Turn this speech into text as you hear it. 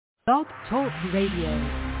Blog Talk Radio.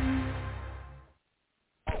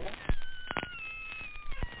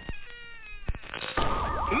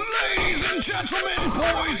 Ladies and gentlemen,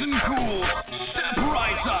 boys and ghouls, step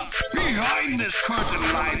right up. Behind this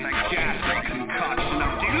curtain lies a ghastly concoction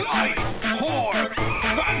of delight, horror,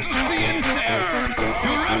 fantasy, and terror.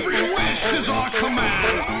 Your every wish is our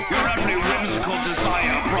command, your every whimsical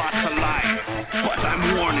desire brought to life. But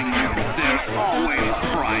I'm warning you, there's always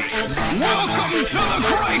a price. Welcome to the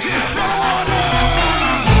greatest show on earth!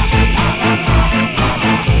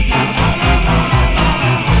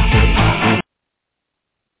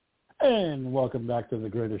 And welcome back to the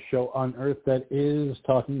greatest show on earth, that is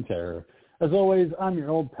Talking Terror. As always, I'm your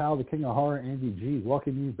old pal, the King of Horror, Andy G,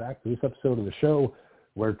 welcoming you back to this episode of the show,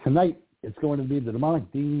 where tonight it's going to be the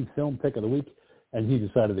Demonic Dean film pick of the week, and he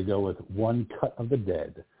decided to go with One Cut of the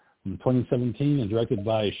Dead from 2017 and directed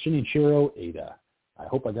by Shinichirou Ueda. I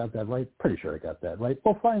hope I got that right. Pretty sure I got that right.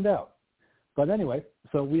 We'll find out. But anyway,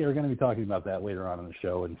 so we are going to be talking about that later on in the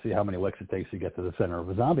show and see how many licks it takes to get to the center of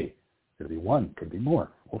a zombie. Could be one, could be more.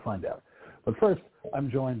 We'll find out. But first, I'm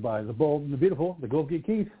joined by the bold and the beautiful, the Golf Geek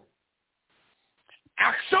Keith.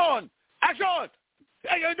 Action! Action!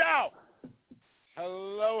 Hey, you now!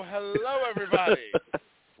 Hello, everybody.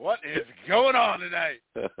 What is going on tonight?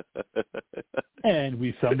 And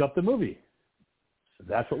we summed up the movie. So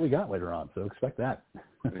that's what we got later on, so expect that.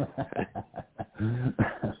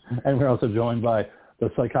 And we're also joined by the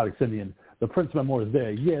psychotic simian, the Prince of Amour's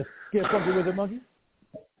Day. Yes, get funky with it, monkey.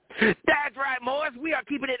 That's right, Morris. We are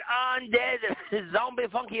keeping it undead, zombie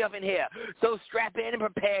funky up in here. So strap in and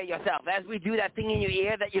prepare yourself as we do that thing in your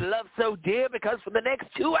ear that you love so dear, because for the next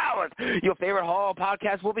 2 hours, your favorite horror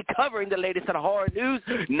podcast will be covering the latest in horror news,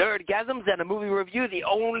 nerdgasms, and a movie review the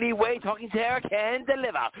only way Talking Terror can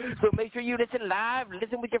deliver. So make sure you listen live,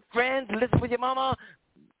 listen with your friends, listen with your mama.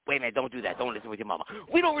 Wait a minute, don't do that. Don't listen with your mama.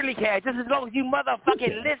 We don't really care, just as long as you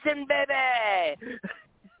motherfucking listen, baby.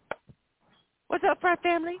 What's up, frat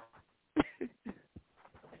family?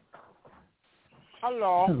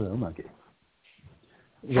 Hello. Hello, monkey.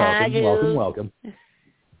 Welcome.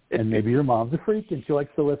 And maybe your mom's a freak and she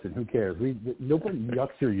likes to listen. Who cares? Nobody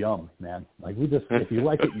yucks your yum, man. Like, we just, if you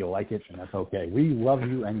like it, you like it, and that's okay. We love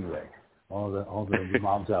you anyway. All the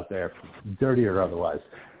moms out there, dirty or otherwise.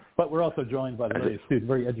 But we're also joined by the very astute,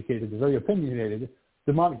 very educated, very opinionated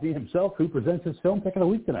Demonic Dean himself, who presents his film pick of the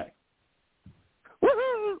week tonight.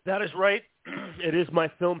 Woohoo! That is right. It is my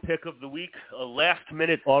film pick of the week, a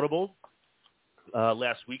last-minute audible.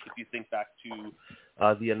 Last week, if you think back to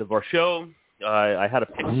the end of our show, I had a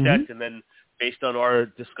pick set, and then based on our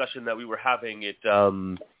discussion that we were having, it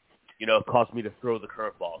caused me to throw the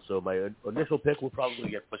curveball. So my initial pick will probably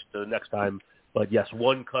get pushed to the next time. But yes,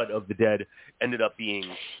 One Cut of the Dead ended up being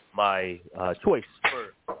my choice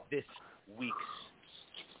for this week's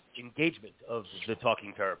engagement of the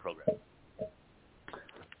Talking Terror program.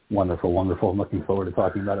 Wonderful. I'm looking forward to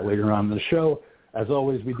talking about it later on in the show. As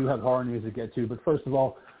always, we do have horror news to get to. But first of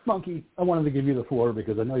all, Monkey, I wanted to give you the floor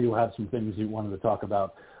because I know you have some things you wanted to talk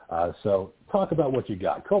about. So talk about what you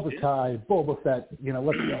got. Cobra Kai, Boba Fett,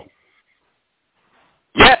 let's go.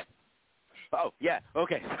 Yeah. Oh, yeah.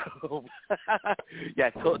 Okay. So, yeah,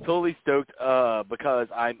 totally stoked because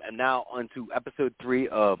I'm now onto episode 3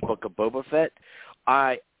 of Book of Boba Fett.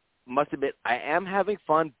 I must admit, I am having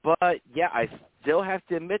fun, but, yeah, I still have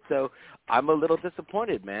to admit, though, I'm a little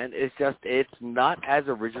disappointed, man. It's not as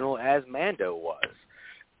original as Mando was.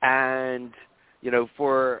 And,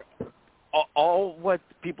 for all what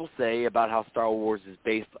people say about how Star Wars is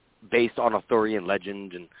based on Arthurian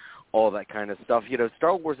legend and all that kind of stuff,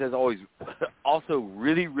 Star Wars has always also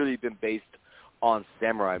really, really been based on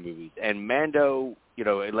samurai movies. And Mando,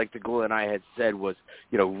 like the Ghoul and I had said, was,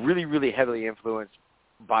 really, really heavily influenced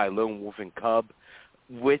by Lone Wolf and Cub.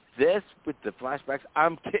 With the flashbacks,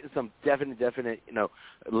 I'm getting some definite,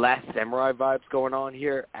 Last Samurai vibes going on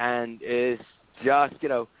here, and it's just,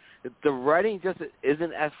 the writing just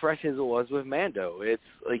isn't as fresh as it was with Mando. It's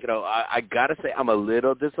like, I gotta say I'm a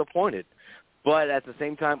little disappointed, but at the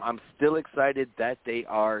same time, I'm still excited that they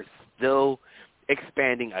are still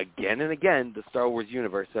expanding again and again the Star Wars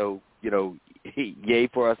universe. So, yay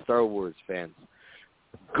for us Star Wars fans.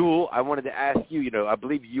 Ghoul, I wanted to ask you, I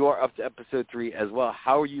believe you are up to episode 3 as well.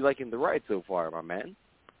 How are you liking the ride so far, my man?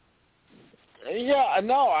 Yeah,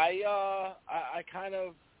 no, I kind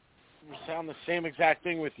of sound the same exact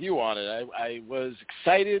thing with you on it. I was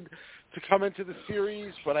excited to come into the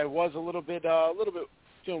series, but I was a little bit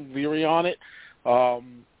leery on it. I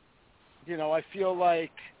feel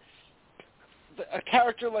like a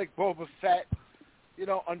character like Boba Fett,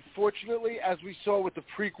 unfortunately, as we saw with the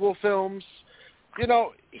prequel films,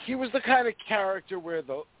 he was the kind of character where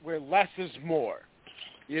less is more.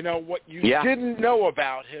 What you didn't know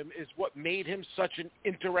about him is what made him such an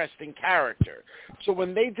interesting character. So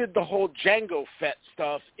when they did the whole Jango Fett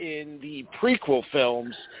stuff in the prequel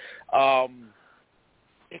films,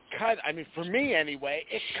 it for me anyway,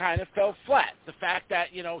 it kind of fell flat. The fact that,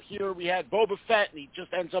 here we had Boba Fett and he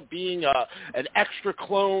just ends up being an extra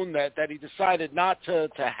clone that he decided not to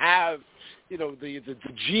have, the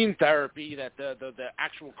gene therapy that the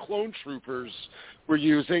actual clone troopers were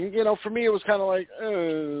using. For me, it was kind of like,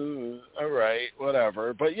 all right,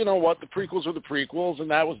 whatever. But you know what? The prequels are the prequels, and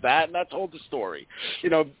that was that, and that told the story.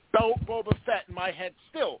 Boba Fett in my head,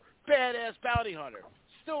 still badass bounty hunter.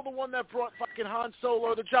 Still the one that brought fucking Han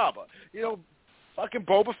Solo to Jabba. Fucking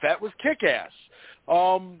Boba Fett was kick-ass.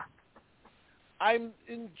 I'm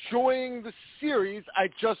enjoying the series. I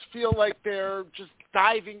just feel like they're just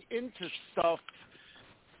diving into stuff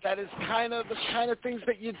that is the kind of things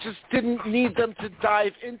that you just didn't need them to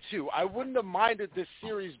dive into. I wouldn't have minded this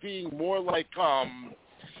series being more like,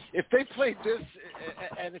 if they played this,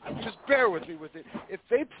 and if you just bear with me with it, if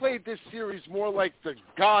they played this series more like The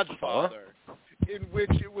Godfather, in which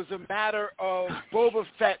it was a matter of Boba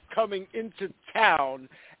Fett coming into town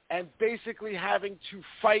and basically having to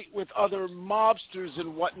fight with other mobsters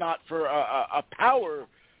and whatnot for a power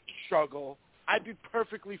struggle, I'd be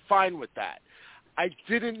perfectly fine with that. I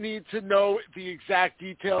didn't need to know the exact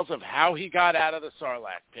details of how he got out of the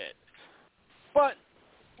Sarlacc pit. But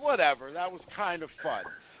whatever, that was kind of fun.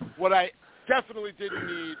 What I definitely didn't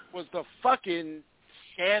need was the fucking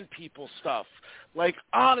Sand People stuff. Like,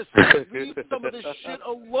 honestly, leave some of this shit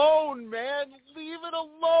alone, man. Leave it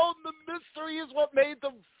alone. The mystery is what made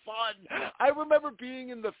them fun. I remember being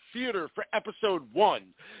in the theater for episode 1,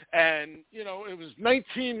 and, it was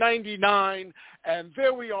 1999, and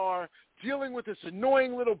there we are, dealing with this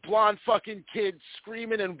annoying little blonde fucking kid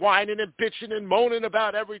screaming and whining and bitching and moaning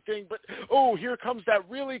about everything. But, here comes that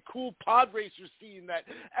really cool pod racer scene that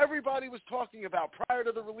everybody was talking about prior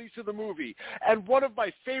to the release of the movie. And one of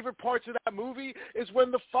my favorite parts of that movie is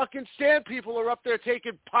when the fucking Sand People are up there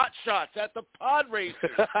taking pot shots at the pod racers.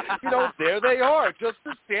 There they are, just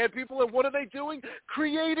the Sand People. And what are they doing?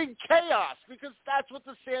 Creating chaos, because that's what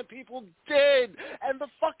the Sand People did. And the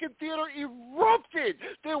fucking theater erupted.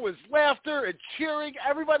 There was laughter and cheering.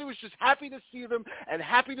 Everybody was just happy to see them and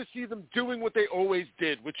happy to see them doing what they always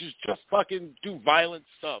did, which is just fucking do violent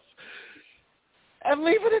stuff. And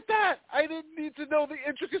leave it at that. I didn't need to know the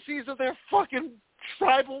intricacies of their fucking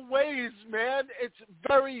tribal ways, man. It's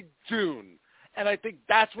very Dune. And I think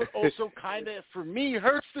that's what also kind of, for me,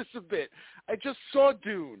 hurts this a bit. I just saw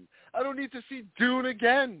Dune. I don't need to see Dune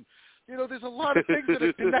again. There's a lot of things that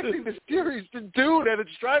are connecting the series to Dune, and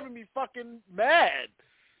it's driving me fucking mad.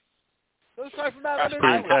 Aside from that,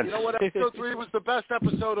 episode 3 was the best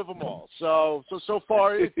episode of them all. So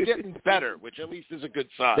far, it's getting better, which at least is a good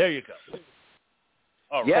sign. There you go.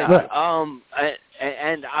 All right. Yeah,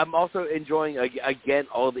 and I'm also enjoying, again,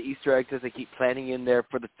 all the Easter eggs that they keep planting in there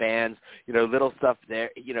for the fans, little stuff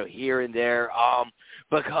there, here and there,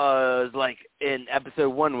 because, like, in episode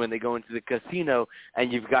 1, when they go into the casino,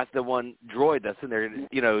 and you've got the one droid that's in there,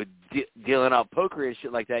 dealing out poker and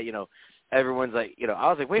shit like that, everyone's like, I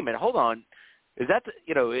was like, wait a minute, hold on. Is that,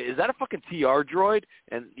 is that a fucking TR droid?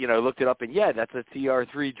 And, looked it up, and yeah, that's a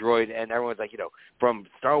TR3 droid. And everyone's like, from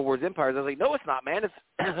Star Wars Empires. I was like, no, it's not, man. It's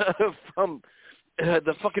from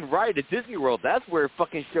the fucking ride at Disney World. That's where it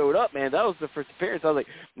fucking showed up, man. That was the first appearance. I was like,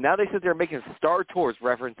 now they sit there making Star Tours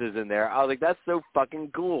references in there. I was like, that's so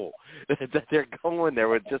fucking cool that they're going there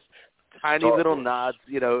with just tiny little nods,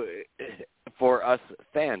 for us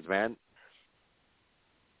fans, man.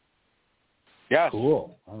 Yeah.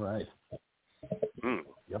 Cool. All right.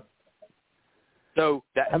 Yep. So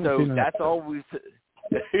that's all we.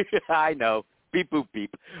 I know. Beep boop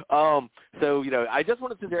beep. So I just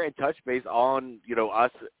wanted to sit there and touch base on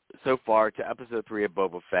us so far to episode 3 of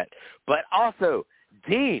Boba Fett, but also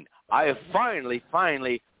Dean, I have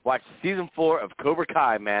finally watched season 4 of Cobra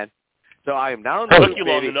Kai, man. So I am now. It took you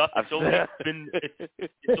long enough.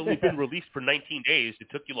 It's only been released for 19 days. It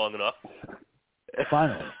took you long enough.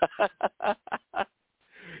 Finally.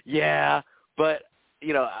 Yeah, but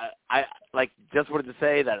I just wanted to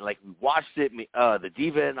say that we watched it, the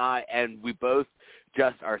Diva and I, and we both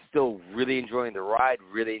just are still really enjoying the ride,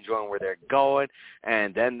 really enjoying where they're going.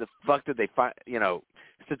 And then the fuck did they find,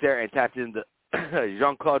 sit there and tap into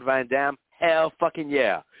Jean-Claude Van Damme? Hell fucking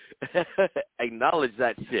yeah. Acknowledge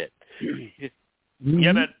that shit.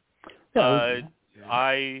 Yeah, man.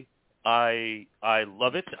 I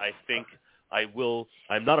love it. I think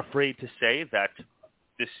I'm not afraid to say that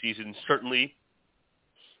this season certainly,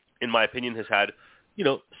 in my opinion, has had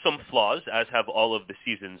some flaws, as have all of the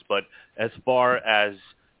seasons. But as far as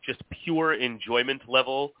just pure enjoyment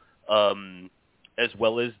level, as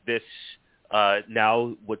well as this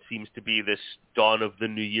now what seems to be this dawn of the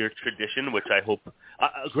new year tradition, which I hope,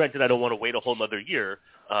 granted I don't want to wait a whole other year,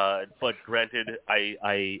 but granted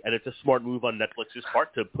and it's a smart move on Netflix's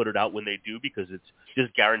part to put it out when they do, because it's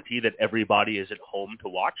just guaranteed that everybody is at home to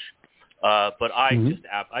watch. But I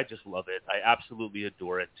just love it. I absolutely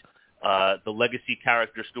adore it. The legacy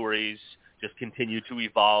character stories just continue to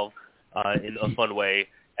evolve in a fun way,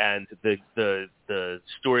 and the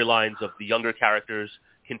storylines of the younger characters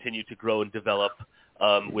continue to grow and develop,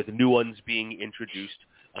 with new ones being introduced.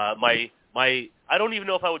 I don't even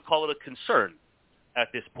know if I would call it a concern at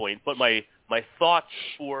this point, but my thoughts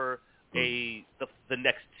for the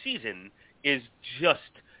next season is just,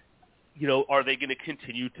 are they going to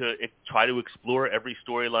continue to try to explore every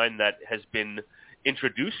storyline that has been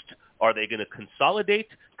introduced? Are they going to consolidate?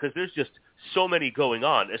 Because there's just so many going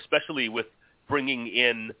on, especially with bringing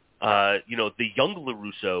in, the young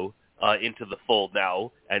LaRusso into the fold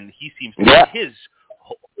now, and he seems to have his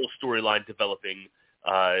whole storyline developing.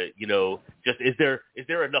 Just is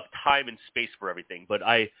there enough time and space for everything? But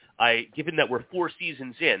I given that we're 4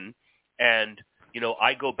 seasons in, and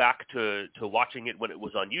I go back to watching it when it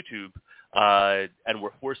was on YouTube, and we're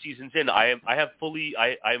 4 seasons in. I am fully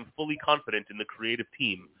confident in the creative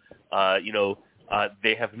team.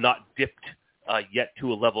 They have not dipped yet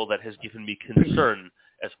to a level that has given me concern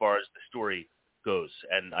as far as the story goes,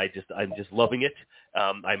 and I'm just loving it.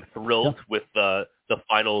 I'm thrilled with the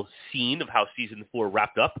final scene of how season 4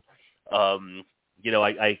 wrapped up.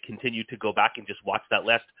 I continue to go back and just watch that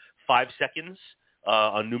last 5 seconds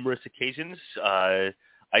on numerous occasions.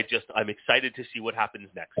 I'm excited to see what happens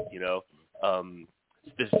next.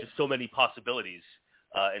 There's just so many possibilities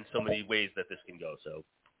and so many ways that this can go. So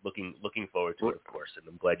looking forward to it, of course, and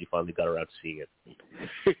I'm glad you finally got around to seeing it.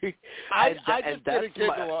 I just get a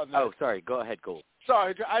giggle on this. Oh, sorry. Go ahead, Gould.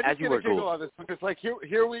 Sorry, I just get a giggle on this because,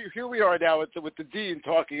 here we are now with the Dean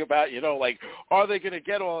talking about, are they going to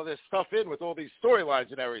get all of this stuff in with all these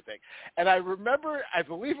storylines and everything? And I remember, I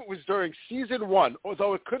believe it was during season 1,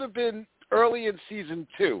 although it could have been early in season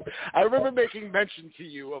 2. I remember making mention to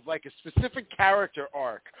you of a specific character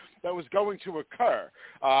arc that was going to occur.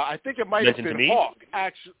 I think it might have been Hawk,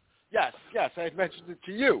 actually. Yes, I had mentioned it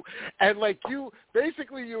to you. And you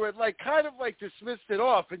had kind of dismissed it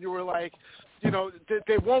off, and you were like,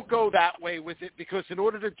 they won't go that way with it, because in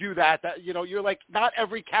order to do that you're not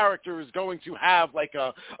every character is going to have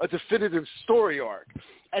a definitive story arc.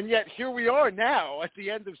 And yet here we are now at the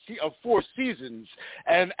end of 4 seasons,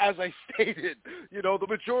 and as I stated, the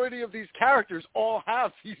majority of these characters all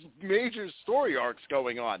have these major story arcs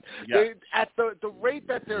going on. Yeah. At the rate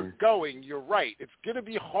that they're going, you're right. It's going to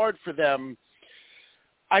be hard for them.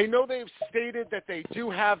 I know they've stated that they do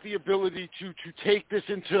have the ability to take this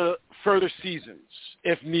into further seasons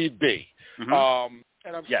if need be, and I'm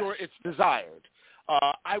sure it's desired.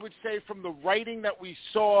 I would say from the writing that we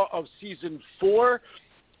saw of season 4,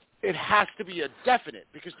 it has to be a definite,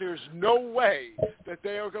 because there's no way that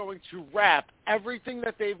they are going to wrap everything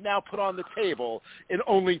that they've now put on the table in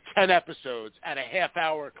only 10 episodes at a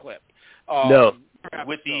half-hour clip. No,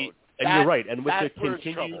 you're right, and with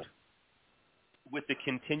the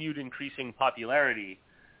continued increasing popularity,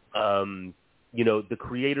 the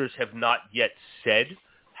creators have not yet said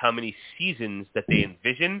how many seasons that they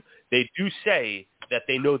envision. They do say that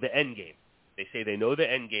they know the end game. They say they know the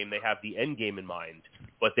end game. They have the end game in mind,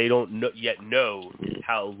 but they don't yet know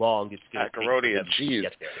how long it's going to take to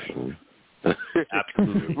get there.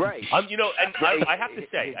 Absolutely right. And I have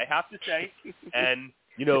to say, and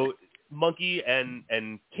Monkey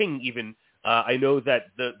and King even. I know that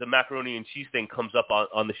the macaroni and cheese thing comes up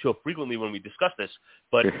on the show frequently when we discuss this,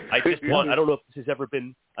 but I just want, I don't know if this has ever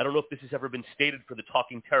been stated for the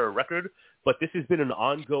Talking Terror record, but this has been an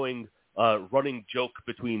ongoing running joke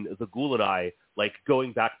between the Ghoul and I,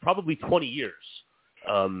 going back probably 20 years,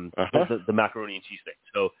 the macaroni and cheese thing.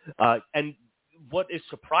 So, and what is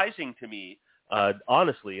surprising to me,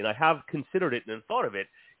 honestly, and I have considered it and thought of it,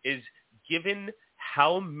 is given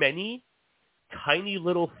how many tiny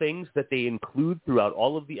little things that they include throughout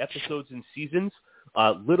all of the episodes and seasons,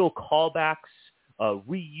 little callbacks,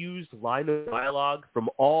 reused line of dialogue from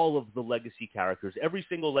all of the legacy characters. Every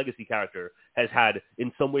single legacy character has had,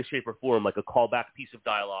 in some way, shape, or form, a callback piece of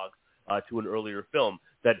dialogue to an earlier film.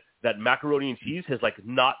 That macaroni and cheese has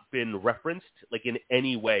not been referenced in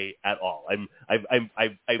any way at all. I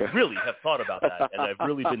really have thought about that, and I've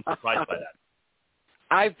really been surprised by that.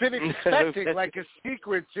 I've been expecting like a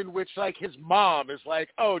sequence in which like his mom is like,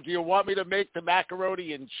 "Oh, do you want me to make the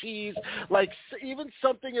macaroni and cheese?" Like even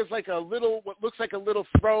something as like a little, what looks like a little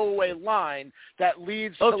throwaway line that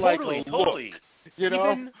leads to like a look. Totally. You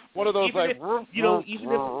know, one of those like, even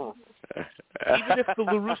if the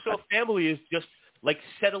LaRusso family is just like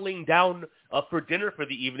settling down for dinner for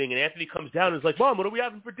the evening, and Anthony comes down and is like, "Mom, what are we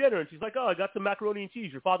having for dinner?" And she's like, "Oh, I got some macaroni and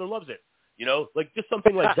cheese. Your father loves it." You know, like just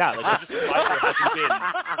something like that. Like I'm just surprised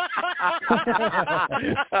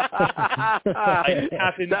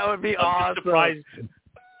That would be awesome.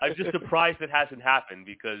 I'm just surprised it hasn't happened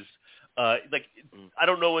because, like, I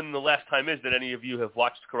don't know when the last time is that any of you have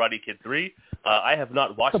watched Karate Kid 3. I have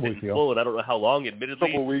not watched it in full, and I don't know how long.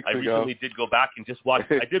 Admittedly, I recently did go back and just watch.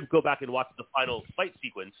 I did go back and watch the final fight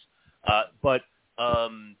sequence, but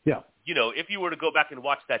you know, if you were to go back and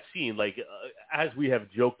watch that scene, like as we have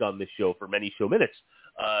joked on this show for many show minutes,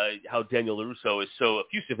 how Daniel LaRusso is so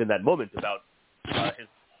effusive in that moment about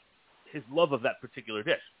his love of that particular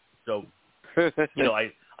dish. So, you know,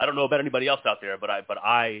 I don't know about anybody else out there, but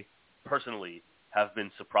I personally have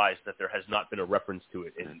been surprised that there has not been a reference to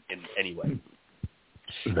it in any way.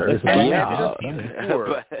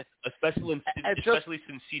 Especially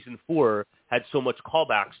since season 4 had so much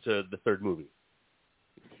callbacks to the third movie.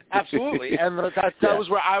 Absolutely, and that was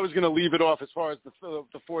where I was going to leave it off as far as the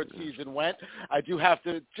fourth season went. I do have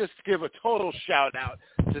to just give a total shout-out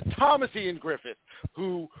to Thomas Ian Griffith,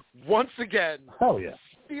 who once again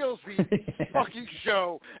steals the fucking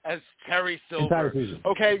show as Terry Silver.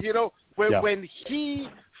 Okay, you know, when you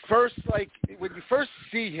first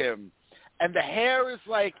see him, and the hair is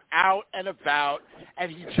like out and about, and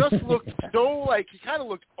he just looked so like he kind of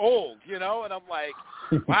looked old, you know. And I'm like,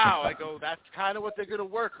 wow. I go, that's kind of what they're gonna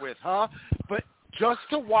work with, huh? But just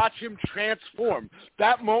to watch him transform,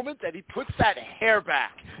 that moment that he puts that hair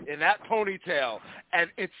back in that ponytail, and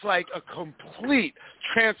it's like a complete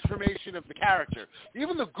transformation of the character.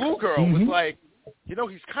 Even the Ghoul Girl was like, you know,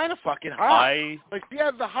 he's kind of fucking hot. Like, he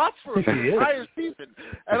had the hots for an entire season.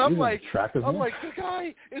 And I'm like, the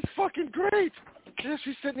guy is fucking great. Yeah,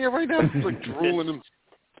 she's sitting here right now, like drooling and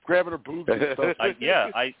grabbing her boobs and stuff.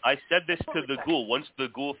 I said this to the Ghoul. Once the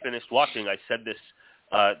Ghoul finished watching, I said this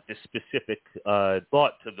specific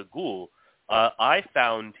thought to the Ghoul. I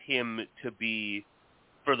found him to be,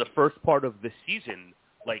 for the first part of the season,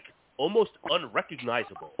 like almost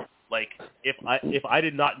unrecognizable. Like, if I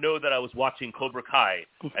did not know that I was watching Cobra Kai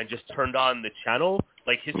and just turned on the channel,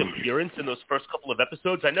 like his appearance in those first couple of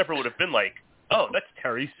episodes, I never would have been like, oh, that's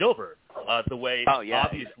Terry Silver. The way,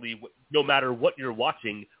 obviously, no matter what you're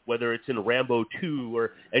watching, whether it's in Rambo 2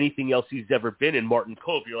 or anything else he's ever been in, Martin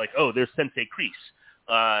Cove, you're like, oh, there's Sensei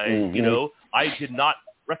Kreese. You know, I did not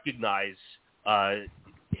recognize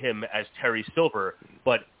him as Terry Silver,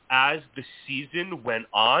 but as the season went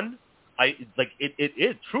on,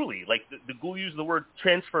 it truly, like, the Ghoul used the word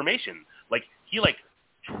transformation. Like, he, like,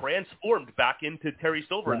 transformed back into Terry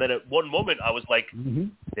Silver, and then at one moment I was like,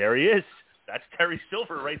 there he is. That's Terry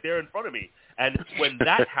Silver right there in front of me. And when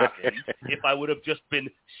that happened, if I would have just been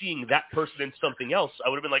seeing that person in something else, I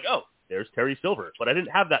would have been like, oh, there's Terry Silver. But I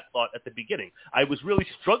didn't have that thought at the beginning. I was really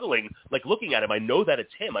struggling, like, looking at him. I know that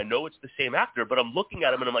it's him. I know it's the same actor, but I'm looking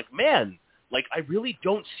at him and I'm like, man, like, I really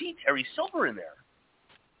don't see Terry Silver in there.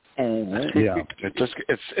 It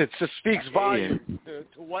just speaks volume to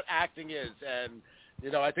what acting is, and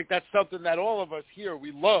you know, I think that's something that all of us here,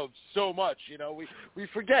 we love so much. You know, we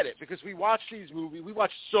forget it because we watch these movies. We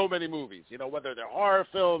watch so many movies. You know, whether they're horror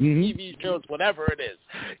films, TV shows, whatever it is.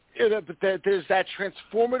 You know, but there's that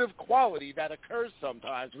transformative quality that occurs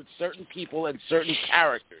sometimes with certain people and certain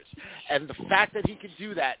characters, and the fact that he can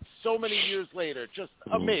do that so many years later, just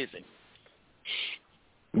amazing.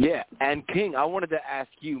 Yeah, and King, I wanted to ask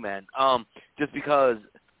you, man, just because,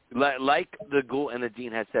 like the Ghoul and the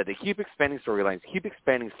Dean had said, they keep expanding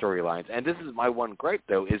storylines, and this is my one gripe,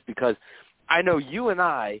 though, is because I know you and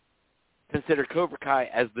I consider Cobra Kai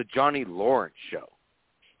as the Johnny Lawrence show.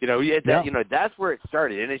 You know, you know, that's where it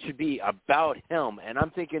started, and it should be about him, and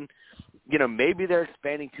I'm thinking, you know, maybe they're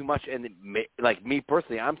expanding too much, and like me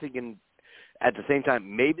personally, I'm thinking at the same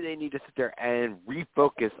time, maybe they need to sit there and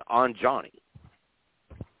refocus on Johnny.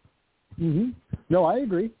 No, I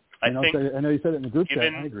agree. I know you said it in the group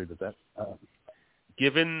chat. I agree with that.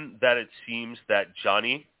 Given that it seems that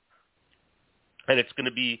Johnny, and it's going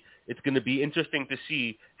to be interesting to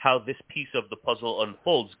see how this piece of the puzzle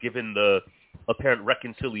unfolds, given the apparent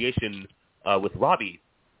reconciliation with Robbie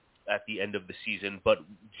at the end of the season. But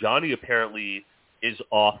Johnny apparently is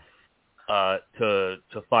off to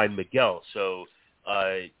find Miguel. So,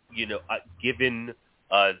 you know, given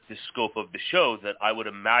the scope of the show, that I would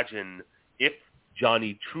imagine if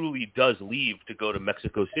Johnny truly does leave to go to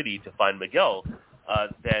Mexico City to find Miguel,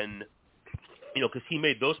 then, because he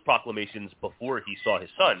made those proclamations before he saw his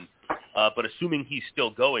son, but assuming he's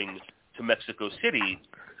still going to Mexico City,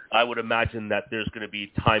 I would imagine that there's going to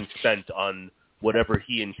be time spent on whatever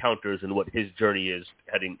he encounters and what his journey is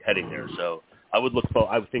heading there. So I would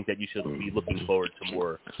think that you should be looking forward to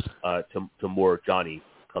more to more Johnny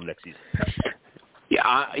come next season.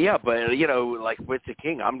 Yeah, but like with the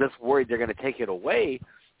King, I'm just worried they're going to take it away,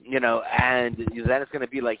 and then it's going to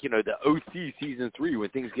be like the OC season 3 when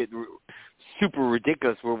things get super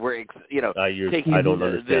ridiculous, where we're taking I don't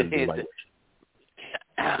understand the language.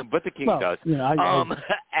 But the King does.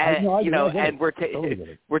 And we're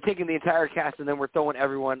taking the entire cast and then we're throwing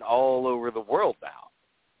everyone all over the world now.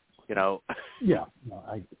 Yeah,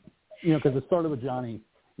 because it started with Johnny.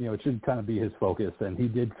 It should kind of be his focus, and he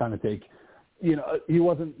did kind of take. He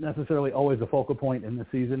wasn't necessarily always a focal point in the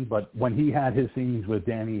season, but when he had his scenes with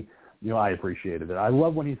Danny, I appreciated it. I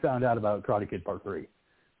love when he found out about Karate Kid Part 3.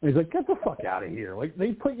 And he's like, get the fuck out of here. Like,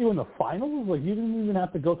 they put you in the finals? Like, you didn't even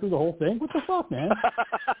have to go through the whole thing? What the fuck, man?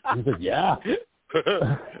 He's like, yeah.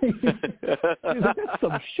 He's like, that's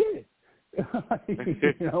some shit. He's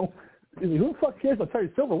like, who the fuck cares about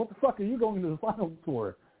Terry Silver? What the fuck are you going to the finals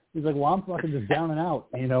for? He's like, well, I'm fucking just down and out,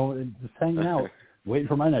 and just hanging out, waiting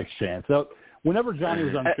for my next chance. So whenever Johnny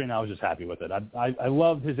was on the screen, I was just happy with it. I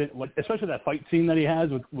loved his, especially that fight scene that he has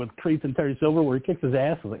with Kreese and Terry Silver where he kicks his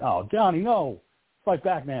ass. I was like, oh, Johnny, no. Fight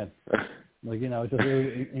back, man. It's just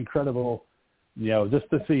really incredible, just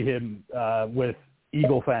to see him with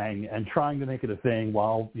Eagle Fang and trying to make it a thing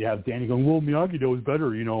while you have Danny going, well, Miyagi-Do is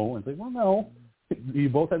better, And it's like, well, no. You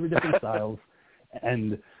both have your different styles.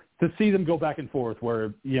 And to see them go back and forth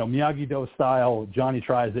where, Miyagi-Do style, Johnny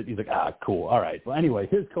tries it, he's like, cool, all right. Well, anyway,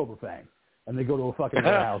 here's Cobra Fang. And they go to a fucking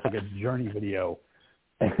warehouse, like a Journey video,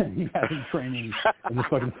 and he has him training in this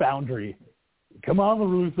fucking foundry. Come on,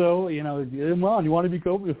 LaRusso, come on, you want to be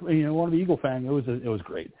Cobra, want to be Eagle Fang. It was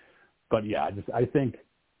great. But yeah, I think,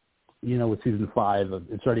 with season 5,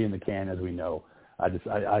 it's already in the can, as we know.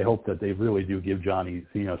 I hope that they really do give Johnny,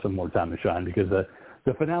 some more time to shine, because the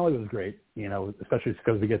finale was great, especially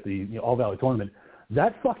because we get the All Valley tournament.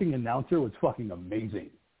 That fucking announcer was fucking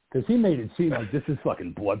amazing, because he made it seem like this is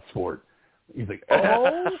fucking blood sport. He's like,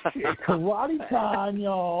 oh shit, karate time,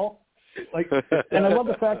 y'all. And I love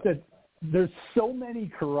the fact that there's so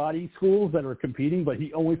many karate schools that are competing, but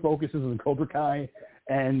he only focuses on Cobra Kai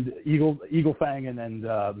and Eagle Fang and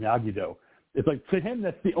Miyagi-Do. It's like, to him,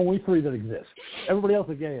 that's the only 3 that exist. Everybody else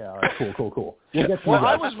is like, yeah, all right, cool. Well,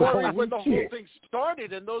 I was worried when the whole thing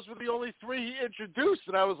started, and those were the only 3 he introduced,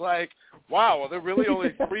 and I was like, wow, are there really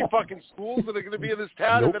only 3 fucking schools that are going to be in this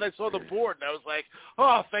town? Nope. And then I saw the board, and I was like,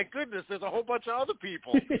 oh, thank goodness, there's a whole bunch of other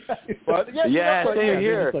people. But same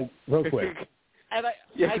here. Like, real quick. And I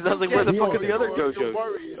was like, where the fuck are the other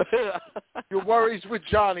dojos? Your worries with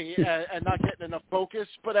Johnny and not getting enough focus,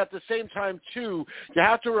 but at the same time, too, you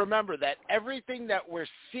have to remember that everything that we're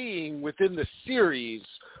seeing within the series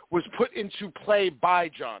was put into play by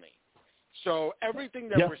Johnny. So everything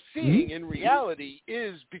that we're seeing in reality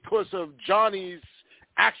is because of Johnny's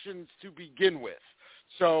actions to begin with.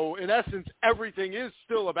 So in essence, everything is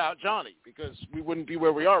still about Johnny, because we wouldn't be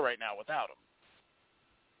where we are right now without him.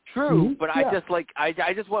 True, but I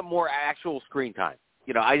just want more actual screen time.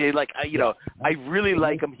 I really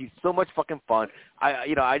like him. He's so much fucking fun. I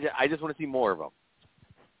just want to see more of him.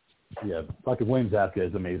 Yeah, fucking William Zabka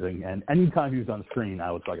is amazing, and anytime he was on screen,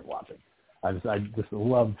 I was fucking watching. I just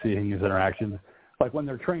love seeing his interactions. Like when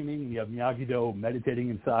they're training, you have Miyagi-Do meditating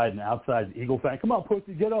inside and outside. Eagle Fang, come on,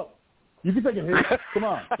 pussy, get up. You can take a hit. Come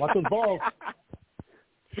on, watch those balls.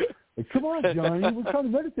 Like, come on, Johnny, we're trying to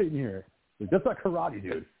meditate in here. Like, that's not karate,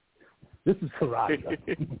 dude. This is karate.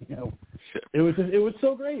 It was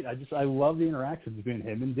so great. I love the interactions between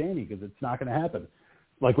him and Danny, because it's not going to happen.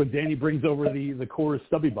 Like when Danny brings over the Coors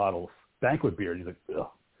Stubby bottles, banquet beer, and he's like,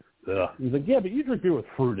 ugh. He's like, yeah, but you drink beer with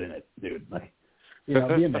fruit in it, dude. Like, be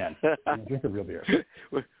a man. Drink a real beer.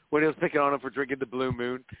 When he was picking on him for drinking the Blue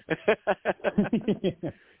Moon.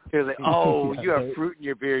 He was like, oh, you have fruit in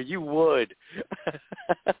your beer. You would.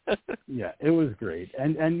 Yeah, it was great.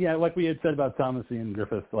 And yeah, like we had said about Thomas Ian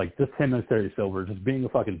Griffith, like just him and Terry Silver just being a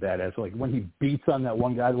fucking badass. Like when he beats on that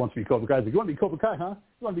one guy that wants to be Cobra Kai, he's like, you want to be Cobra Kai, huh?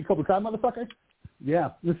 You want to be Cobra Kai, motherfucker? Yeah,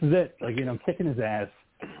 this is it. Like, kicking his ass.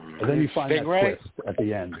 And then you find Stingray? that twist at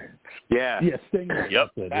the end. Yeah. Yeah, Stingray. Yep.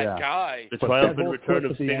 That guy. The triumphant return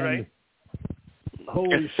of Stingray.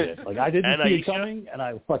 Holy shit. Like, I didn't see it coming, and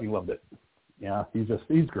I fucking loved it. Yeah,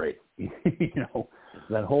 he's great.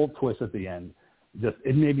 That whole twist at the end,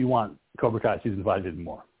 it made me want Cobra Kai season 5 even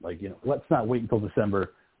more. Like, let's not wait until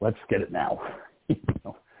December. Let's get it now.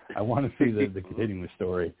 I want to see the continuing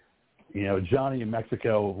story. You know, Johnny in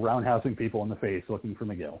Mexico roundhousing people in the face looking for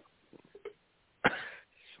Miguel.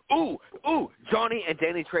 Ooh, Johnny and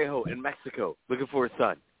Danny Trejo in Mexico looking for his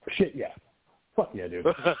son. Shit, yeah. Fuck yeah, dude.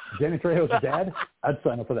 Danny Trejo's dad? I'd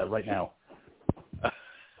sign up for that right now.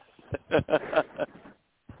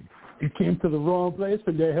 You came to the wrong place,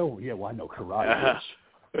 pendejo. Yeah, well, I know karate.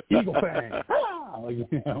 Eagle Fang. Like,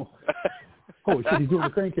 you know. Oh, shit, he's doing a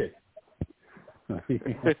crane kick.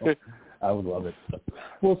 I would love it. So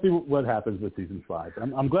we'll see what happens with season 5.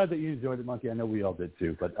 I'm glad that you enjoyed it, Monkey. I know we all did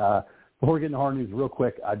too. But before we get into horror news real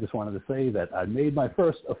quick, I just wanted to say that I made my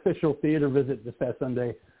first official theater visit this past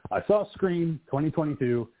Sunday. I saw Scream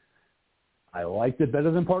 2022. I liked it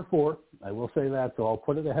better than Part 4. I will say that, so I'll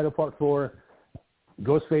put it ahead of Part 4.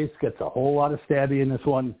 Ghostface gets a whole lot of stabby in this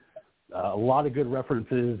one. A lot of good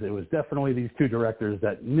references. It was definitely these two directors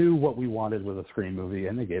that knew what we wanted with a Scream movie,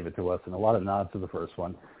 and they gave it to us, and a lot of nods to the first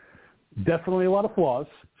one. Definitely a lot of flaws,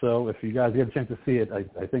 so if you guys get a chance to see it,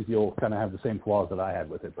 I think you'll kind of have the same flaws that I had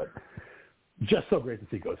with it, but just so great to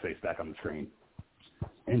see Ghostface back on the screen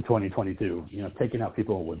in 2022, you know, taking out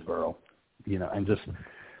people in Woodsboro, you know, and just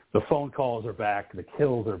the phone calls are back, the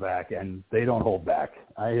kills are back, and they don't hold back.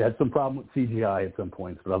 I had some problem with CGI at some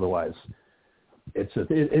points, but otherwise,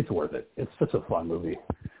 it's worth it. It's such a fun movie.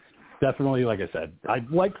 Definitely, like I said, I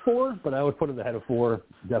like 4, but I would put it ahead of 4.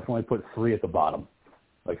 Definitely put 3 at the bottom.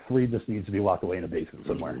 Like 3 just needs to be locked away in a basement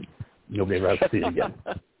somewhere. Nobody ever has to see it again.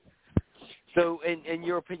 So, in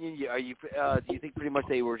your opinion, do you think pretty much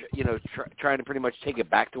they were, you know, trying to pretty much take it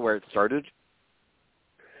back to where it started?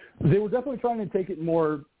 They were definitely trying to take it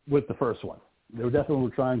more with the first one. They were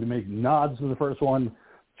definitely trying to make nods to the first one,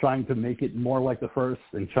 trying to make it more like the first,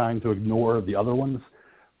 and trying to ignore the other ones.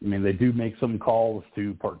 I mean, they do make some calls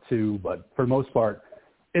to Part 2, but for the most part,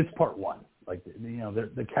 it's Part 1. Like, you know,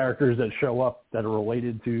 the characters that show up that are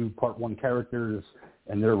related to Part 1 characters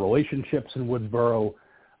and their relationships in Woodsboro,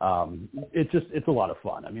 it's a lot of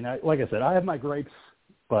fun. I mean, like I said, I have my gripes,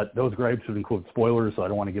 but those gripes would include spoilers, so I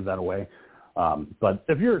don't want to give that away. But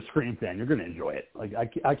if you're a Scream fan, you're going to enjoy it. Like,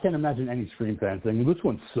 I can't imagine any Scream fan saying, this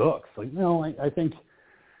one sucks. Like, no, I think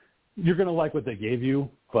you're going to like what they gave you,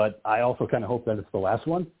 but I also kind of hope that it's the last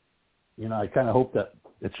one. You know, I kind of hope that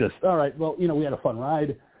it's just, all right, well, you know, we had a fun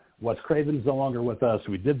ride. Wes Craven's no longer with us.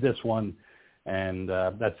 We did this one, and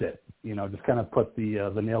that's it. You know, just kind of put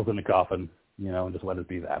the nails in the coffin, you know, and just let it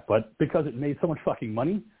be that. But because it made so much fucking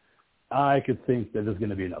money, I could think that there's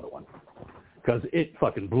going to be another one. Because it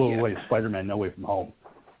fucking blew away Spider-Man No Way From Home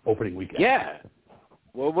opening weekend. Yeah.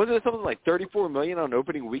 Well, wasn't it something like $34 million on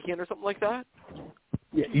opening weekend or something like that?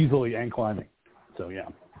 Yeah, easily and climbing. So, yeah.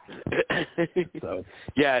 So,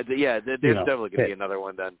 there's definitely going to be another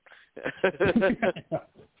one then.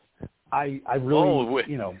 I really,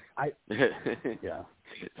 yeah.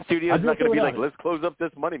 Studio's not going to be like, let's close up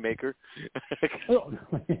this moneymaker.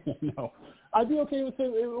 No, I'd be okay with it.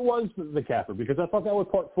 It was the capper because I thought that was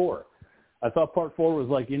Part 4. I thought Part 4 was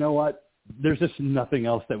like, you know what? There's just nothing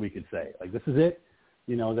else that we could say. Like, this is it.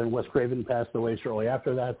 You know, then Wes Craven passed away shortly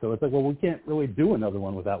after that. So it's like, well, we can't really do another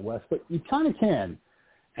one without Wes, but you kind of can.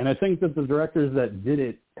 And I think that the directors that did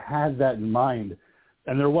it had that in mind.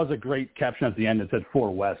 And there was a great caption at the end that said "For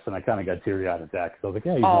Wes," and I kind of got teary-eyed at that. So I was like,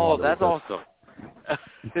 yeah, he's no that's awesome.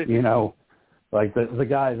 You know, like the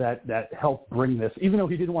guy that helped bring this, even though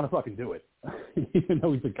he didn't want to fucking do it. Even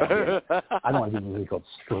though he's a guy. I don't want to do a movie called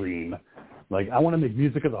Scream. Like, I want to make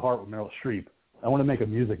Music of the Heart with Meryl Streep. I want to make a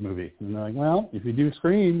music movie. And they're like, well, if you do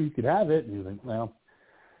Scream, you could have it. And he's like, well,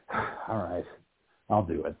 all right, I'll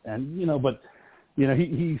do it. And, you know, but, you know,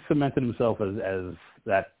 he cemented himself as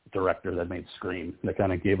that director that made Scream, that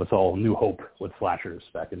kind of gave us all new hope with slashers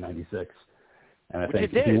back in '96. And I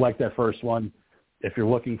think if you like that first one, if you're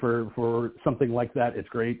looking for something like that, it's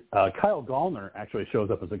great. Kyle Gallner actually shows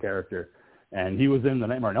up as a character, and he was in the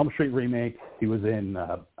Nightmare on Elm Street remake. He was in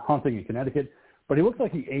Haunting in Connecticut, but he looks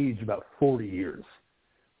like he aged about 40 years.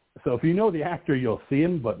 So if you know the actor, you'll see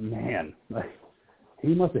him, but man, like, he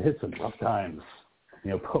must have hit some rough times, you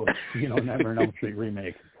know, post, you know, Nightmare on Elm Street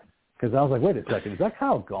remake. Because I was like, wait a second, is that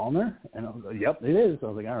Kyle Gallner? And I was like, yep, it is. I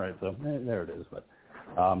was like, all right, so there it is. But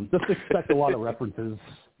just expect a lot of references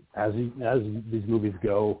as these movies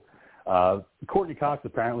go. Courtney Cox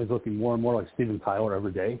apparently is looking more and more like Steven Tyler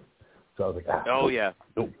every day. So I was like,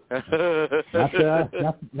 nope.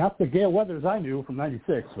 Not the Gail Weathers I knew from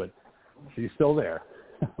 '96, but she's still there.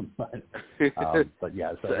 but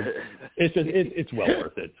yeah, so it's well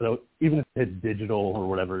worth it. So even if it's digital or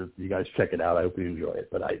whatever, you guys check it out. I hope you enjoy it.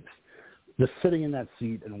 But just sitting in that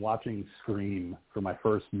seat and watching Scream for my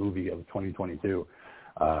first movie of 2022,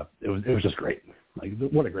 it was just great. Like,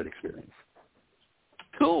 what a great experience.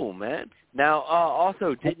 Cool, man. Now,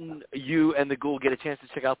 also, didn't you and the Ghoul get a chance to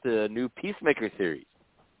check out the new Peacemaker series?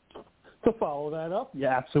 To follow that up,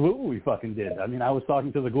 yeah, absolutely, we fucking did. I mean, I was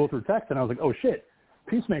talking to the Ghoul through text, and I was like, oh, shit,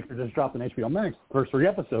 Peacemaker just dropped on HBO Max, first 3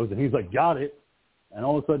 episodes, and he's like, got it. And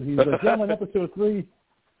all of a sudden, he's like, yeah, I'm on episode 3.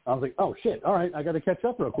 I was like, oh, shit, all right, I got to catch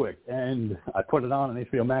up real quick. And I put it on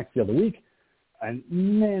HBO Max the other week, and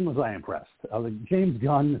man, was I impressed. I was like, James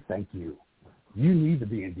Gunn, thank you. You need to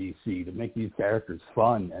be in DC to make these characters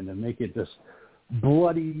fun and to make it just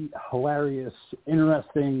bloody, hilarious,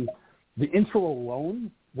 interesting. The intro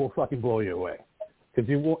alone will fucking blow you away because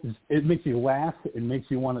it makes you laugh. It makes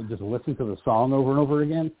you want to just listen to the song over and over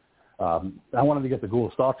again. I wanted to get the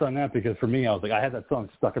Ghoul's thoughts on that because for me, I was like, I had that song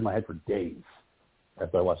stuck in my head for days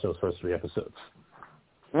after I watched those first 3 episodes.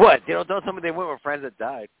 What? Don't tell me they went with friends that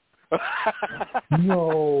died.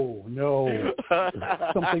 No.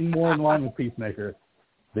 Something more in line with Peacemaker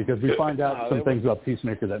because we find out some things about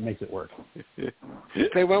Peacemaker that makes it work.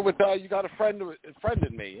 They went with you got a friend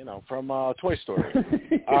in me, from Toy Story.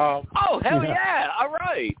 Oh hell yeah! All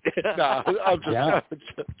right. No, I'm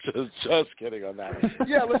just kidding on that.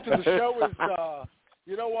 Yeah, listen, the show is.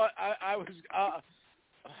 You know what?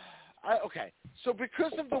 Okay, so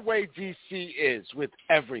because of the way DC is with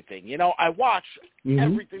everything, I watch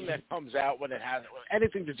everything that comes out when it has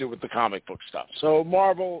anything to do with the comic book stuff. So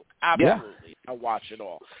Marvel, absolutely, I watch it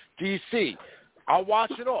all. DC, I'll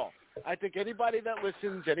watch it all. I think anybody that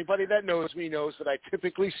listens, anybody that knows me knows that I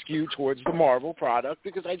typically skew towards the Marvel product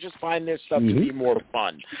because I just find their stuff to be more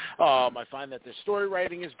fun. I find that their story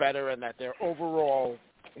writing is better and that their overall,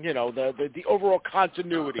 the overall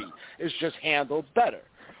continuity is just handled better.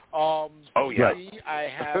 I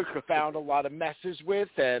have found a lot of messes with,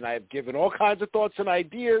 and I've given all kinds of thoughts and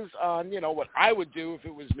ideas on, what I would do if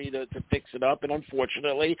it was me to fix it up, and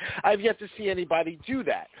unfortunately, I've yet to see anybody do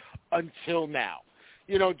that until now.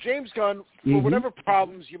 James Gunn, for whatever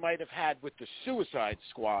problems you might have had with the Suicide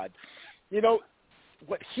Squad,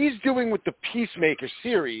 what he's doing with the Peacemaker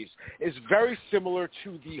series is very similar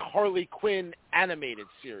to the Harley Quinn animated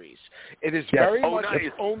series. It is very much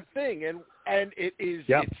its own thing, and it is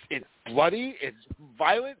it's bloody, it's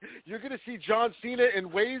violent. You're going to see John Cena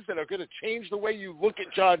in ways that are going to change the way you look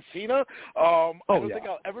at John Cena. I don't think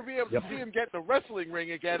I'll ever be able to see him get in the wrestling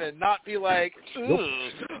ring again and not be like, it's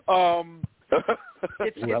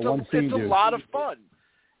a lot of fun.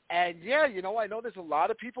 And, I know there's a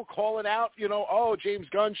lot of people calling out, James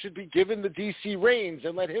Gunn should be given the DC reins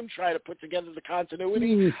and let him try to put together the continuity.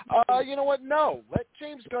 You know what? No. Let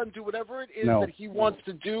James Gunn do whatever it is that he wants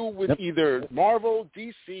to do with either Marvel,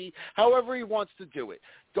 DC, however he wants to do it.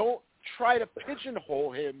 Don't try to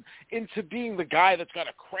pigeonhole him into being the guy that's got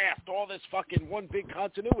to craft all this fucking one big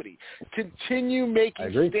continuity. Continue making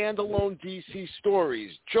standalone DC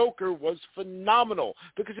stories. Joker was phenomenal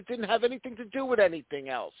because it didn't have anything to do with anything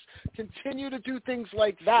else. Continue to do things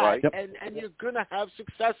like that, and you're going to have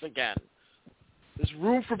success again. There's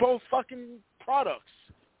room for both fucking products.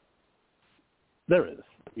 There is.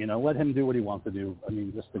 Let him do what he wants to do. I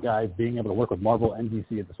mean, just the guy being able to work with Marvel and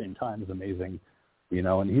DC at the same time is amazing.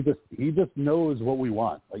 And he just knows what we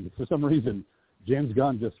want. Like, for some reason, James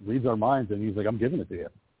Gunn just reads our minds, and he's like, I'm giving it to you.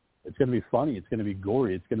 It's going to be funny. It's going to be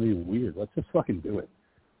gory. It's going to be weird. Let's just fucking do it.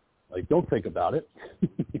 Like, don't think about it.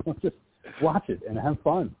 Just watch it and have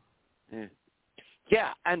fun.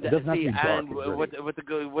 Yeah, and what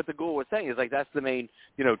the Ghoul was saying is, like, that's the main,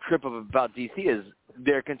 trip about DC is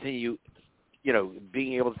their continue,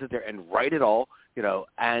 being able to sit there and write it all,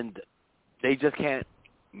 and they just can't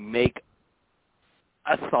make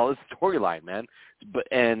a solid storyline, man.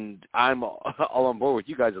 And I'm all on board with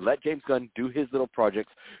you guys. Let James Gunn do his little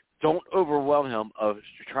projects. Don't overwhelm him of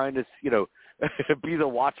trying to, be the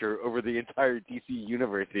watcher over the entire DC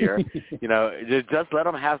universe here. Just let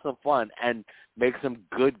him have some fun and make some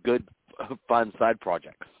good, fun side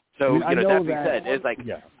projects. So, that being said, it's like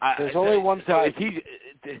there's only one side.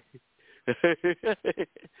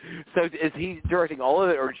 So is he directing all of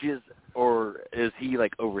it, or is he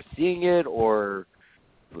like overseeing it, or?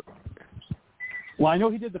 Well, I know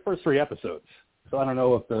he did the first 3 episodes, so I don't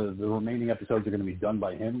know if the remaining episodes are going to be done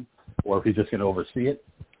by him or if he's just going to oversee it.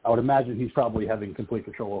 I would imagine he's probably having complete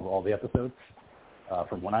control over all the episodes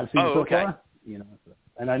from what I've seen so far.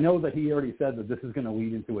 And I know that he already said that this is going to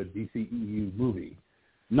lead into a DCEU movie.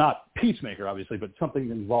 Not Peacemaker, obviously, but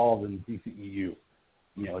something involved in DCEU.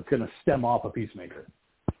 It's going to stem off a Peacemaker.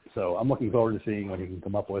 So I'm looking forward to seeing what he can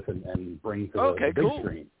come up with and bring to the big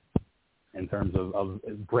screen in terms of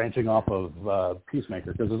branching off of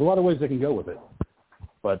Peacemaker, because there's a lot of ways they can go with it.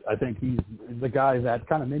 But I think he's the guy that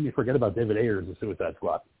kind of made me forget about David Ayers' The Suicide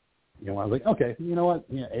Squad. I was like, okay, you know what?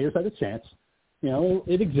 Ayers had a chance.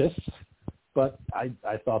 it exists, but I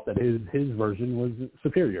thought that his version was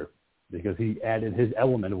superior because he added his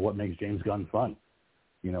element of what makes James Gunn fun.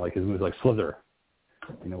 Like his movies like Slither,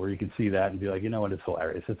 where you can see that and be like, it's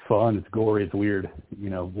hilarious. It's fun. It's gory. It's weird.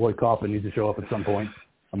 Lloyd Kaufman needs to show up at some point.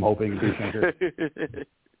 I'm hoping.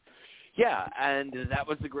 Yeah, and that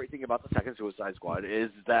was the great thing about the second Suicide Squad is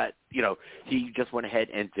that, he just went ahead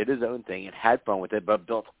and did his own thing and had fun with it, but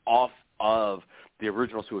built off of the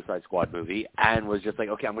original Suicide Squad movie and was just like,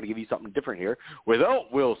 okay, I'm going to give you something different here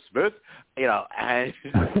without Will Smith, and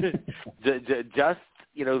just,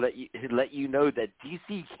 let you know that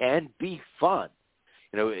DC can be fun.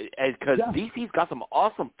 Because DC's got some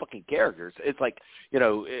awesome fucking characters. It's like,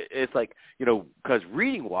 because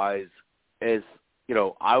reading-wise is,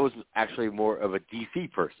 I was actually more of a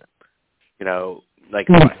DC person.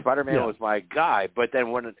 Spider-Man was my guy, but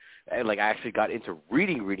then when I actually got into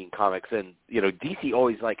reading comics, and DC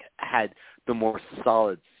always had the more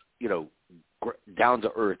solid,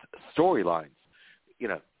 down-to-earth storylines,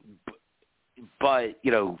 but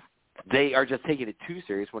they are just taking it too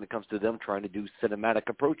serious when it comes to them trying to do cinematic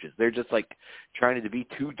approaches. They're just trying to be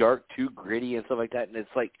too dark, too gritty, and stuff like that. And it's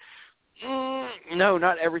no,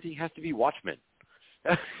 not everything has to be Watchmen.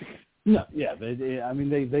 No, yeah,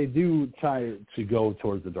 they do try to go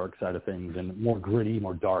towards the dark side of things and more gritty,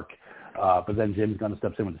 more dark. But then James Gunn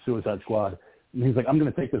steps in with the Suicide Squad, and he's like, I'm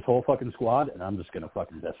going to take this whole fucking squad, and I'm just going to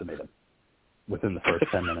fucking decimate them within the first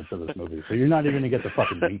 10 minutes of this movie. So you're not even going to get to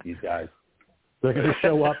fucking meet these guys. They're going to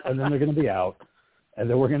show up, and then they're going to be out, and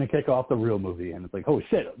then we're going to kick off the real movie. And it's like, oh,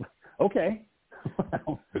 shit, okay.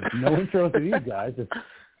 No intro to these guys. It's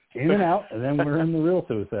in and out, and then we're in the real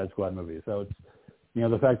Suicide Squad movie. So it's,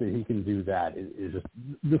 the fact that he can do that is just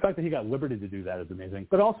 – the fact that he got liberty to do that is amazing.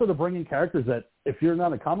 But also to bring in characters that if you're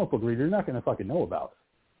not a comic book reader, you're not going to fucking know about.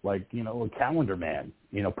 Like, Calendar Man,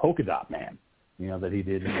 Polka Dot Man. That he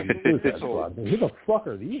did in the Suicide Squad. Who the fuck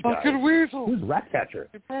are these guys? Fucking Weasel. Who's Ratcatcher?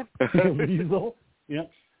 Weasel.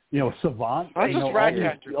 Savant. Not just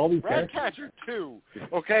Ratcatcher. All these Ratcatcher 2.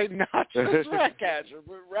 Okay, not just Ratcatcher,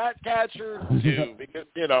 but Ratcatcher 2. Because,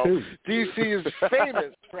 DC is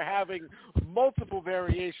famous for having multiple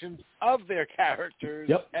variations of their characters.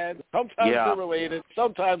 Yep. And sometimes they're related,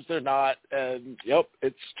 sometimes they're not. And,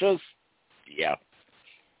 it's just,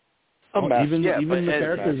 a mess. Even the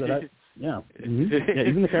characters that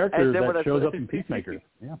even the character that shows up in Peacemaker.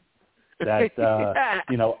 Yeah. That,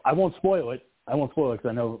 I won't spoil it. Because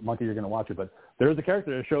I know, Monkey, you're going to watch it. But there's a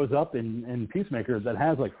character that shows up in Peacemaker that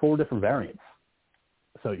has 4 different variants.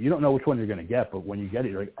 So you don't know which one you're going to get, but when you get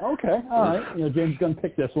it, you're like, okay, all right. James Gunn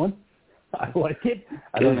picked this one. I like it.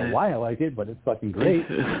 I don't know why I like it, but it's fucking great.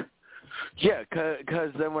 Yeah,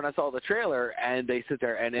 because then when I saw the trailer and they sit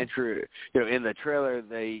there and in the trailer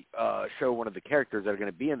they show one of the characters that are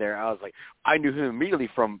going to be in there, I was like, I knew him immediately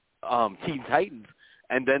from Teen Titans,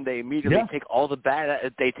 and then they immediately take all the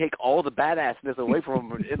badassness away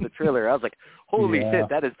from him in the trailer. I was like, holy shit,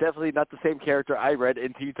 that is definitely not the same character I read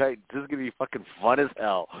in Teen Titans. This is going to be fucking fun as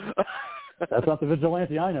hell. That's not the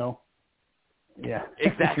vigilante I know. Yeah,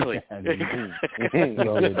 exactly.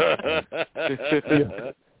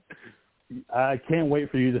 I can't wait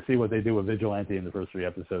for you to see what they do with Vigilante in the first 3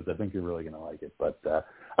 episodes. I think you're really going to like it. But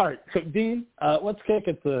all right, so Dean, let's kick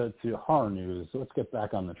it to horror news. So let's get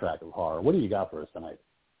back on the track of horror. What do you got for us tonight?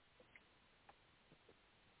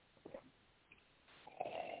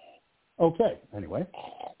 Okay. Anyway.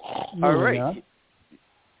 All right.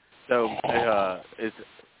 So is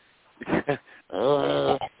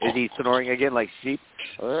he snoring again like sheep?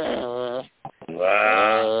 Yes.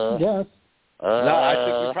 No, I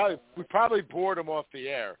think we probably bored him off the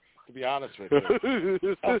air, to be honest with you.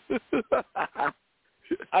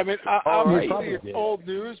 I mean, obviously it's old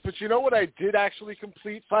news, but you know what I did actually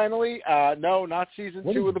complete finally? No, not season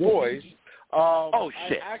 2 of The Boys. Shit. I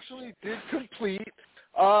actually did complete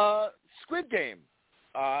Squid Game.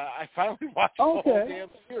 I finally watched the whole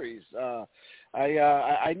damn series.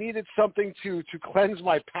 I needed something to cleanse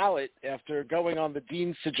my palate after going on the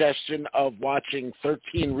Dean's suggestion of watching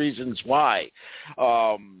 13 Reasons Why,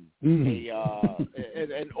 an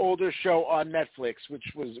older show on Netflix,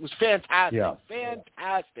 which was fantastic,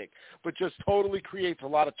 fantastic, but just totally creates a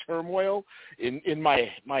lot of turmoil in my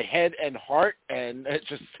head and heart, and it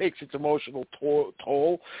just takes its emotional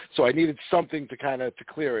toll. So I needed something to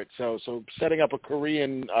clear it. So setting up a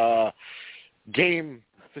Korean game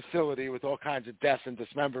facility with all kinds of death and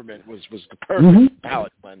dismemberment was the perfect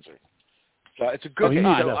palate cleanser. So it's a good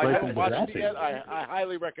time. I haven't watched it yet. I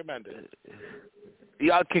highly recommend it.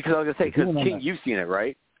 Yeah, because I was going to say, because King, you've seen it,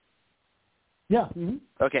 right? Yeah. Mm-hmm.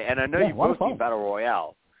 Okay, and I know you've both seen Battle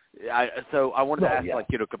Royale. So I wanted to ask,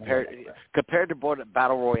 compared to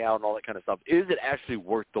Battle Royale and all that kind of stuff, is it actually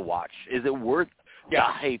worth the watch? Is it worth the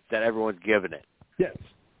hype that everyone's giving it? Yes,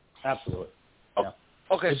 absolutely. Yeah.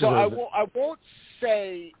 Okay, so I won't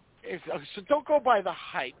say. So don't go by the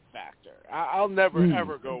hype factor. I'll never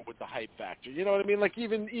ever go with the hype factor. You know what I mean? Like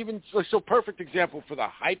even so, perfect example for the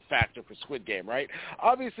hype factor for Squid Game, right?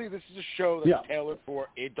 Obviously, this is a show that's tailored for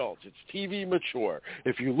adults. It's TV mature.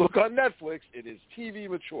 If you look on Netflix, it is TV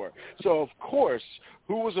mature. So of course,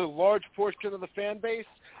 who was a large portion of the fan base?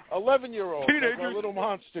 11-year-old, like our little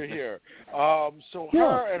monster here. So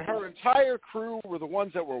her and her entire crew were the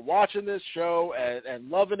ones that were watching this show and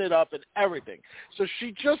loving it up and everything. So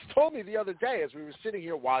she just told me the other day as we were sitting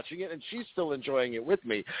here watching it, and she's still enjoying it with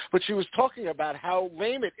me, but she was talking about how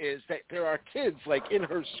lame it is that there are kids like in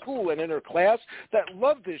her school and in her class that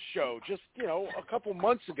love this show just, a couple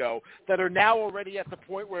months ago that are now already at the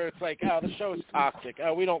point where it's like, oh, the show is toxic.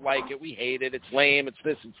 Oh, we don't like it. We hate it. It's lame. It's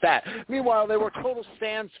this. It's that. Meanwhile, they were total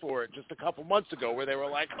fans for it just a couple months ago where they were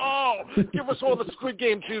like, oh, give us all the Squid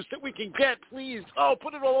Game juice that we can get, please. Oh,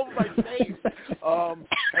 put it all over my face. And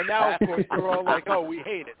now, of course, they're all like, oh, we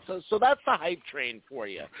hate it. So that's the hype train for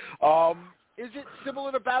you. Is it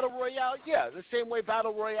similar to Battle Royale? Yeah, the same way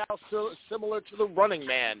Battle Royale is similar to the Running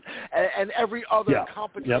Man and every other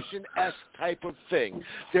competition-esque type of thing.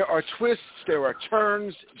 There are twists, there are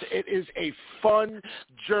turns. It is a fun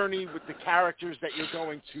journey with the characters that you're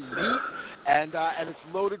going to meet, and it's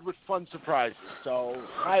loaded with fun surprises. So,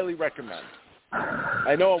 highly recommend.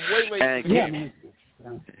 I know I'm way late.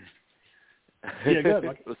 Yeah,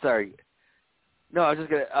 good. Sorry. No, I was just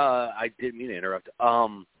going to I didn't mean to interrupt.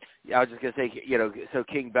 I was just going to say, so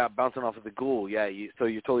King bouncing off of the Ghoul, so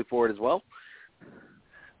you're totally for it as well?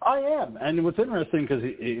 I am. And what's interesting, because,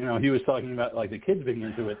 he was talking about, like, the kids being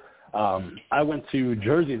into it. I went to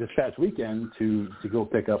Jersey this past weekend to go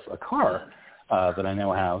pick up a car that I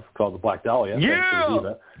now have called the Black Dahlia. Yeah!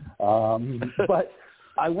 But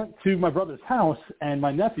I went to my brother's house, and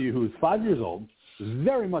my nephew, who's 5 years old, is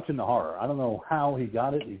very much into horror. I don't know how he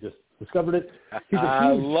got it. He just discovered it. He's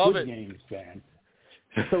a huge Squid Games fan.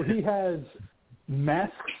 So he has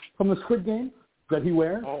masks from the Squid Game that he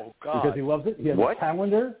wears because he loves it. He has a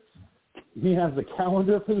calendar. He has the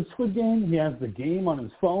calendar for the Squid Game. He has the game on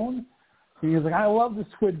his phone. He's like, I love the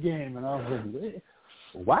Squid Game. And I was like,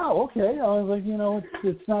 wow, okay. I was like,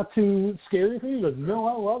 it's not too scary for you. He goes, no,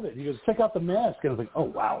 I love it. He goes, check out the mask. And I was like, oh,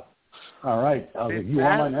 wow. All right. I was like, you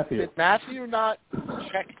are my nephew. Did Matthew not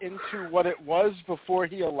check into what it was before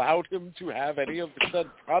he allowed him to have any of the said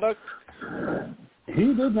product?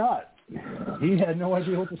 He did not. He had no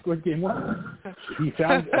idea what the Squid Game was.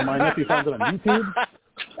 My nephew found it on YouTube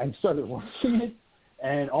and started watching it,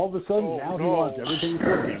 and all of a sudden he wants everything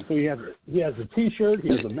Squid Game. So he has a T-shirt, he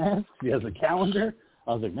has a mask, he has a calendar.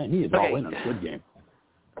 I was like, man, he is all in on Squid Game.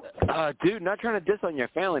 Dude, not trying to diss on your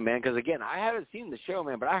family, man, because, again, I haven't seen the show,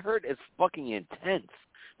 man, but I heard it's fucking intense.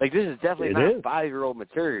 Like, this is definitely not 5-year-old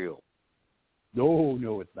material.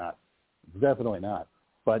 No, it's not. It's definitely not.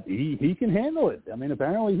 But he can handle it. I mean,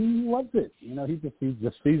 apparently he loves it. He just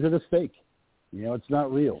sees it as fake. It's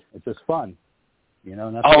not real. It's just fun.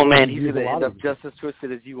 And that's man, he's going to end up just as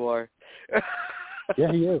twisted as you are.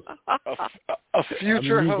 Yeah, he is. A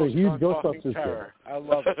future host he's a huge on Ghostbusters Terror. I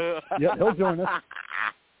love it. Yeah, he'll join us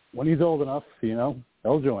when he's old enough. He'll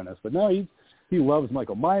join us. But no, he loves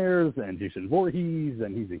Michael Myers and Jason Voorhees,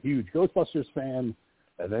 and he's a huge Ghostbusters fan.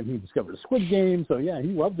 And then he discovered a Squid Game, so yeah, he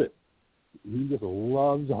loves it. He just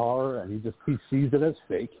loves horror, and he sees it as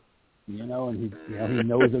fake, and he knows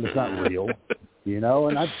that it's not real, And I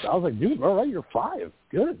was like, dude, all right, you're 5,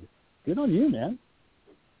 good on you, man.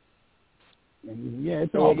 And yeah,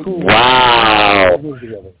 it's all cool. Wow.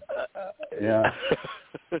 Yeah.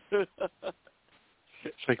 It's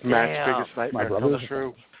like Matt's biggest nightmare come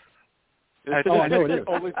true. I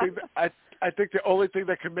think the only thing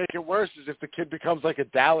that could make it worse is if the kid becomes like a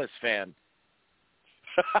Dallas fan.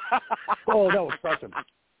 Oh, that would crush him.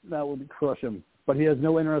 That would crush him. But he has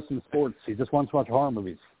no interest in sports. He just wants to watch horror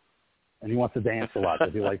movies. And he wants to dance a lot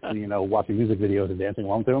because he likes, watching music videos and dancing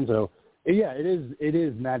along to them. So, yeah, it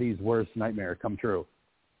is Maddie's worst nightmare come true.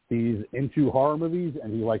 He's into horror movies,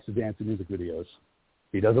 and he likes to dance to music videos.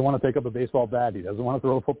 He doesn't want to pick up a baseball bat. He doesn't want to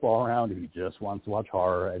throw a football around. He just wants to watch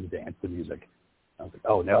horror and dance to music. I was like,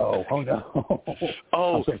 oh, no.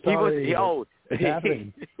 Oh, so sorry, it's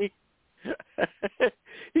happening.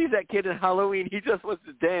 He's that kid in Halloween. He just wants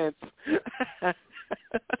to dance.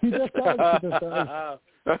 He just does.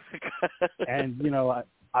 And,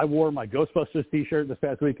 I wore my Ghostbusters T-shirt this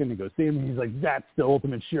past weekend to go see him. He's like, that's the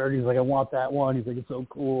ultimate shirt. He's like, I want that one. He's like, it's so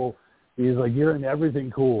cool. He's like, you're in everything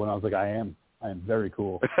cool. And I was like, I am. I am very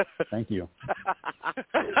cool. Thank you.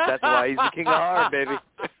 That's why he's the king of horror, baby.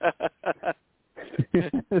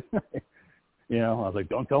 You know, I was like,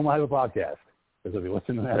 don't tell him I have a podcast, because he'll be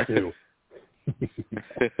listening to that too.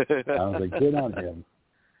 I was like, good on him.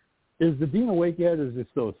 Is the Dean awake yet, or is he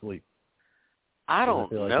still asleep? I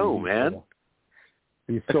don't know, man.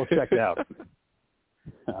 He's still checked out.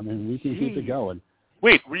 I mean, we can keep it going.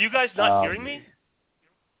 Wait, were you guys not hearing me?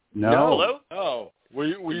 No. Hello? Oh, were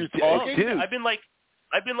you talking? Dude. I've been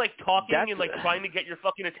talking and like trying to get your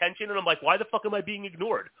fucking attention, and I'm like, why the fuck am I being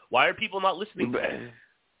ignored? Why are people not listening to me?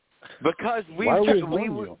 Because we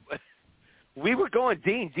were going,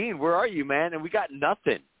 Dean, where are you, man? And we got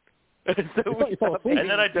nothing. So and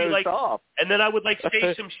then I'd be like, and then I would like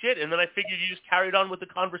say some shit, and then I figured you just carried on with the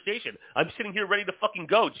conversation. I'm sitting here ready to fucking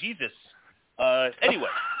go. Jesus. Anyway.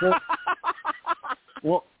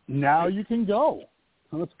 Well, now you can go.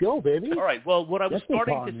 Let's go, baby. All right. Well, what I was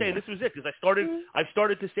starting to say, and this was it, because I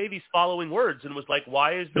started to say these following words, and was like,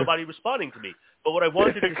 why is nobody responding to me? But what I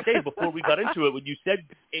wanted to say before we got into it, when you said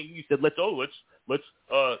let's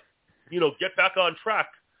get back on track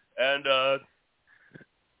and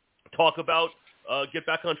talk about get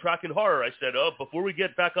back on track in horror. I said, before we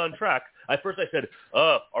get back on track, I said,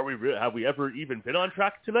 have we ever even been on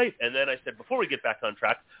track tonight? And then I said, before we get back on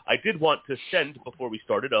track, I did want to send, before we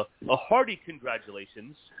started, a hearty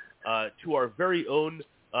congratulations to our very own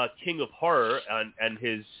king of horror and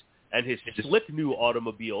his slick new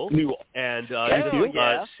automobile, and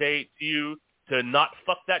say to you to not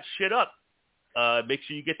fuck that shit up. Make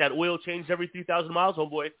sure you get that oil changed every 3,000 miles,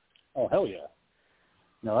 homeboy. Oh, hell yeah.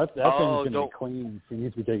 No, that thing's going to be clean. She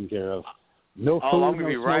needs to be taken care of. No food, I'm gonna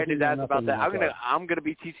be no writing his ass smoking, about that. nothing. I'm gonna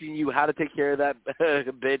be teaching you how to take care of that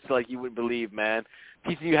bitch like you wouldn't believe, man.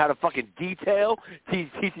 Teaching you how to fucking detail,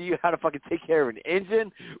 teaching you how to fucking take care of an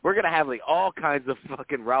engine. We're gonna have like all kinds of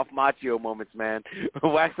fucking Ralph Macchio moments, man.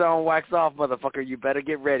 Wax on, wax off, motherfucker. You better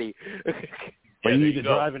get ready. But you need to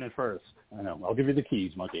drive in it first. I know. I'll give you the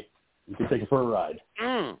keys, monkey. You can take it for a ride.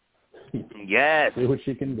 Yes. See what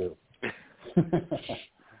she can do.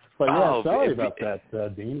 But sorry about that,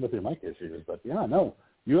 Dean, with your mic issues. But no,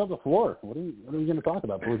 you have the floor. What are we going to talk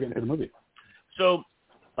about before we get into the movie? So,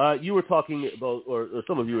 you were talking about, or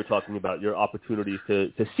some of you were talking about your opportunity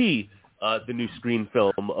to see the new Scream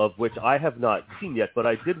film, of which I have not seen yet. But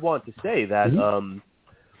I did want to say that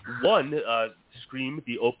Scream,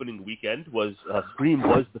 the opening weekend Scream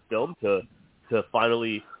was the film to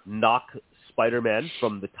finally knock Spider-Man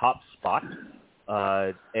from the top spot,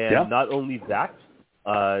 and not only that.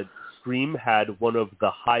 Scream had one of the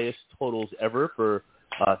highest totals ever for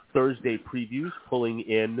Thursday previews, pulling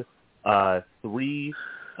in $3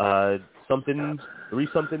 something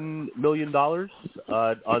million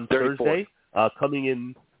on Thursday, coming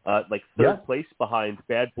in third place behind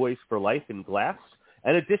Bad Boys for Life and Glass.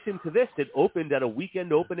 In addition to this, it opened at a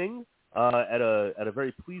weekend opening at a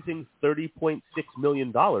very pleasing $30.6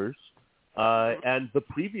 million. And the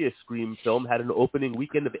previous Scream film had an opening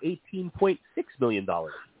weekend of $18.6 million.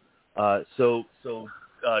 So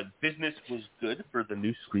business was good for the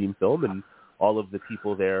new Scream film, and all of the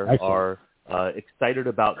people there are excited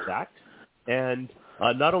about that. And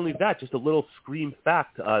not only that, just a little Scream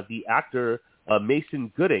fact, the actor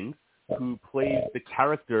Mason Gooding, who plays the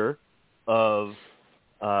character of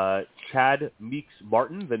Chad Meeks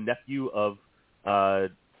Martin, the nephew of,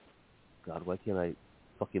 God, why can't I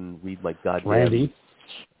fucking read my goddamn...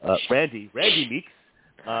 Randy Meeks.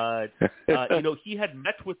 He had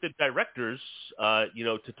met with the directors,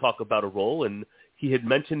 to talk about a role, and he had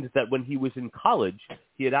mentioned that when he was in college,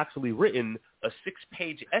 he had actually written a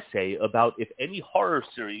 6-page essay about if any horror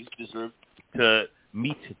series deserved to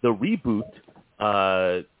meet the reboot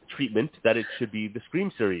treatment, that it should be the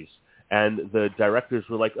Scream series. And the directors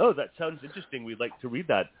were like, oh, that sounds interesting. We'd like to read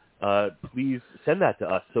that. Please send that to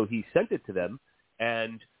us. So he sent it to them,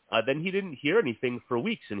 and then he didn't hear anything for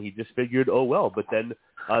weeks, and he just figured, oh, well. But then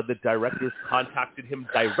the directors contacted him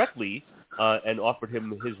directly and offered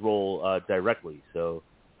him his role directly. So,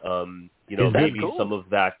 maybe cool. some of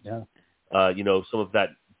that, some of that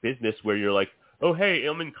business where you're like, oh, hey,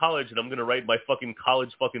 I'm in college, and I'm going to write my fucking college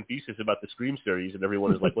fucking thesis about the Scream series, and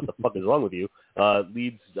everyone is like, what the fuck is wrong with you,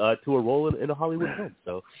 leads to a role in a Hollywood film.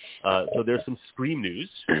 So there's some Scream news.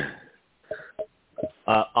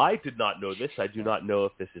 I did not know this. I do not know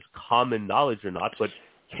if this is common knowledge or not, but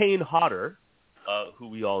Kane Hodder, who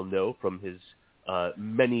we all know from his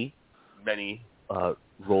many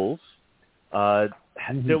roles,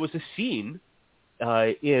 there was a scene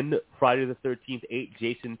in Friday the 13th, 8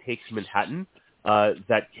 Jason Takes Manhattan,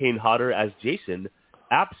 that Kane Hodder as Jason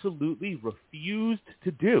absolutely refused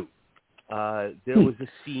to do. there was a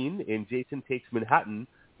scene in Jason Takes Manhattan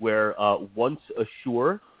where once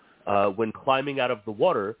ashore, when climbing out of the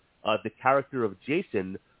water, the character of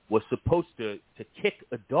Jason was supposed to kick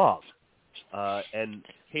a dog, and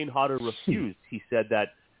Kane Hodder refused. He said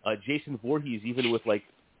that Jason Voorhees, even with like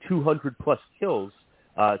 200 plus kills,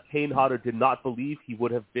 Kane Hodder did not believe he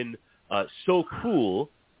would have been so cruel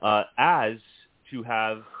as to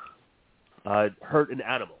have hurt an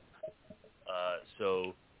animal.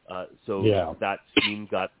 So that scene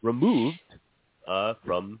got removed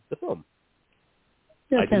from the film.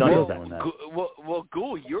 Yeah, I did not know that. Well,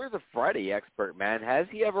 Ghoul, you're the Friday expert, man. Has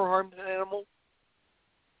he ever harmed an animal?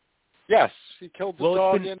 Yes, he killed the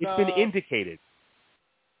dog. It's been indicated.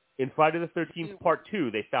 In Friday the 13th Part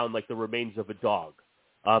 2, they found like the remains of a dog,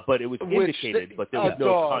 but it was indicated, but there was no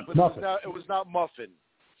dog, context. But it was not Muffin.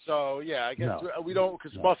 So yeah, I guess we don't,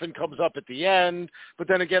 because Muffin comes up at the end. But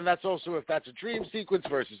then again, that's also if that's a dream sequence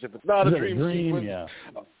versus if it's not a dream sequence. Yeah.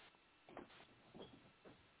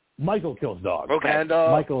 Michael kills dogs. Okay. And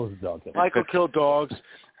Michael's dog. Michael killed dogs.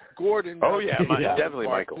 Gordon. Oh yeah, definitely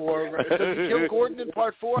Michael. 4. Does he kill Gordon in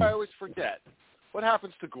Part 4? I always forget. What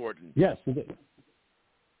happens to Gordon? Yes, he did.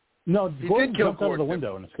 No, Gordon kill jumps out of the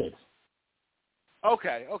window and escapes.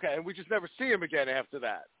 Okay, and we just never see him again after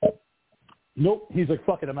that. Nope, he's like,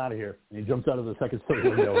 fuck it, I'm out of here. And he jumps out of the second story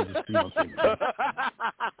window and just, you don't see him again.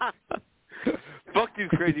 Fuck these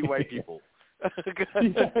crazy white people.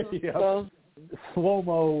 Yeah.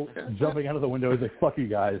 Slow-mo jumping out of the window. He's like, fuck you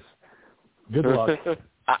guys. Good luck.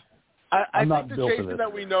 I think the Jason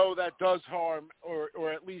that we know that does harm,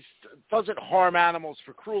 or at least doesn't harm animals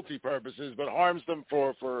for cruelty purposes, but harms them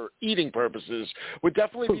for eating purposes, would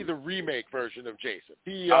definitely be the remake version of Jason.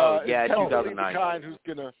 He is 2009. the kind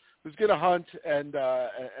who's gonna hunt and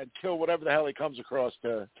kill whatever the hell he comes across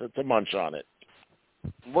to munch on it.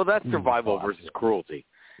 Well, that's survival versus cruelty.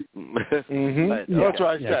 Mm-hmm. But, that's what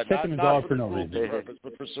I said. Kicking a dog for no reason, purpose,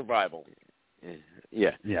 but for survival.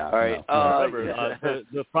 Yeah. All right. Remember,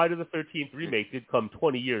 the Friday the 13th remake did come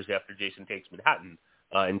 20 years after Jason Takes Manhattan,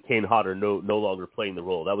 and Kane Hodder no longer playing the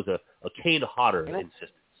role. That was a Kane Hodder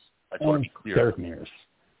insistence. I just want to be clear. Derek Mears.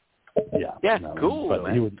 Yeah. Yeah, no, cool. But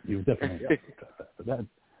man. he would definitely. But that,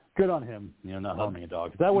 good on him. Not harming a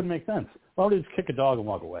dog. That wouldn't make sense. Why would he just kick a dog and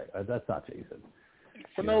walk away? That's not Jason.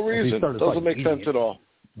 For no reason. Doesn't make sense at all.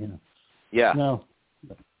 Yeah. No.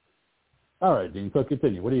 All right, Dean. So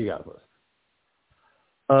continue. What do you got for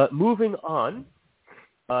us? Moving on,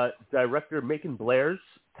 director Macon Blair's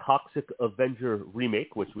Toxic Avenger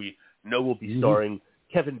remake, which we know will be starring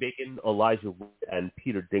Kevin Bacon, Elijah Wood, and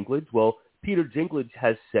Peter Dinklage. Well, Peter Dinklage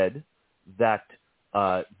has said that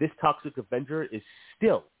this Toxic Avenger is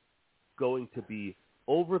still going to be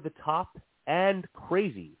over the top and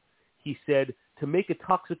crazy. He said to make a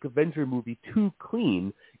Toxic Avenger movie too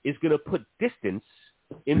clean is going to put distance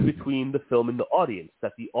in between the film and the audience,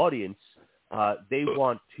 that the audience, they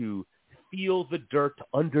want to feel the dirt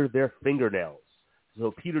under their fingernails.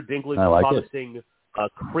 So Peter Dinklage is promising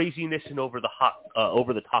craziness and over the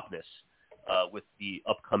topness with the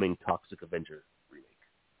upcoming Toxic Avenger remake.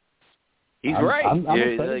 He's right. I'm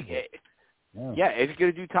excited. If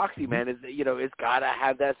you're gonna do Toxic, man, it's gotta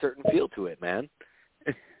have that certain feel to it, man.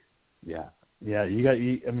 Yeah. I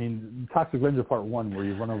mean, Toxic Avenger Part 1, where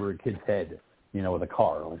you run over a kid's head, with a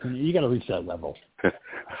car. Like, you got to reach that level. You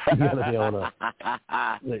got to be able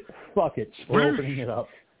to, fuck it, we're opening it up.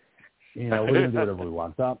 We're going to do whatever we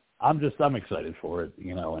want. So I'm excited for it,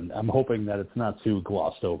 and I'm hoping that it's not too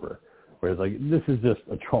glossed over. Whereas, like, this is just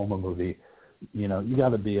a trauma movie. You got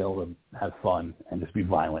to be able to have fun and just be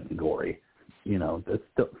violent and gory.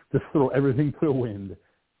 Just throw everything to the wind.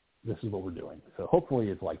 This is what we're doing. So hopefully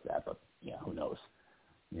it's like that, but, who knows?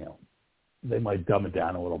 They might dumb it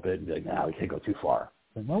down a little bit and be like, we can't go too far.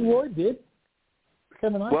 Like, well, Roy did.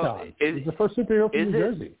 Kevin Icon. He's the first superhero from New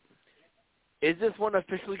Jersey. Is this one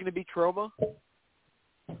officially going to be Trauma?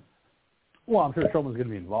 Well, I'm sure Trauma's going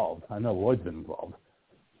to be involved. I know Lloyd's been involved.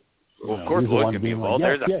 Well, of course Lloyd's going to be involved.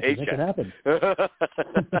 There's a paycheck. Make it happen.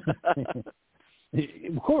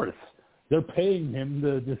 Of course. They're paying him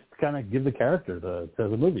to just kind of give the character to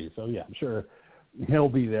the movie. So, yeah, I'm sure he'll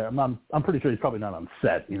be there. I'm pretty sure he's probably not on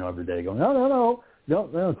set, every day going, no,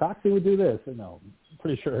 Toxie would do this. No, I'm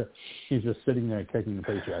pretty sure he's just sitting there taking the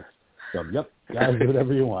paychecks. So, yep, guys, do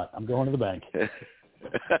whatever you want. I'm going to the bank.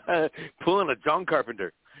 Pulling a John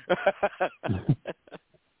Carpenter.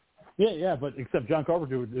 Yeah, but except John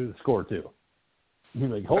Carpenter would do the score, too. He's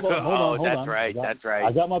like, hold on. That's right.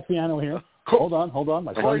 I got my piano here. Hold on.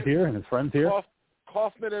 My friend's here and his friend's here.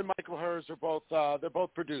 Kaufman and Michael Hers are both they're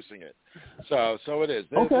both producing it. So it is.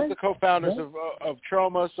 They're Okay. the co-founders of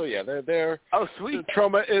Troma. So yeah, they're Oh, sweet.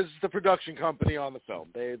 Troma is the production company on the film.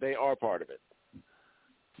 They are part of it.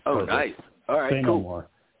 Oh, Perfect. nice. All right, Say cool. no more.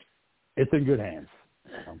 It's in good hands.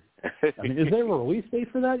 I mean, is there a release date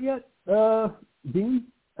for that yet, Dean?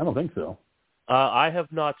 I don't think so. I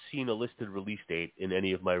have not seen a listed release date in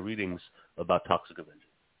any of my readings about Toxic Avenger.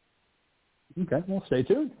 Okay, well, stay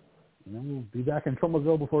tuned. We'll be back in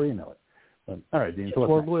Tromaville before you know it. But, all right, Dean. So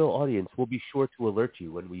For our loyal audience, we'll be sure to alert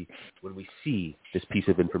you when we see this piece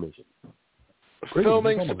of information. Great.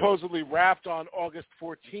 Filming supposedly wrapped on August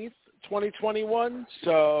 14th, 2021.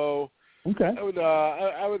 So Okay.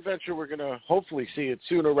 I would venture we're going to hopefully see it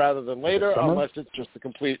sooner rather than later, unless it's a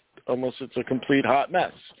complete hot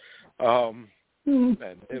mess. And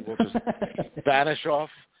it will just vanish off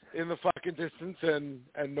in the fucking distance, and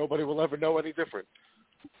nobody will ever know any different.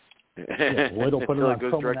 Yeah, Lloyd will put it on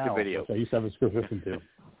goes Troma direct Now, to video. which I used to have a subscription to.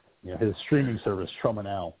 Yeah, his streaming service, Troma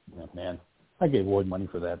Now. Yeah, man, I gave Lloyd money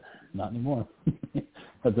for that. Not anymore. I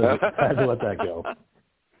had to let that go.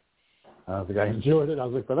 I was like, I enjoyed it. I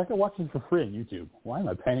was like, but I can watch this for free on YouTube. Why am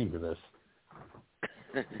I paying for this?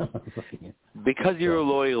 Because you're a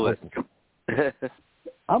loyalist.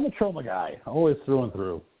 I'm a Troma guy, always through and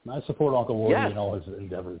through. I support Uncle Woody and all his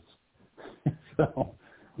endeavors. So,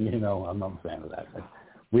 I'm a fan of that.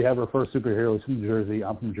 We have our first superheroes from Jersey.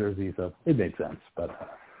 I'm from Jersey, so it makes sense. But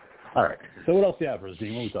all right. So what else do you have for us,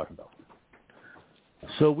 Dean? What are we talking about?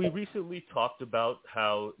 So we recently talked about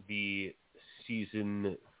how the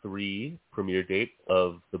season 3 premiere date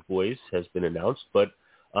of The Boys has been announced, but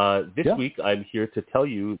this week I'm here to tell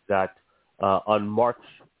you that on March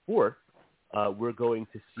 4th, we're going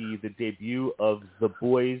to see the debut of The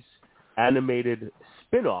Boys animated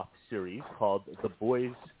spin-off series called The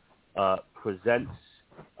Boys Presents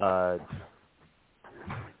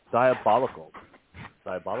Diabolical.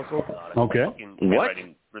 Diabolical? God, Okay. What?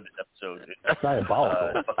 Writing for this episode. It's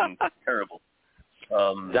Diabolical. fucking terrible.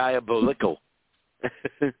 Diabolical.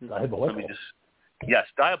 Diabolical. Yes,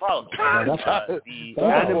 Diabolical.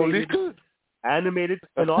 The animated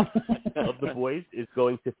spin-off of The Boys is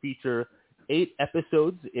going to feature 8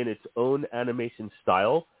 episodes in its own animation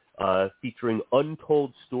style, featuring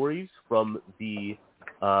untold stories from the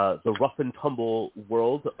rough and tumble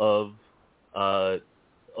world of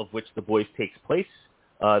which The Boys takes place.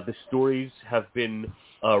 The stories have been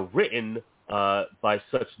written by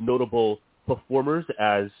such notable performers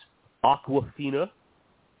as Aquafina,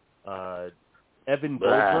 Evan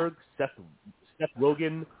Goldberg, Seth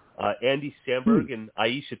Rogen, Andy Samberg, and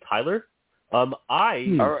Aisha Tyler.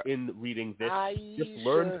 In reading this, just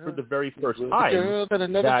learned for the very first time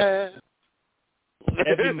that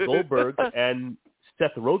Evan Goldberg and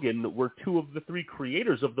Seth Rogen were 2 of the 3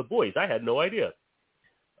 creators of The Boys. I had no idea.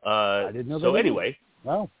 I didn't know that. So anyway,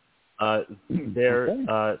 wow.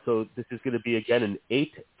 so this is going to be, again, an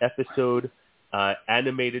 8-episode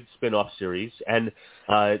animated spin-off series, and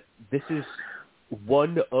this is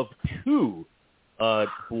one of 2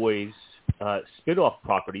 Boys spin-off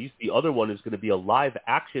properties. The other one is going to be a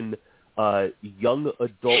live-action young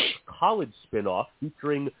adult college spin-off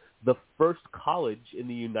featuring the first college in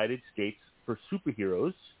the United States for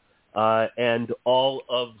superheroes and all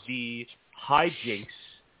of the hijinks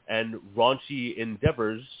and raunchy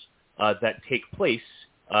endeavors that take place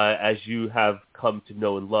as you have come to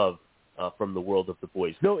know and love from the world of The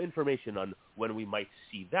Boys. No information on when we might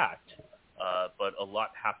see that, but a lot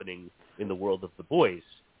happening in the world of The Boys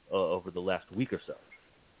over the last week or so.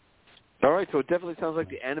 All right, so it definitely sounds like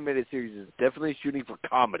the animated series is definitely shooting for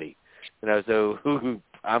comedy. So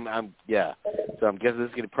I'm guessing this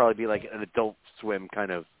is going to probably be like an Adult Swim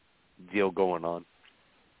kind of deal going on.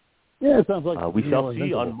 Yeah, it sounds like we shall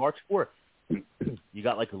see on March 4th. You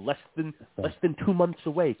got like less than 2 months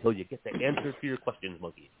away till you get the answer to your questions,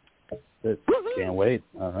 Monkey. Can't wait.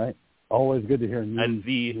 All right. Always good to hear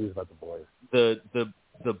news about The Boys.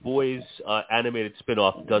 The Boys animated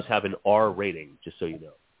spinoff does have an R rating, just so you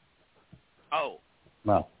know. Oh.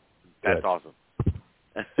 Wow. That's awesome.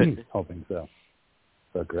 Hoping so.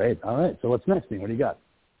 So great. All right. So what's next, Dean? What do you got?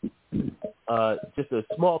 Just a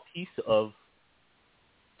small piece of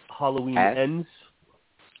Halloween Ends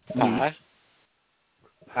news.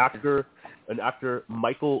 Actor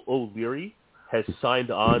Michael O'Leary has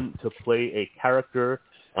signed on to play a character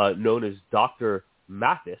known as Dr.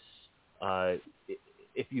 Mathis.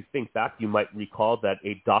 If you think back, you might recall that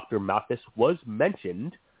a Dr. Mathis was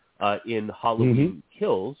mentioned in Halloween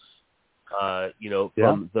Kills,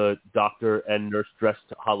 from the doctor and nurse dressed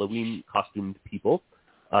Halloween costumed people.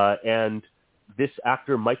 And this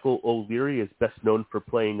actor, Michael O'Leary, is best known for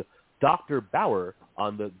playing Dr. Bauer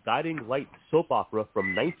on the Guiding Light soap opera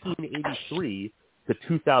from 1983 to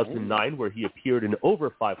 2009, where he appeared in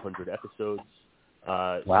over 500 episodes.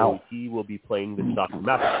 Wow. So he will be playing this Dr.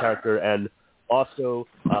 Mathis character, and also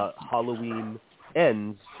Halloween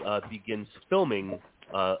Ends begins filming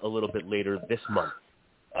a little bit later this month.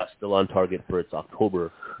 Still on target for its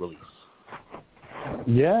October release.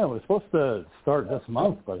 Yeah, it was supposed to start this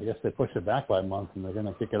month, but I guess they pushed it back by a month, and they're going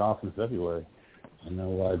to kick it off in February. I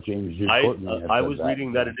know James Jude Courtney. I was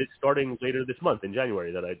reading that it is starting later this month in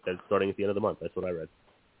January. That it's starting at the end of the month. That's what I read.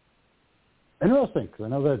 Interesting, because I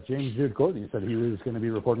know that James Jude Courtney said he was going to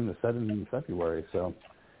be reporting the set in February. So,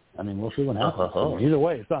 I mean, we'll see what happens. I mean, either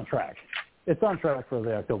way, it's on track. It's on track for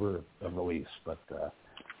the October release. But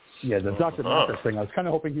yeah, the Dr. Mathis thing, I was kind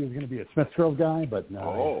of hoping he was going to be a Smith Grove guy, but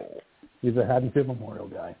no, he's a Haddonfield Memorial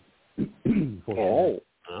guy.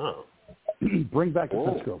 Bring back the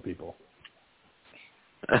Smith Grove people.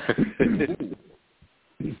 I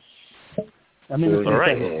mean, it's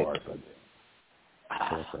right. Far, but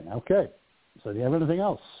okay. So do you have anything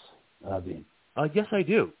else, Dean? Yes, I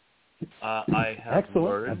do. I have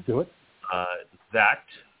learned Let's do it. That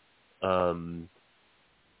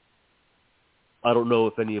I don't know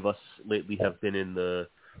if any of us lately have been in the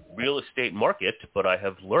real estate market, but I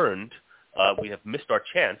have learned we have missed our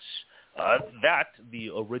chance that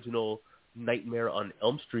the original Nightmare on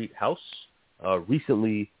Elm Street house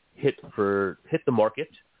recently hit the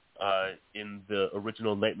market in the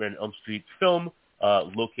original Nightmare on Elm Street film,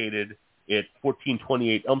 located at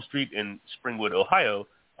 1428 Elm Street in Springwood, Ohio.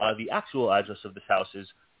 The actual address of this house is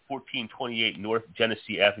 1428 North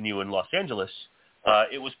Genesee Avenue in Los Angeles.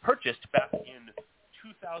 It was purchased back in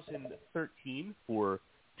 2013 for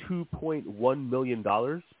 $2.1 million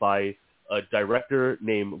by a director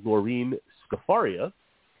named Laureen Scafaria,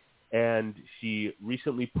 and she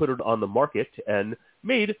recently put it on the market and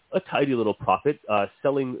made a tidy little profit,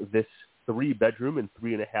 selling this 3-bedroom and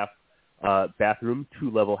 3.5 bathroom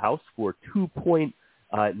 2-level house for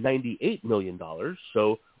 $2.98 million,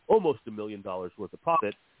 so almost $1 million worth of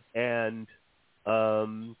profit. And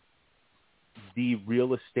the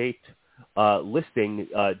real estate listing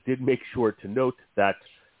did make sure to note that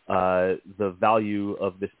the value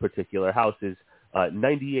of this particular house is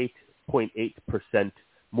 98.8%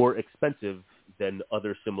 more expensive than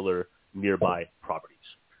other similar nearby properties.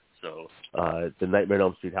 So the Nightmare on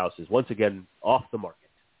Elm Street house is once again off the market,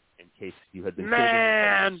 in case you had been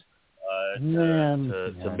saving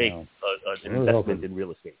to make an investment in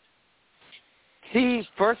real estate. See,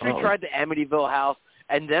 first we tried the Amityville house,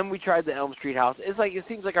 and then we tried the Elm Street house. It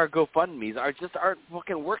seems like our GoFundMes aren't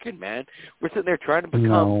fucking working, man. We're sitting there trying to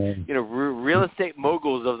become, real estate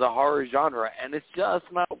moguls of the horror genre, and it's just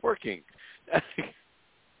not working.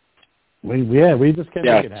 We just can't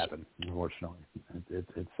make it happen, unfortunately.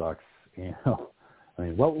 It sucks. I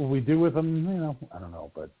mean, what will we do with them? I don't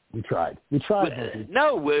know, but we tried.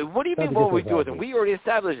 No, what do you mean what we do with them? We already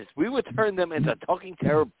established this. We would turn them into Talking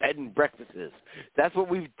Terror bed and breakfasts. That's what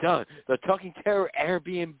we've done. The Talking Terror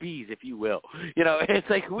Airbnbs, if you will. It's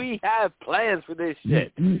like we have plans for this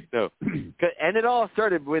shit. And it all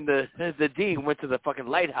started when the dean went to the fucking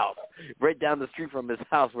lighthouse right down the street from his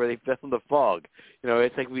house where they filmed The Fog.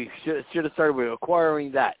 It's like we should have started with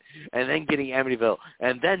acquiring that and then getting Amityville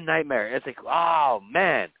and then Nightmare. It's like, oh,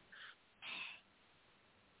 man.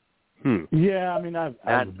 Yeah, I mean, I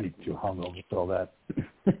would be too hungover for all that.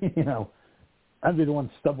 I'd be the one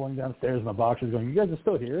stumbling downstairs in my boxers going, you guys are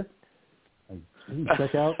still here? Like, can you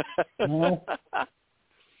check out?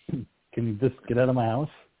 Can you just get out of my house?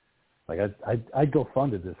 Like, I'd go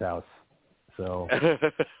funded this house. So,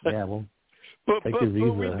 yeah, well, take your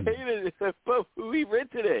visa. We paid it, but we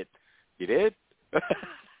rented it. You did?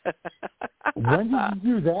 When did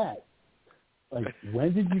you do that? Like,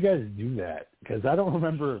 when did you guys do that? Because I don't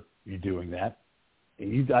remember you doing that.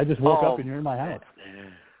 I just woke up and you're in my house.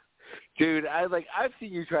 Dude, I've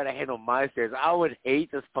seen you try to handle my stairs. I would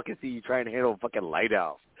hate to fucking see you trying to handle a fucking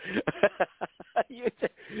lighthouse. You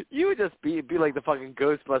would just be like the fucking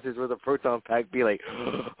Ghostbusters with a proton pack, be like,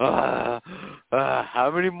 how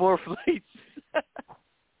many more flights?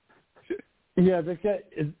 Yeah,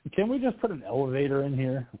 can we just put an elevator in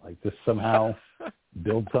here? Like, just somehow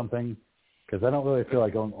build something? Because I don't really feel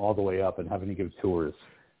like going all the way up and having to give tours.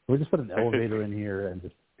 We'll just put an elevator in here and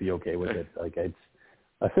just be okay with it. Like, I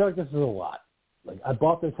feel like this is a lot. Like, I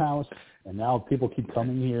bought this house, and now people keep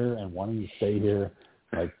coming here and wanting to stay here.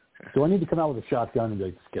 Like, do I need to come out with a shotgun and be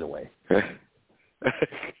like, just get away?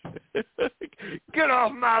 Get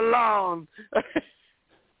off my lawn!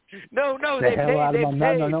 No, they hell paid. Out They of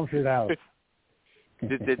paid. No, shit house.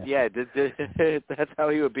 That's how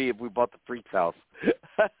he would be if we bought the Freak's house.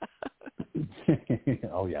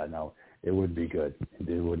 Oh yeah, no, it wouldn't be good.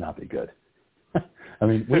 It would not be good. I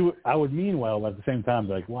mean, I would mean well, but at the same time,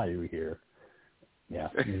 be like, why are you here? Yeah,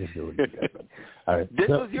 it just wouldn't be good. But, all right. This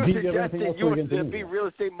so, was your suggestion. You wanted to be real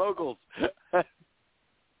estate moguls.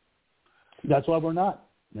 That's why we're not.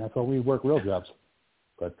 That's why we work real jobs.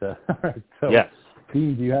 But all right. So, yes.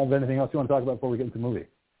 Dean, do you have anything else you want to talk about before we get into the movie?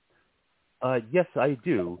 Yes, I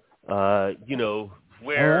do.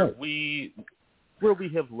 Where we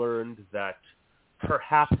have learned that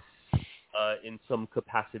perhaps in some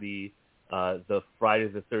capacity the Friday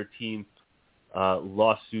the 13th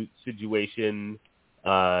lawsuit situation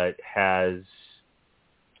has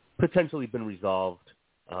potentially been resolved,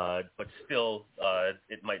 but still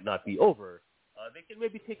it might not be over. They can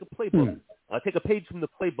maybe take a playbook, take a page from the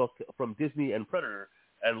playbook from Disney and Predator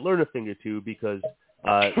and learn a thing or two, because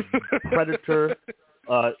Predator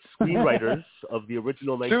screenwriters of the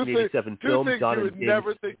original 1987 film, John and James. You would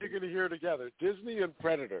never think you're going to hear together: Disney and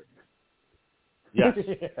Predator. Yes.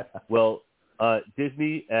 Well,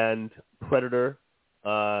 Disney and Predator.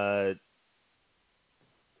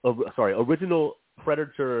 Original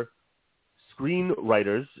Predator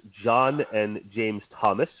screenwriters John and James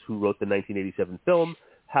Thomas, who wrote the 1987 film,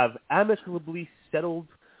 have amicably settled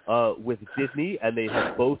with Disney, and they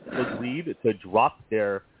have both agreed to drop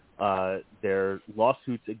their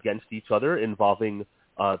lawsuits against each other involving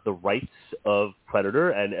the rights of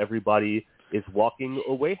Predator, and everybody is walking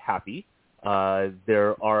away happy.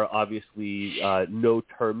 There are obviously no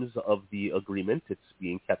terms of the agreement. It's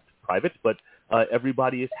being kept private, but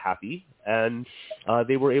everybody is happy, and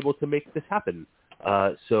they were able to make this happen.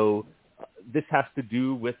 So this has to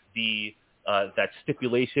do with that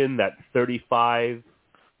stipulation that 35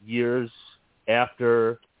 years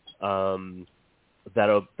after that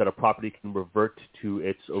a property can revert to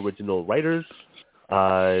its original writers,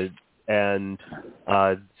 and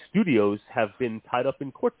studios have been tied up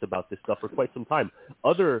in courts about this stuff for quite some time.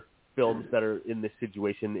 Other films that are in this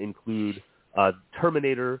situation include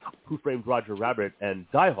Terminator, Who Framed Roger Rabbit, and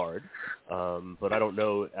Die Hard. But I don't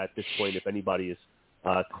know at this point if anybody is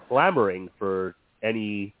clamoring for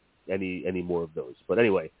any more of those. But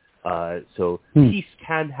anyway, so peace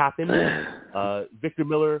can happen. Victor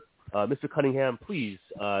Miller, Mr. Cunningham, please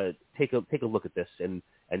take a look at this and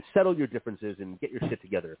settle your differences and get your shit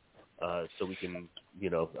together, so we can, I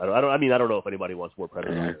don't know if anybody wants more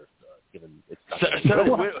Predator. Given it's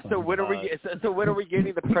so when are we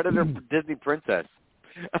getting the Predator Disney princess?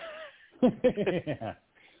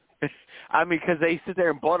 I mean, because they sit there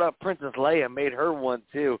and bought up Princess Leia and made her one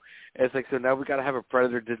too. It's like, so now we got to have a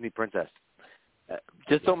Predator Disney princess.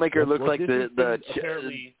 Just don't make her look like just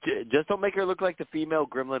don't make her look like the female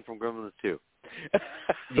Gremlin from Gremlins 2.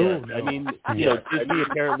 Yeah, I mean, Disney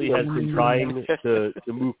apparently has been trying to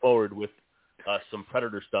move forward with some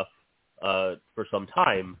Predator stuff for some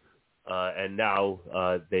time, and now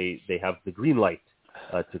they have the green light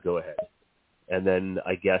to go ahead. And then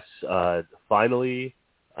I guess finally,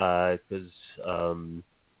 because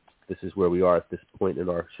this is where we are at this point in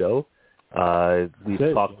our show,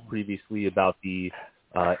 we've talked previously about the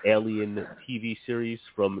Alien TV series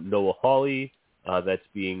from Noah Hawley that's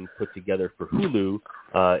being put together for Hulu.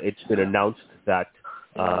 It's been announced that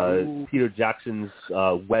Peter Jackson's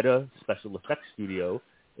Ueda Special Effects Studio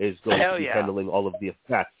is going to be handling all of the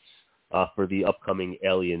effects for the upcoming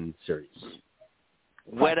Alien series.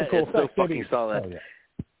 Ueda is so fucking solid.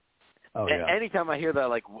 Oh, yeah. Anytime I hear that,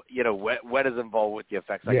 like, Ueda's involved with the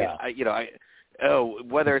effects. Like,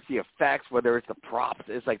 whether it's the effects, whether it's the props,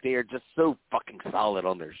 it's like they are just so fucking solid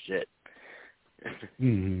on their shit.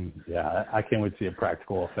 Yeah, I can't wait to see a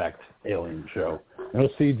practical effect Alien show. No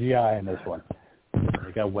CGI in this one.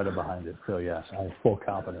 They got Ueda behind it, so yes, I have full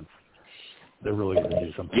confidence they're really going to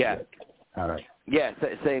do something. Yeah. Good. All right. Yeah,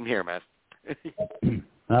 same here, man.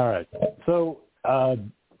 All right. So,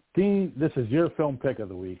 Dean, this is your film pick of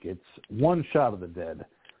the week. It's One Shot of the Dead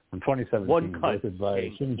from 2017. One cut,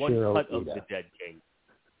 by Shinichirou Ueda. Of the Dead, King.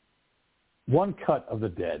 One Cut of the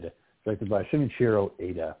Dead, directed by Shinichirou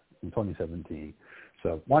Ueda in 2017.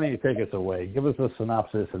 So why don't you take us away? Give us a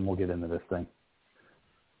synopsis, and we'll get into this thing.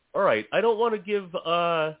 All right. I don't want to give,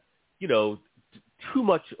 too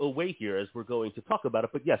much away here as we're going to talk about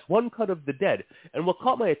it. But yes, One Cut of the Dead. And what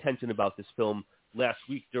caught my attention about this film last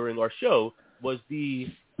week during our show was the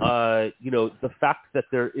fact that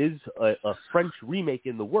there is a French remake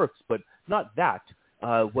in the works, but not that.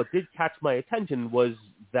 What did catch my attention was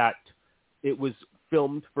that it was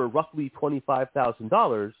filmed for roughly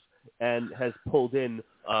 $25,000 and has pulled in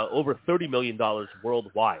over $30 million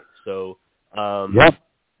worldwide. So,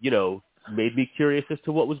 made me curious as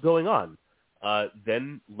to what was going on.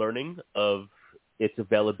 Then learning of its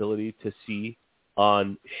availability to see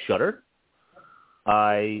on Shudder,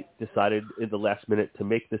 I decided in the last minute to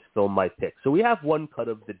make this film my pick. So we have One Cut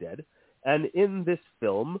of the Dead, and in this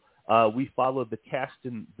film, we follow the cast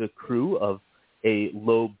and the crew of a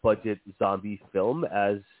low-budget zombie film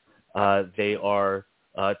as they are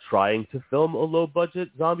trying to film a low-budget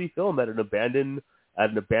zombie film at an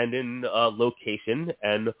abandoned location,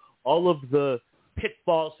 and all of the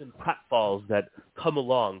pitfalls and pratfalls that come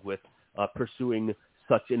along with pursuing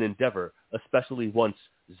such an endeavor, especially once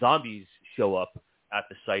zombies show up at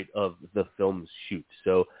the site of the film's shoot.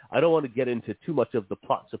 So I don't want to get into too much of the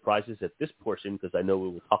plot surprises at this portion because I know we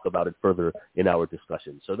will talk about it further in our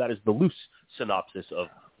discussion. So that is the loose synopsis of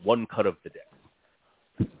One Cut of the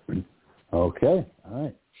Dead. Okay, all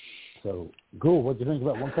right. So, Ghoul, what do you think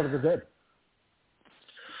about One Cut of the Dead?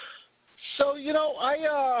 So,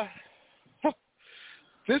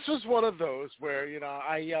 this was one of those where,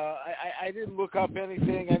 I didn't look up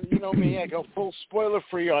anything, and you know me, I go full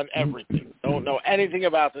spoiler-free on everything. Don't know anything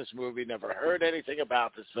about this movie, never heard anything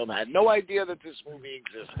about this film, had no idea that this movie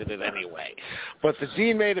existed in any way. But the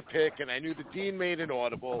Dean made a pick, and I knew the Dean made an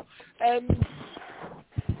audible, and...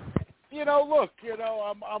 I'm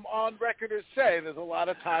on record as saying there's a lot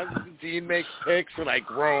of times the Dean makes picks and I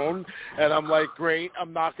groan and I'm like, great,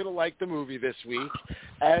 I'm not going to like the movie this week.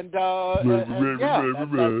 And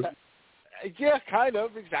yeah, kind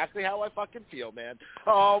of exactly how I fucking feel, man.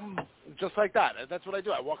 Just like that. That's what I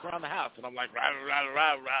do. I walk around the house and I'm like, rah, rah,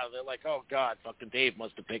 rah, rah. They're like, oh, God, fucking Dave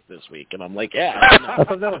must have picked this week. And I'm like, yeah.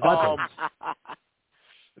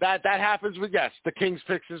 That happens with, yes, the King's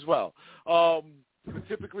picks as well. But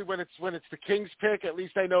typically, when it's the King's pick, at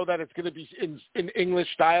least I know that it's going to be in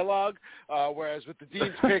English dialogue. Whereas with the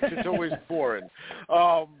Dean's picks, it's always foreign.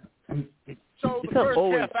 So the first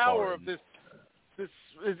half hour of this,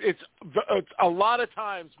 it's a lot of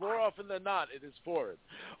times, more often than not, it is foreign.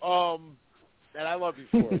 And I love you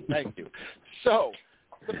for it. Thank you. So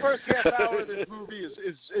the first half hour of this movie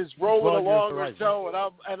is rolling along or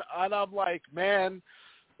so, and I'm like, man.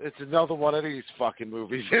 It's another one of these fucking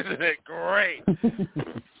movies, isn't it? Great.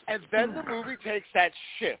 And then the movie takes that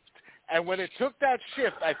shift. And when it took that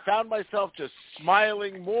shift, I found myself just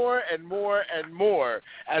smiling more and more and more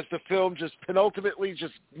as the film just penultimately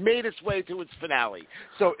just made its way to its finale.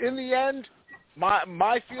 So in the end,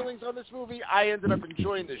 my feelings on this movie, I ended up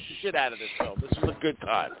enjoying the shit out of this film. This was a good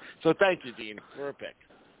time. So thank you, Dean, for a pick.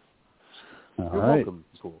 All You're right. welcome.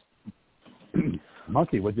 Cool.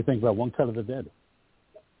 Monkey, what do you think about One Cut of the Dead?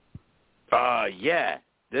 Yeah,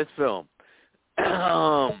 this film.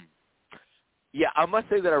 Yeah, I must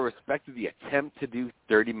say that I respected the attempt to do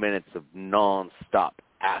 30 minutes of non-stop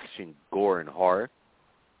action, gore, and horror.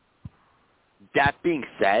 That being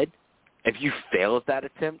said, if you fail at that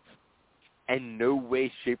attempt, in no way,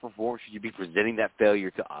 shape, or form should you be presenting that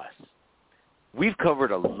failure to us. We've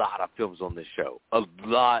covered a lot of films on this show, a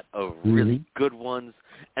lot of really good ones,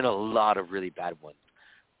 and a lot of really bad ones.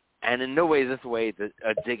 And in no way is this a way to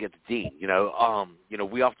dig at the Dean.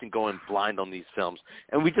 We often go in blind on these films,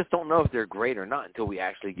 and we just don't know if they're great or not until we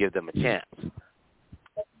actually give them a chance.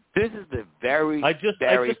 This is the very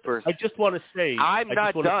first. I just want to say, I'm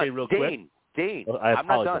not done. Say real quick. Dean, I I'm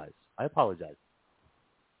not done. I apologize.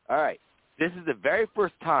 All right. This is the very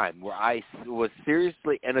first time where I was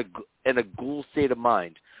seriously in a ghoul state of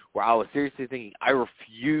mind, where I was seriously thinking I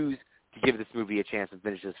refuse to give this movie a chance and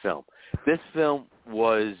finish this film. This film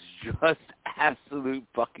was just absolute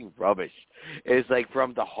fucking rubbish. It's like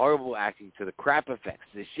from the horrible acting to the crap effects,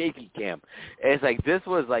 the shaky cam. It's like this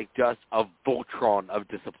was like just a Voltron of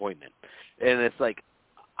disappointment. And it's like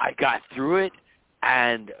I got through it,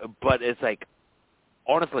 but it's like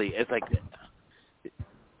honestly, it's like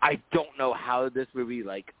I don't know how this movie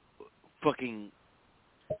like fucking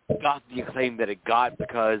got the acclaim that it got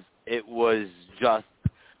because it was just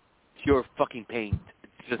pure fucking pain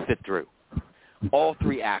to sit through. All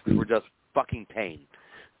three acts were just fucking pain.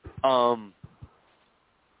 All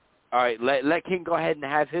right, let King go ahead and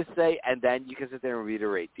have his say, and then you can sit there and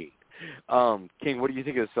reiterate, Dean. King, what do you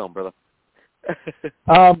think of this film, brother?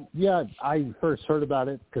 Yeah, I first heard about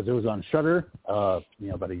it because it was on Shudder,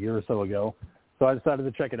 about a year or so ago. So I decided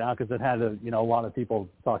to check it out because it had a lot of people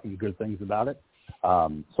talking good things about it.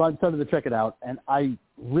 So I decided to check it out, and I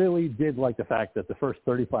really did like the fact that the first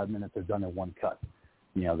 35 minutes are done in one cut.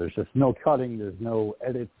 There's just no cutting, there's no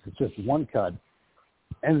edits, it's just one cut.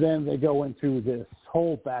 And then they go into this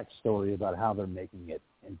whole backstory about how they're making it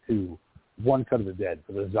into One Cut of the Dead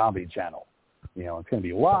for the Zombie channel. It's going to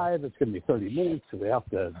be live, it's going to be 30 minutes, so they have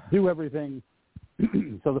to do everything.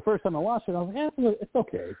 So the first time I watched it, I was like, it's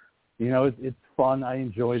okay. It's fun, I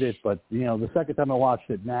enjoyed it, but, the second time I watched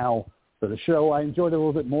it now, for the show, I enjoyed it a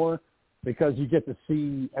little bit more. because you get to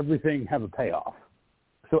see everything have a payoff.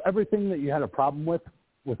 So everything that you had a problem with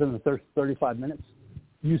within the 35 minutes,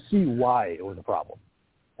 you see why it was a problem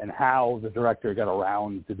and how the director got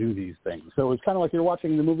around to do these things. So it's kind of like you're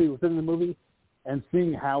watching the movie within the movie and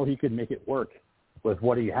seeing how he could make it work with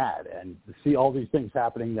what he had, and to see all these things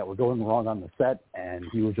happening that were going wrong on the set, and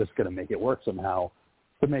he was just going to make it work somehow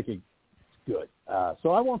to make it good.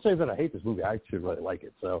 So I won't say that I hate this movie. I actually really like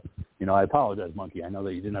it. So, I apologize, Monkey. I know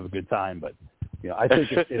that you didn't have a good time, but, I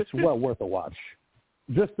think it's well worth a watch.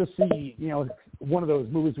 Just to see, one of those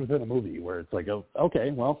movies within a movie where it's like, oh,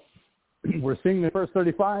 okay, well, we're seeing the first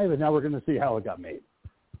 35, and now we're going to see how it got made.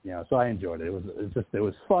 So I enjoyed it. It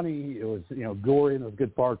was funny. It was, gory and it was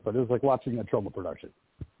good parts, but it was like watching a Troma production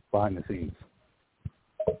behind the scenes.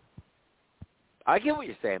 I get what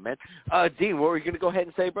you're saying, man. Dean, what were you going to go ahead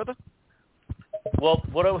and say, brother? Well,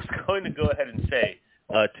 what I was going to go ahead and say,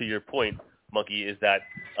 to your point, Monkey, is that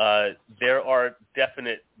there are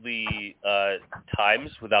definitely times,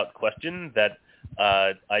 without question, that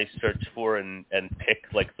I search for and pick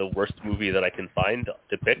like the worst movie that I can find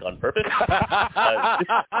to pick on purpose.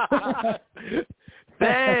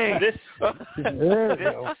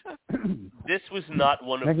 This was not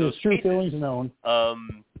one of those true cases. Feelings known.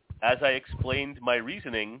 As I explained my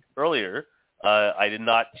reasoning earlier, I did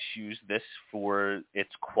not choose this for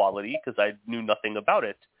its quality because I knew nothing about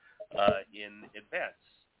it in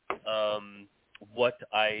advance. What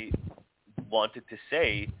I wanted to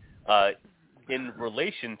say in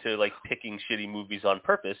relation to like picking shitty movies on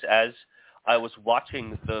purpose, as I was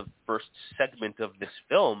watching the first segment of this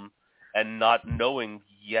film and not knowing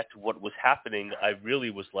yet what was happening, I really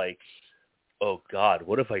was like, oh God,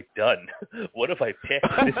 what have I done? What have I picked?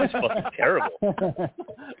 This is fucking terrible.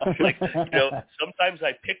 Like, sometimes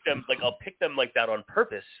I pick them, like I'll pick them like that on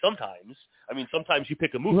purpose sometimes. I mean, sometimes you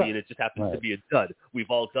pick a movie and it just happens to be a dud. We've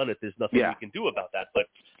all done it. There's nothing we can do about that. But,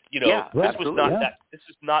 this was not that. This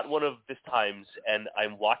is not one of these times, and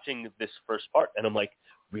I'm watching this first part, and I'm like,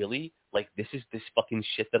 really? Like, this is this fucking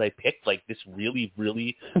shit that I picked? Like, this really,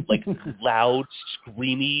 really, like, loud,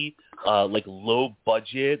 screamy, like, low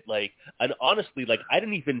budget, like, and honestly, like, I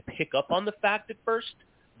didn't even pick up on the fact at first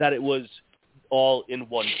that it was all in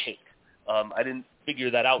one take. I didn't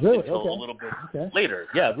figure that out until a little bit later.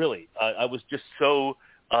 Yeah, really. I was just so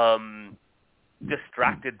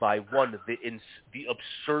distracted by, one, the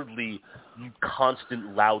absurdly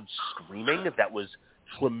constant loud screaming that was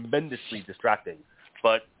tremendously distracting.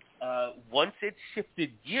 But once it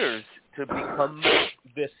shifted gears to become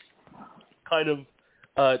this kind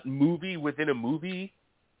of movie within a movie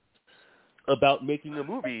about making a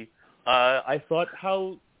movie, I thought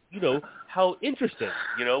how interesting,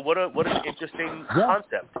 what an interesting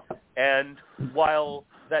concept. And while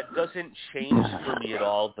that doesn't change for me at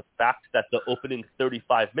all, the fact that the opening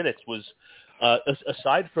 35 minutes was,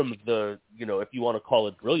 aside from the, if you want to call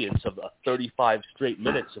it brilliance of 35 straight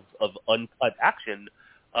minutes of uncut action,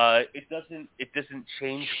 it doesn't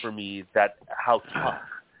change for me that how tough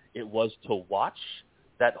it was to watch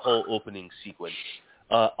that whole opening sequence.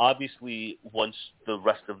 Obviously, once the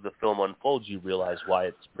rest of the film unfolds, you realize why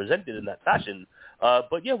it's presented in that fashion.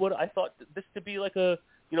 But yeah, what I thought this to be like a,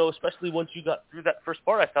 especially once you got through that first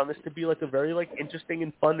part, I found this to be like a very like interesting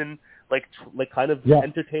and fun and like kind of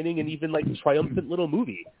entertaining and even like triumphant little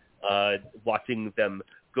movie. Watching them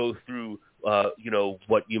go through,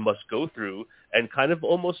 what you must go through, and kind of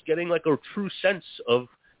almost getting like a true sense of,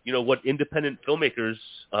 what independent filmmakers,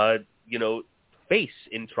 face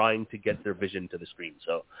in trying to get their vision to the screen.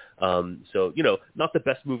 So, not the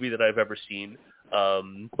best movie that I've ever seen,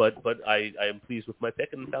 but I am pleased with my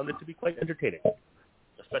pick and found it to be quite entertaining.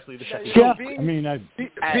 Especially the second.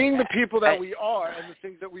 Being the people that we are and the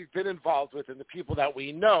things that we've been involved with and the people that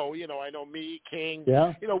we know, I know me, King,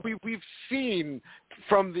 we've seen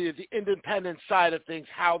from the independent side of things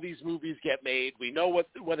how these movies get made. We know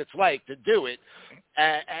what it's like to do it,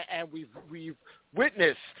 and we've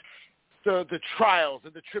witnessed the trials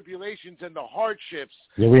and the tribulations and the hardships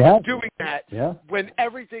of doing that when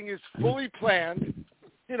everything is fully planned.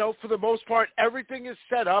 For the most part, everything is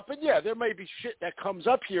set up, and there may be shit that comes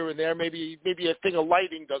up here and there. Maybe a thing of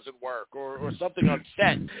lighting doesn't work, or something on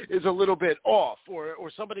set is a little bit off, or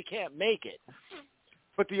somebody can't make it.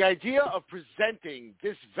 But the idea of presenting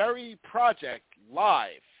this very project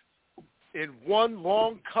live in one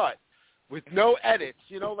long cut with no edits,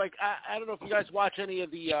 like I don't know if you guys watch any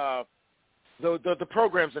of the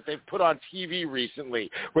programs that they've put on TV recently,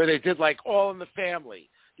 where they did like All in the Family.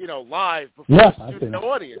 live before the studio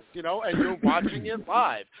audience, and you're watching it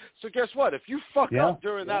live. So guess what? If you fuck up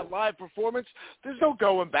during that live performance, there's no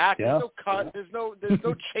going back. There's no cut. There's no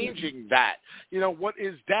changing that. What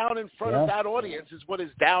is down in front of that audience is what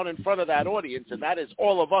is down in front of that audience, and that is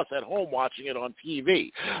all of us at home watching it on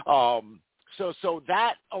TV. So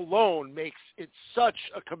that alone makes it such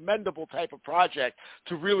a commendable type of project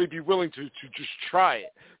to really be willing to just try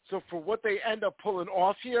it. So for what they end up pulling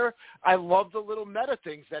off here, I love the little meta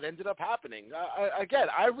things that ended up happening.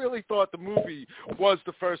 I really thought the movie was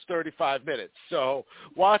the first 35 minutes. So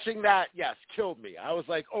watching that, yes, killed me. I was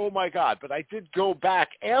like, oh, my God. But I did go back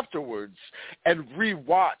afterwards and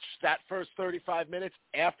rewatch that first 35 minutes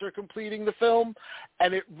after completing the film,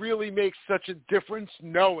 and it really makes such a difference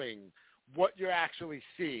knowing what you're actually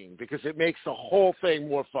seeing, because it makes the whole thing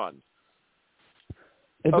more fun.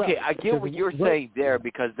 Okay, I get what you're saying there,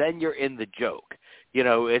 because then you're in the joke.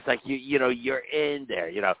 It's like you're in there.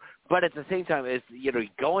 But at the same time, it's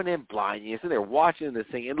going in blind. You're sitting there watching this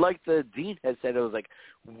thing, and like the Dean has said, it was like,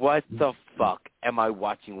 what the fuck am I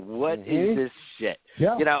watching? What is this shit?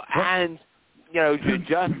 Yeah. And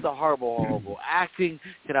just the horrible acting.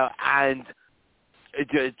 And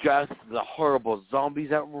just the horrible zombies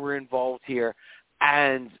that were involved here.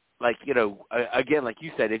 And, again, like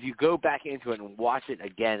you said, if you go back into it and watch it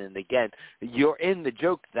again and again, you're in the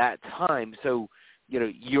joke that time, so,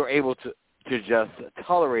 you're able to just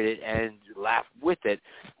tolerate it and laugh with it.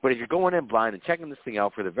 But if you're going in blind and checking this thing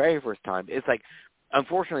out for the very first time, it's like,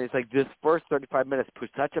 unfortunately, it's like this first 35 minutes put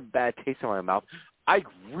such a bad taste in my mouth. I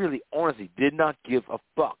really, honestly did not give a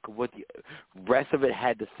fuck what the rest of it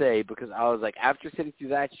had to say, because I was like, after sitting through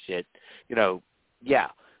that shit, I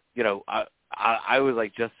was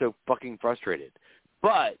like just so fucking frustrated.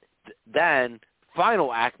 But then,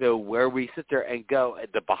 final act though, where we sit there and go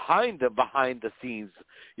at the behind the scenes,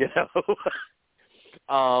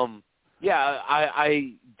 I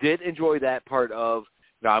did enjoy that part of.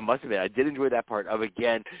 No, I must admit, I did enjoy that part of,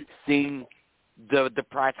 again, seeing the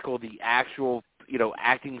practical, the actual,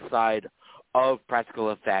 acting side of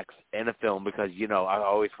practical effects in a film, because, I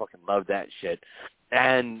always fucking love that shit.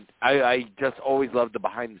 And I just always loved the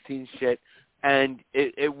behind-the-scenes shit. And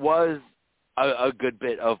it was a good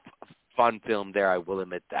bit of fun film there, I will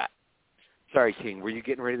admit that. Sorry, King, were you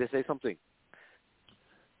getting ready to say something?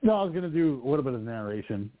 No, I was going to do a little bit of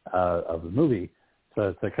narration of the movie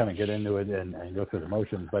to kind of get into it and go through the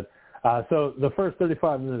motions. But so the first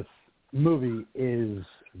 35 minutes movie is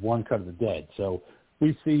one cut of the dead. So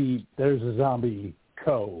we see there's a zombie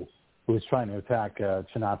Ko who is trying to attack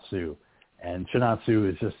Chinatsu, and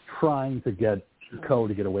Chinatsu is just trying to get Ko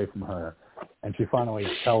to get away from her, and she finally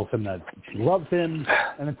tells him that she loves him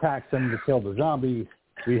and attacks him to kill the zombie.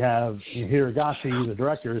 We have Hirogashi, the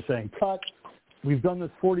director, is saying, cut, we've done this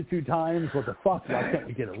 42 times, what the fuck, why can't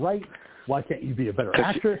we get it right? Why can't you be a better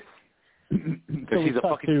actress? Because she's a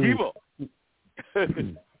fucking evil.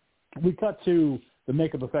 We cut to the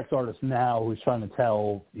makeup effects artist now, who's trying to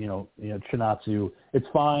tell, Chinatsu, it's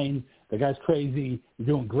fine, the guy's crazy, you're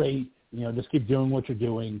doing great, just keep doing what you're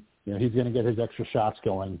doing, he's going to get his extra shots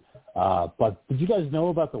going. But did you guys know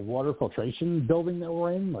about the water filtration building that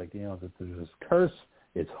we're in? That there's this curse,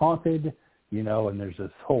 it's haunted, and there's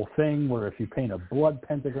this whole thing where if you paint a blood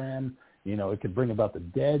pentagram, it could bring about the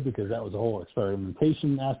dead, because that was the whole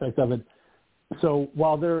experimentation aspect of it. So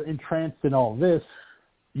while they're entranced in all this,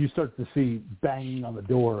 you start to see banging on the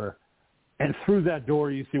door, and through that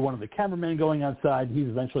door you see one of the cameramen going outside. He's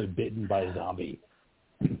eventually bitten by a zombie,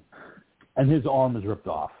 and his arm is ripped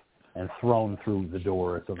off and thrown through the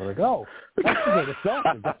door. So they're like, oh, that's a good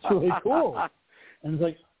that's really cool. And it's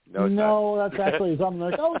like, no, that's actually his arm. And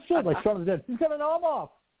they're like, oh, shit, like Shaun of the Dead. He's got an arm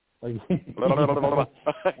off. Like, he's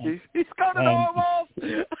got an arm off.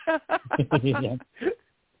 Yeah.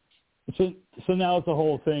 So now it's a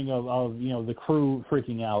whole thing of the crew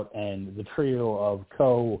freaking out, and the trio of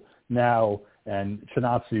Ko now and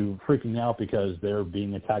Chinatsu freaking out because they're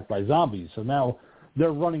being attacked by zombies. So now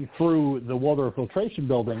they're running through the water filtration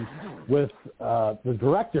building with the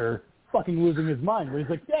director fucking losing his mind, where he's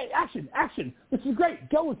like, hey, action, this is great,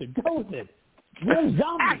 go with it. There's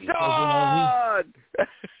zombies. Action!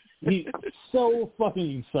 He's so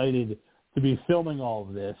fucking excited to be filming all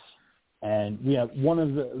of this. And we have one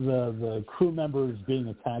of the crew members being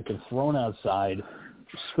attacked and thrown outside,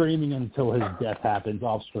 screaming until his death happens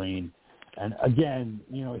off screen. And again,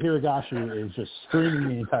 Hirogashi is just screaming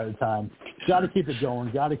the entire time. Got to keep it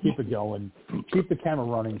going. Keep the camera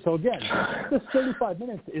running. So again, this 35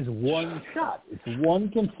 minutes is one shot. It's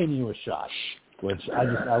one continuous shot, which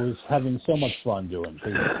I was having so much fun doing.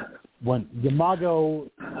 Because when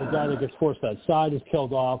Yamago, the guy that gets forced outside, is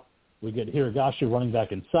killed off, We get Hirogashi running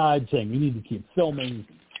back inside saying, we need to keep filming.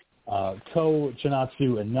 Ko,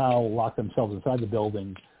 Chinatsu, and Nao lock themselves inside the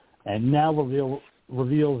building. And Nao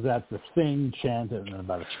reveals that the Thing chanted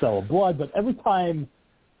about a spell of blood, but every time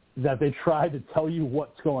that they try to tell you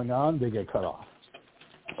what's going on, they get cut off.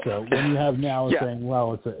 So when you have Nao saying,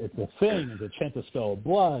 well, it's a Thing, it's a chant a spell of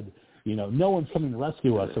blood, no one's coming to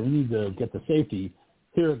rescue us, so we need to get to safety.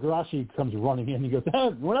 Hirogashi comes running in, he goes,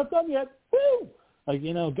 we're not done yet. Woo!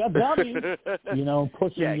 Got zombies,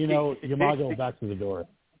 pushing, Yamago back to the door.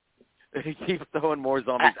 He keeps throwing more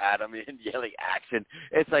zombies at him and yelling action.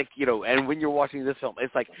 It's like, and when you're watching this film,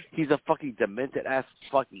 it's like he's a fucking demented-ass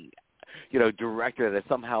fucking, director that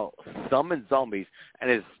somehow summons zombies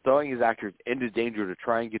and is throwing his actors into danger to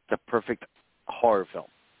try and get the perfect horror film.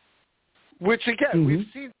 Which, again, we've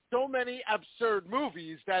seen so many absurd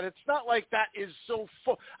movies that it's not like that is so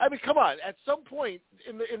I mean, come on. At some point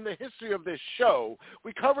in the history of this show,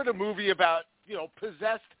 we covered a movie about,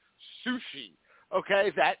 possessed sushi,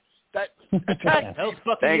 okay, that attacked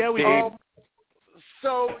people. Yeah, we did.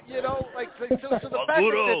 So, so the fact that this is a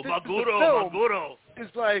film is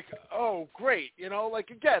like, oh, great.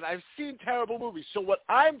 Again, I've seen terrible movies. So what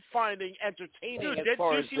I'm finding entertaining as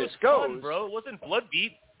far as this goes, fun, bro. It wasn't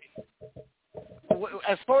Bloodbeat.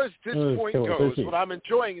 As far as this point goes, what I'm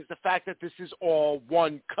enjoying is the fact that this is all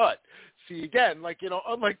one cut. See, again,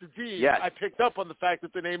 unlike the Deed, I picked up on the fact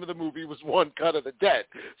that the name of the movie was One Cut of the Dead.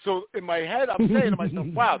 So in my head, I'm saying to myself,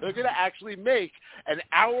 wow, they're going to actually make an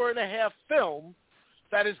hour-and-a-half film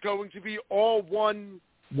that is going to be all one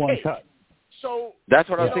cut. So that's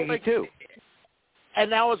what I'm thinking, too. And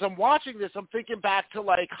now as I'm watching this, I'm thinking back to,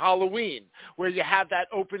 Halloween, where you have that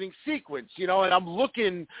opening sequence, and I'm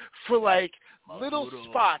looking for, little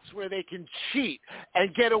spots where they can cheat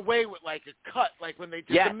and get away with, a cut, like when they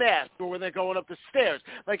did the mask or when they're going up the stairs.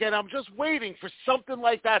 And I'm just waiting for something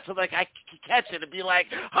like that so, I can catch it and be like,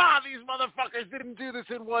 these motherfuckers didn't do this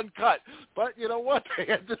in one cut. But you know what? They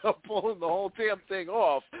ended up pulling the whole damn thing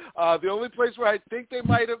off. The only place where I think they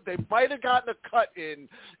might have gotten a cut in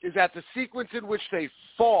is at the sequence in which they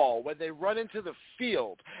fall, when they run into the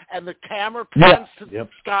field and the camera pans to the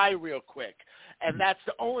sky real quick. And that's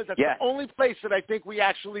the only place that I think we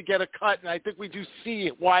actually get a cut, and I think we do see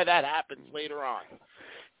why that happens later on.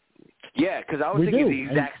 Yeah, because I was thinking the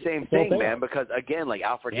exact same thing, man, because, again, like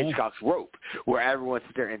Alfred Hitchcock's Rope, where everyone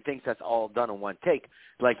sits there and thinks that's all done in one take.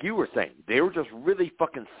 Like you were saying, they were just really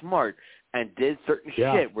fucking smart and did certain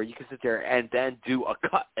shit where you can sit there and then do a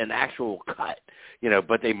cut, an actual cut,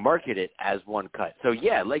 but they market it as one cut. So,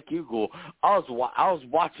 yeah, like you, Ghoul, I was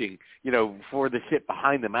watching, for the shit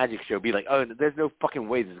behind the magic show, be like, oh, there's no fucking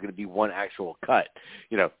way there's going to be one actual cut,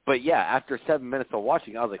 But, yeah, after 7 minutes of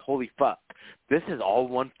watching, I was like, holy fuck, this is all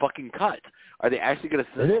one fucking cut. Are they actually going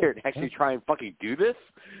to sit there and actually try and fucking do this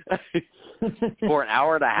for an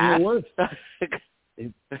hour and a half?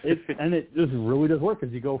 It just really does work,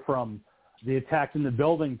 because you go from the attack in the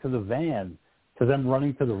building to the van to them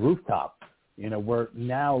running to the rooftop, where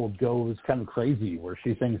Nao goes kind of crazy, where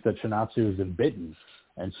she thinks that Chinatsu has been bitten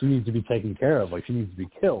and she needs to be taken care of, like she needs to be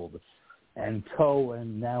killed. And Ko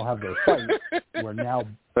and Nao have their fight, where Nao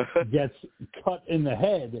gets cut in the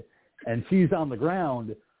head and she's on the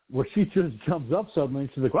ground, where she just jumps up suddenly and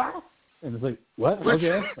she's like, "What?" And it's like, what?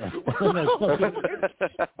 Okay.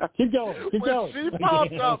 Keep going. When she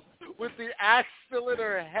popped up with the axe still in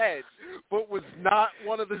her head, but was not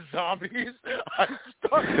one of the zombies, I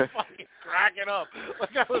started fucking cracking up.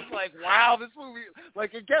 I was like, wow, this movie,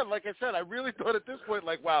 again, like I said, I really thought at this point,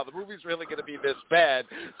 wow, the movie's really going to be this bad,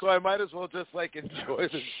 so I might as well just, enjoy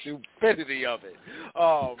the stupidity of it.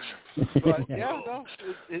 But,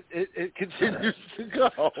 it continues to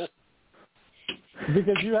go.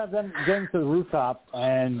 Because you have them getting to the rooftop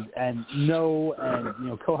and No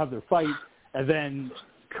and Ko have their fight, and then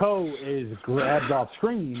Ko is grabbed off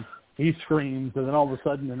screen. He screams, and then all of a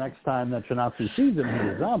sudden, the next time that Chinatsu sees him,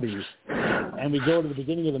 he's a zombie. And we go to the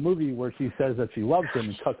beginning of the movie where she says that she loves him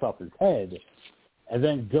and cuts off his head, and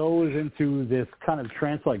then goes into this kind of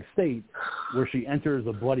trance-like state where she enters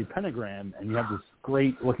a bloody pentagram, and you have this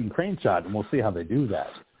great-looking crane shot, and we'll see how they do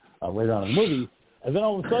that later on in the movie. And then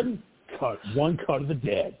all of a sudden, one cut of the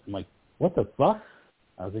dead. I'm like, what the fuck?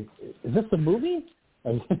 I was like, is this the movie?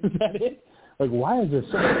 Is that it? Why is there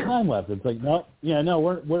so much time left? It's like, no,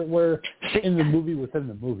 we're in the movie within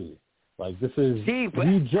the movie. This is,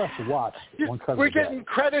 we just watched one cut of the dead.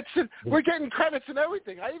 We're getting credits and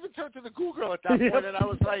everything. I even turned to the Google girl at that point, and I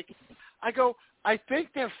was like, I think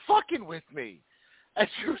they're fucking with me. And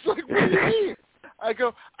she was like, what do you mean? I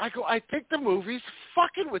go, I think the movie's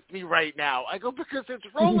fucking with me right now. I go, because it's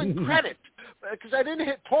rolling credits because I didn't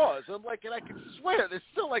hit pause. I'm like, and I can swear there's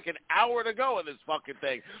still like an hour to go in this fucking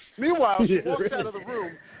thing. Meanwhile, she walks out of the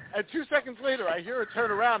room, and 2 seconds later, I hear her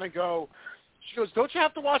turn around and go, she goes, don't you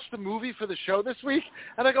have to watch the movie for the show this week?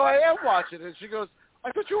 And I go, I am watching it. And she goes,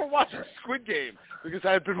 I thought you were watching Squid Game, because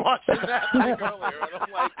I had been watching that thing earlier. And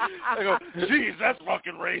I'm like, I go, geez, that's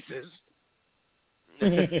fucking racist.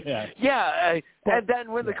 And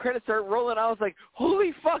then when the credits start rolling, I was like,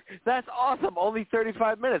 holy fuck, that's awesome. Only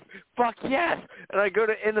 35 minutes. Fuck yes. And I go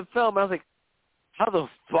to end the film, and I was like, how the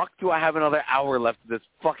fuck do I have another hour left of this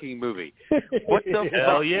fucking movie? What the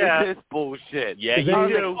fuck is this bullshit? Yeah, you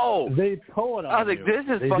do. Like, they pull it on I was like, this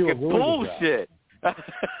is fucking bullshit.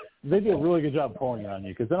 They do a really good job pulling it on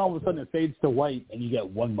you, because then all of a sudden it fades to white, and you get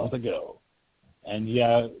 1 month ago. And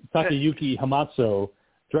Takayuki Hamatsu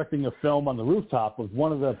directing a film on the rooftop with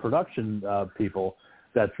one of the production people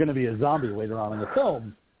that's going to be a zombie later on in the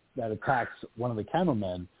film that attacks one of the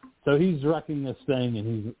cameramen. So he's directing this thing,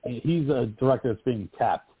 and he's a director that's being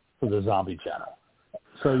tapped for the Zombie Channel.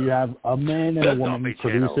 So you have a man and a woman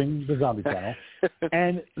producing the Zombie Channel,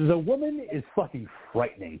 and the woman is fucking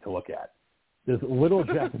frightening to look at. This little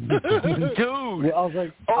Japanese woman. Dude! I was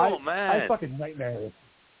like, man. I fucking nightmares.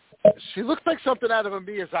 She looks like something out of a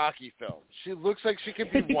Miyazaki film. She looks like she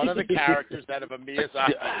could be one of the characters out of a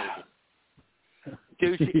Miyazaki movie.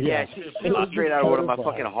 Dude, she looks straight out of one of my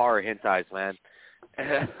fucking horror hentais, man.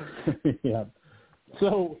 Yeah.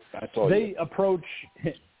 So they approach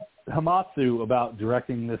Hamatsu about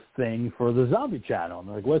directing this thing for the Zombie Channel. And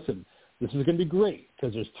they're like, listen, this is going to be great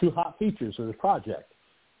because there's 2 hot features for this project.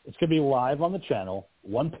 It's going to be live on the channel,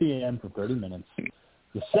 1 p.m. for 30 minutes.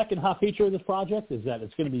 The second hot feature of this project is that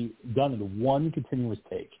it's going to be done in 1 continuous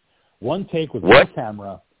take. 1 take with 1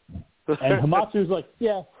 camera. And Hamatsu's like,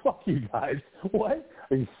 yeah, fuck you guys. What?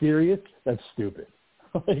 Are you serious? That's stupid.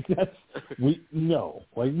 Like, no.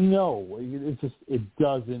 It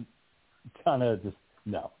doesn't kind of just,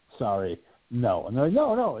 no, sorry, no. And they're like,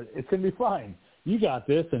 no, it's going to be fine. You got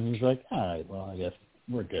this. And he's like, all right, well, I guess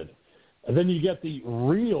we're good. And then you get the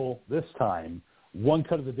real, this time, One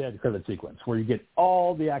Cut of the Dead credit sequence, where you get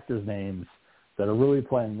all the actors' names that are really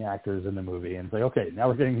playing the actors in the movie. And it's like, okay, now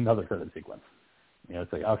we're getting another credit sequence.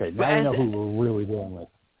 It's like, okay, now we know who we're really dealing with.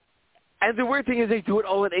 And the weird thing is they do it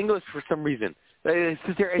all in English for some reason. They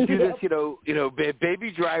sit there and do this,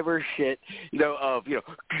 Baby Driver shit,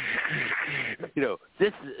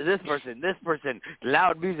 this person,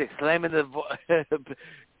 loud music, slamming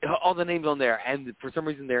all the names on there, and for some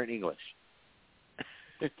reason they're in English.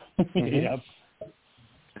 Yep.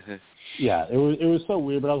 Yeah, it was so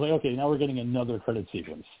weird, but I was like, okay, now we're getting another credit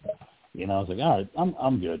sequence. I was like, all right,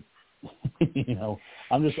 I'm good. I'm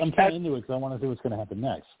kind of into it because I want to see what's going to happen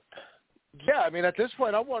next. Yeah, I mean, at this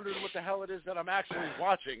point, I'm wondering what the hell it is that I'm actually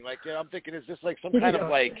watching. Like, I'm thinking, is this like some kind of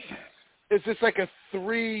like, is this like a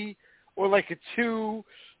 3 or like a 2,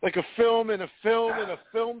 like a film and a film and a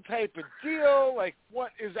film type of deal? Like,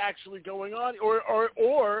 what is actually going on?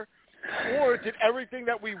 Or did everything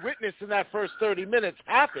that we witnessed in that first 30 minutes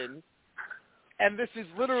happen? And this is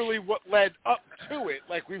literally what led up to it.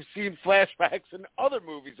 Like we've seen flashbacks in other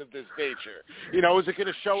movies of this nature. Is it going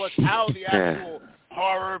to show us how the actual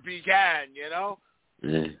horror began,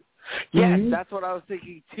 Yes, that's what I was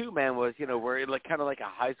thinking too, man, was, we're like kind of like a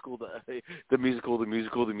high school, the musical,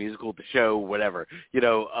 the show, whatever,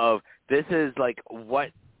 of this is like what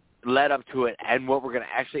led up to it, and what we're going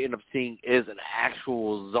to actually end up seeing is an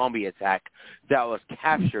actual zombie attack that was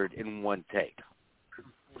captured in 1 take.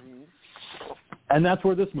 And that's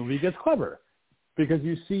where this movie gets clever, because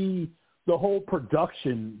you see the whole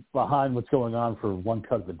production behind what's going on for One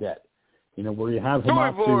Cut of the Dead. Where you have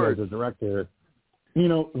Hamatsu as a director,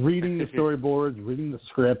 reading the storyboards, reading the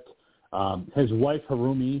script. His wife,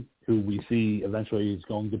 Harumi, who we see eventually is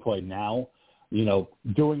going to play now,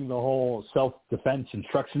 doing the whole self-defense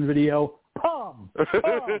instruction video. Pum!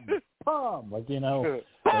 Like,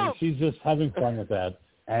 like she's just having fun with that.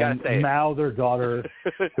 And Mao, their daughter,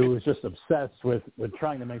 who is just obsessed with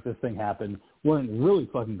trying to make this thing happen, wearing really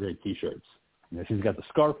fucking great T-shirts. She's got the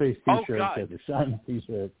Scarface T-shirt, she has the Shine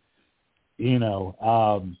T-shirt,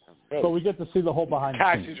 but we get to see the whole behind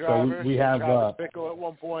the scenes. Taxi driver, so we have Pickle at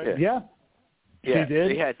one point. Yeah, she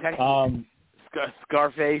did. Yeah,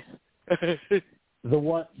 Scarface.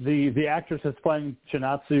 The actress that's playing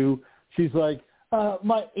Chinatsu, she's like,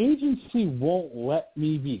 my agency won't let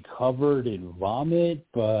me be covered in vomit,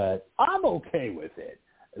 but I'm okay with it.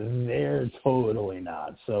 They're totally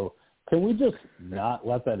not. So can we just not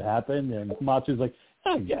let that happen? And Matsu's like,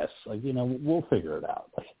 I guess, we'll figure it out.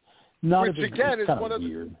 Which again is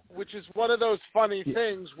one of those funny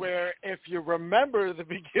things where if you remember the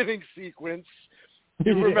beginning sequence,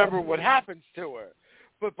 you remember what happens to her.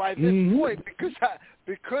 But by this point,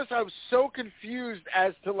 because I was so confused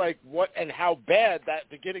as to like what and how bad that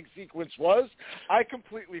beginning sequence was, I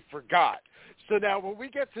completely forgot. So now when we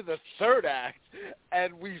get to the third act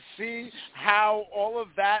and we see how all of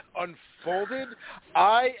that unfolded,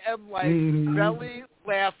 I am like belly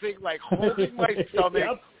laughing, like holding my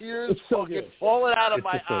stomach, tears fucking falling out of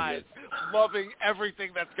my eyes, loving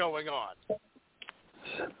everything that's going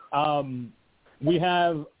on. We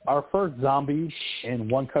have our first zombie in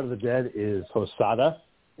One Cut of the Dead is Hosada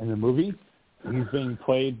in the movie. He's being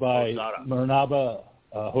played by Murnaba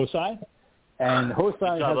Hosai, and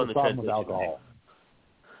Hosai has a problem with alcohol.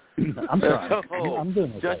 I'm sorry. I'm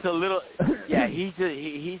doing okay. Just a little. Yeah, he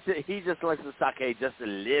just likes the sake just a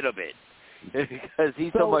little bit because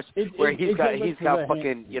he's so much where he's got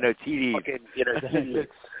fucking TD.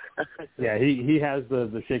 Yeah, he has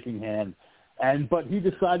the shaking hand. But he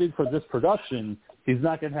decided for this production, he's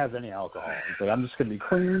not going to have any alcohol. He's like, I'm just going to be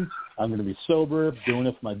clean. I'm going to be sober, doing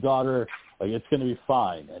it for my daughter. Like, it's going to be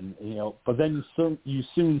fine. And, but then you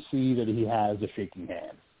soon see that he has a shaking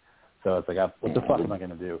hand. So it's like, what the fuck am I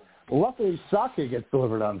going to do? Well, luckily, sake gets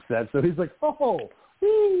delivered on set. So he's like, all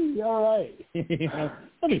right.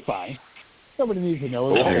 That'll be fine. Nobody needs to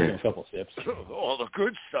know. We'll take a couple sips. All the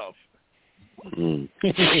good stuff.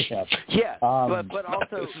 Yeah, but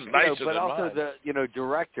also the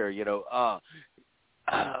director,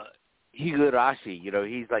 Higurashi,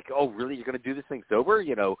 he's like, oh really, you're gonna do this thing sober,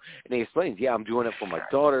 and he explains, yeah, I'm doing it for my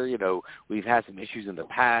daughter, we've had some issues in the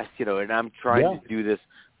past, and I'm trying to do this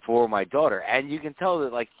for my daughter, and you can tell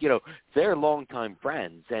that, like, they're longtime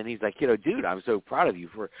friends, and he's like, dude, I'm so proud of you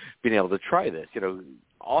for being able to try this,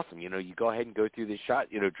 awesome, you go ahead and go through this shot,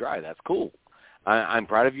 dry, that's cool. I'm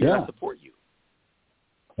proud of you and I support you.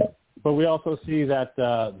 But we also see that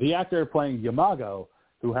the actor playing Yamago,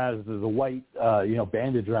 who has the white,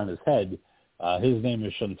 bandage around his head, his name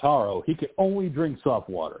is Shintaro. He can only drink soft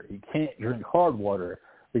water. He can't drink hard water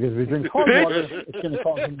because if he drinks hard water, it's going to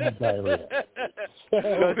cause him to have diarrhea.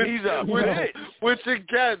 Which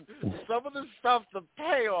again, some of the stuff, the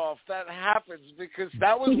payoff that happens, because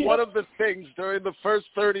that was one of the things during the first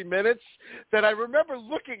 30 minutes that I remember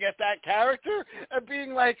looking at that character and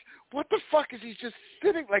being like, what the fuck is he just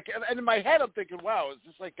sitting like? And in my head, I'm thinking, wow, is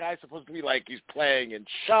this like guy supposed to be like he's playing in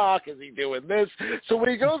shock? Is he doing this? So when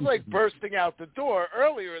he goes like bursting out the door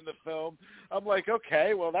earlier in the film, I'm like,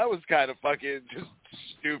 okay, well that was kind of fucking just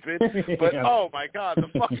stupid. But oh my god, the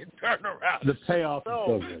fucking turnaround! The payoff is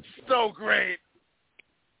so good. So great.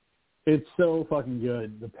 It's so fucking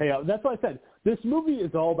good. The payoff. That's why I said this movie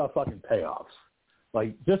is all about fucking payoffs.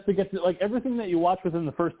 Like, just to get to, like, everything that you watch within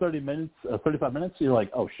the first 35 minutes, you're like,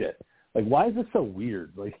 oh, shit. Like, why is this so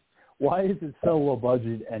weird? Like, why is it so low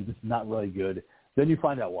budget and just not really good? Then you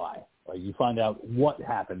find out why. Like, you find out what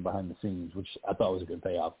happened behind the scenes, which I thought was a good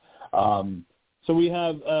payoff. So we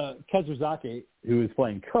have Kezuzake, who is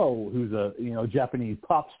playing Ko, who's a, Japanese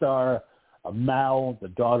pop star, Mao, the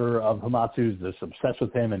daughter of Hamatsu's, just obsessed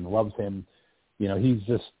with him and loves him. He's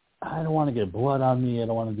just, I don't want to get blood on me. I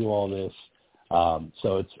don't want to do all this.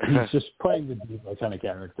 So he's just playing the diva kind of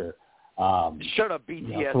character. Shut up,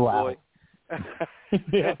 BTS boy.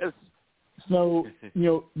 Yes. So,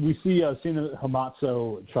 we see Sina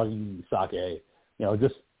Hamatsu chugging sake,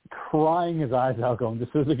 just crying his eyes out going, this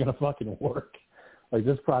isn't going to fucking work. Like,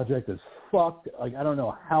 this project is fucked. Like, I don't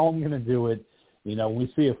know how I'm going to do it.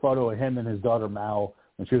 We see a photo of him and his daughter Mao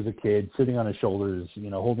when she was a kid sitting on his shoulders,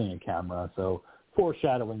 holding a camera. So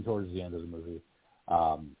foreshadowing towards the end of the movie.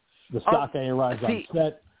 The sake arrives on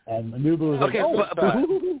set, and Manubu is like,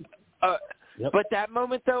 but that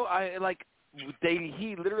moment, though,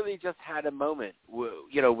 he literally just had a moment,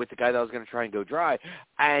 with the guy that was going to try and go dry,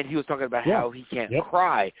 and he was talking about how he can't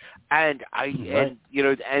cry, and and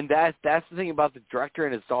that's the thing about the director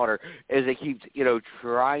and his daughter is they keep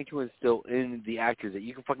trying to instill in the actors that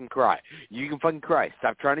you can fucking cry,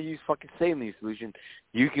 stop trying to use fucking saline solution,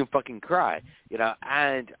 you can fucking cry,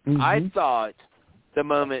 and I thought. The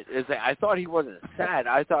moment is that I thought he wasn't sad.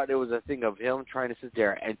 I thought it was a thing of him trying to sit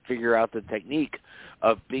there and figure out the technique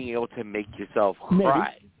of being able to make yourself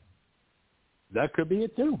cry. Maybe. That could be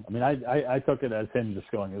it too. I mean, I took it as him just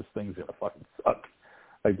going, "This thing's gonna fucking suck.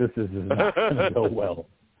 Like, this is not gonna go well.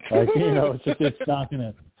 Like, it's not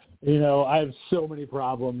gonna. I have so many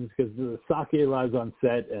problems because the sake arrives on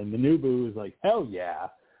set and the Manubu is like, hell yeah,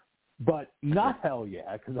 but not hell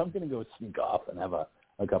yeah, because I'm gonna go sneak off and have a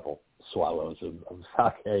couple swallows of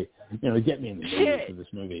sake, to get me in the mood for this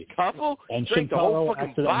movie. Couple? And drink the whole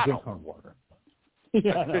fucking bottle. Drinks hard water.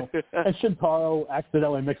 Yeah, I know. And Shintaro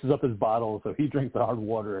accidentally mixes up his bottle, so he drinks the hard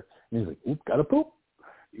water, and he's like, oop, gotta poop.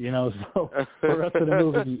 So for the rest of the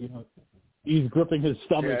movie, he's gripping his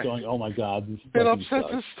stomach going, oh, my God. This it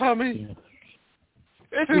upsets his tummy.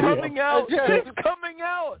 It's coming out. It's coming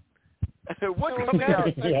out. What's coming out?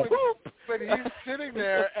 But he's sitting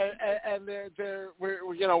there, and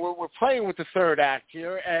we're playing with the third act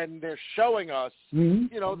here, and they're showing us,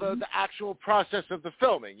 the actual process of the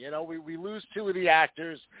filming. We lose two of the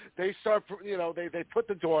actors. They start, they put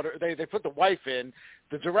the daughter, they put the wife in.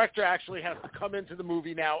 The director actually has to come into the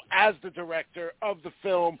movie now as the director of the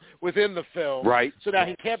film within the film. Right. So now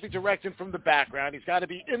he can't be directing from the background. He's got to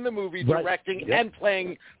be in the movie directing and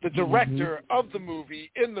playing the director of the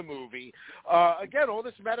movie in the movie. Again, all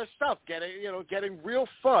this meta stuff, getting real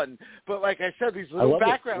fun. But like I said, these little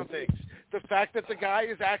background things. The fact that the guy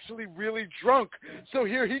is actually really drunk. So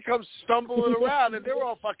here he comes stumbling around, and they're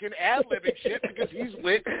all fucking ad-libbing shit because he's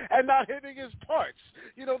lit and not hitting his parts.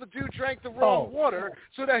 The dude drank the wrong water,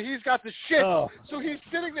 so now he's got the shit. So he's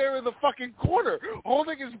sitting there in the fucking corner,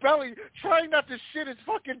 holding his belly, trying not to shit his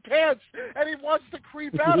fucking pants, and he wants to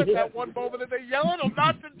creep out at that one moment, and they yell at him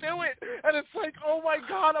not to do it. And it's like, oh my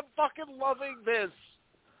God, I'm fucking loving this.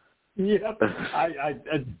 Yep.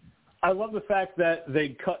 I love the fact that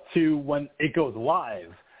they cut to when it goes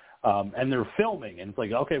live, and they're filming, and it's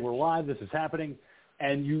like, okay, we're live, this is happening,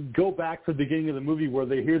 and you go back to the beginning of the movie where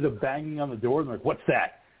they hear the banging on the door, and they're like, what's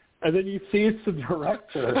that? And then you see it's the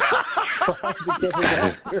director trying to get his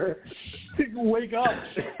actor to wake up,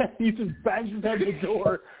 and he just bangs his head on the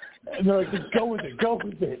door, and they're like, just go with it, go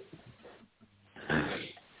with it.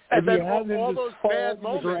 And then all those bad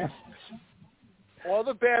moments. All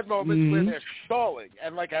the bad moments where they're stalling.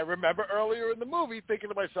 And, I remember earlier in the movie thinking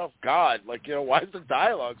to myself, God, why is the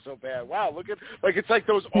dialogue so bad? Wow, look at, it's like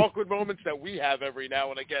those awkward moments that we have every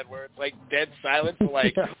now and again where it's, dead silence for,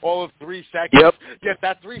 all of 3 seconds. Yep. Yet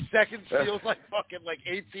that 3 seconds feels like fucking,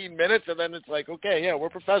 18 minutes, and then it's like, okay, yeah, we're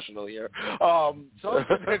professional here. So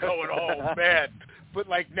they're going, oh, man. But,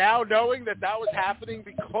 now knowing that was happening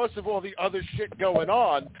because of all the other shit going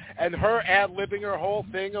on, and her ad-libbing her whole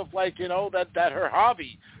thing of, that her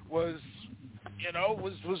hobby was,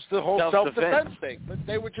 was the whole self-defense thing. But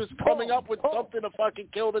they were just coming up with something to fucking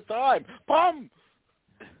kill the time. Bum!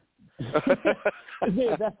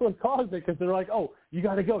 That's what caused it, because they're like, oh, you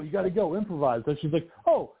got to go, improvise. So she's like,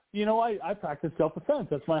 oh, I practice self-defense.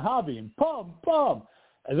 That's my hobby. And bum.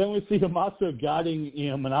 And then we see Hamato guiding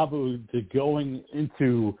Manabu to going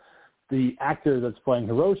into the actor that's playing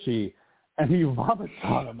Hiroshi, and he vomits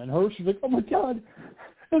on him. And Hiroshi's like, oh, my God,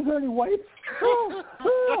 is there any wipes? Is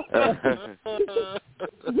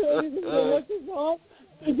there anything to wipe this off?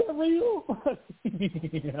 Is that real?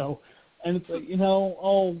 And it's like,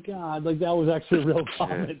 oh, God, that was actually a real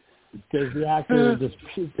vomit because the actor just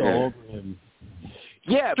puked all over him.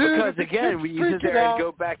 Yeah, because again, we sit there and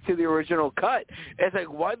go back to the original cut. It's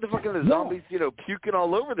like, why the fuck are the zombies, puking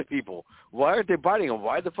all over the people? Why aren't they biting them?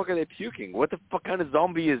 Why the fuck are they puking? What the fuck kind of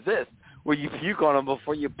zombie is this where you puke on them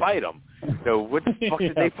before you bite them? What the fuck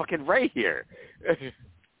did they fucking write here?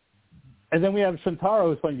 And then we have Shintaro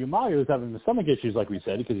who's playing Yumaya who's having the stomach issues, like we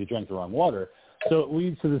said, because he drank the wrong water. So it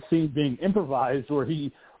leads to the scene being improvised where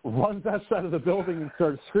he runs outside of the building and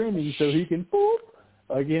starts screaming so he can boop,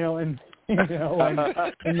 and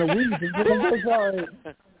and the weeds. I'm so sorry.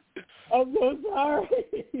 I'm so sorry.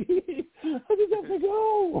 I just have to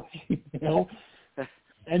go.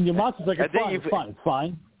 And Yamato's like, it's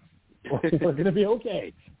fine. We're going to be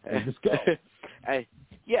okay. Just go.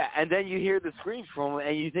 Yeah, and then you hear the screams from him,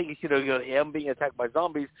 and you think it's him being attacked by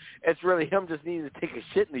zombies. It's really him just needing to take a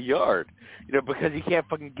shit in the yard, because he can't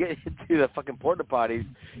fucking get into the fucking porta potties,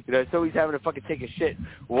 so he's having to fucking take a shit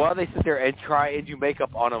while they sit there and try and do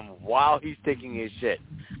makeup on him while he's taking his shit.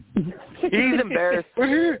 He's embarrassed.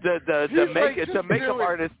 The makeup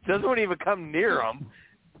artist doesn't even come near him.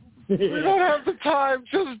 We don't have the time.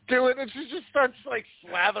 Just do it. And she just starts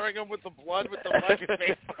slathering him with the blood with the fucking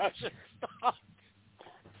paintbrush and stuff.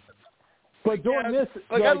 But during this,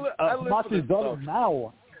 Hamachi's daughter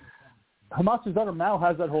Mao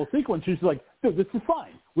has that whole sequence. She's like, dude, this is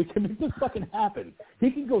fine. We can make this fucking happen. He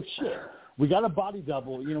can go shit. We got a body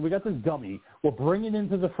double. We got this dummy. We'll bring it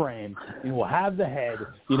into the frame. We'll have the head.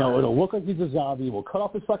 It'll look like he's a zombie. We'll cut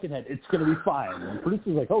off his fucking head. It's going to be fine. And the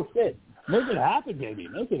producer's like, oh, shit. Make it happen, baby.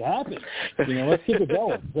 Make it happen. Let's keep it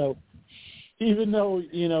going. So even though,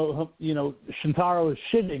 Shintaro is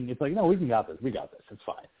shitting, it's like, no, we got this. We got this. It's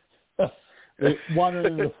fine. They wander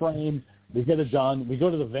into the frame. We get it done. We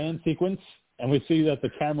go to the van sequence, and we see that the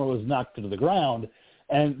camera was knocked to the ground,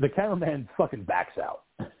 and the cameraman fucking backs out.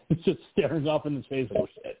 He's just staring off in his face. Oh,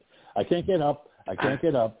 shit. I can't get up.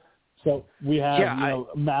 So we have,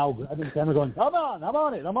 Mal grabbing the camera going, I'm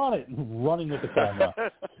on it, and running with the camera,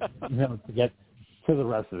 to get to the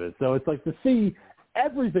rest of it. So it's like to see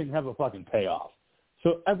everything have a fucking payoff.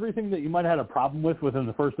 So everything that you might have had a problem with within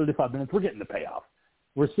the first 35 minutes, we're getting the payoff.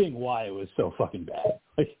 We're seeing why it was so fucking bad.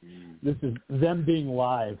 Like, this is them being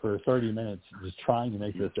live for 30 minutes, just trying to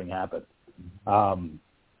make this thing happen. And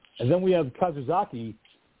then we have Kazuzaki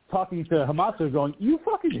talking to Hamatsu going, you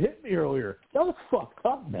fucking hit me earlier. That was fucked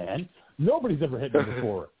up, man. Nobody's ever hit me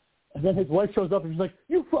before. And then his wife shows up and she's like,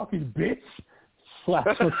 you fucking bitch.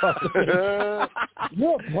 Slaps her across the face.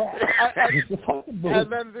 You're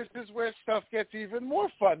and then this is where stuff gets even more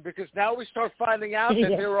fun, because now we start finding out that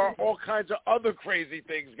there are all kinds of other crazy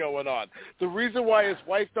things going on. The reason why his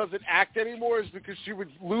wife doesn't act anymore is because she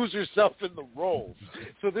would lose herself in the roles.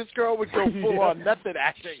 So this girl would go full-on method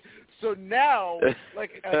acting. So now,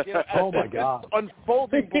 oh my God,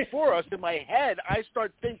 unfolding before us in my head, I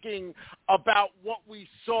start thinking about what we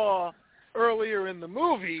saw earlier in the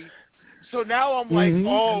movie. So now I'm like,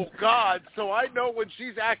 oh, God. So I know when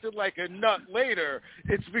she's acting like a nut later,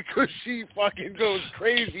 it's because she fucking goes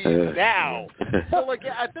crazy now. So,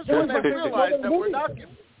 at this point, I realized that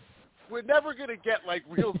we're never going to get,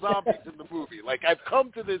 real zombies in the movie. I've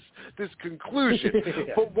come to this conclusion.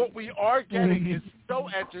 But what we are getting is so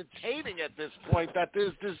entertaining at this point that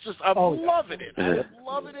there's just, I'm loving it. I'm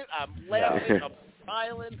loving it. I'm laughing. I'm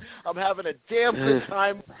smiling. I'm having a damn good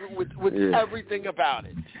time with everything about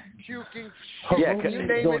it. Puking, you name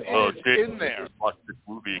it, it's in there. Watch this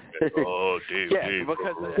movie. Oh, Dave.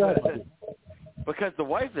 Because the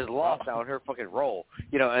wife is lost out in her fucking role,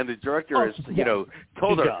 and the director has,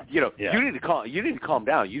 told her, you need to calm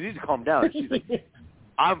down. You need to calm down. And she's like,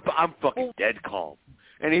 I'm fucking dead calm.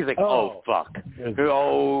 And he's like, oh fuck.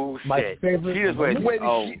 Oh, shit. My favorite. She just went,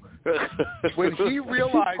 when he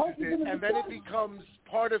realizes it, and then it becomes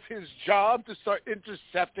part of his job to start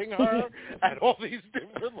intercepting her at all these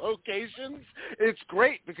different locations, it's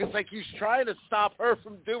great because he's trying to stop her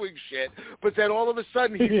from doing shit, but then all of a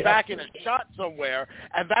sudden he's back in a shot somewhere,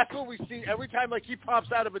 and that's what we see every time he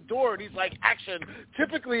pops out of a door and he's like, action.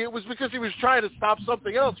 Typically it was because he was trying to stop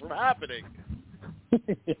something else from happening.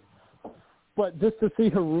 But just to see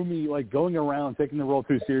Harumi going around taking the role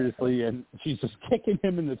too seriously, and she's just kicking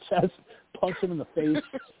him in the chest, punching him in the face,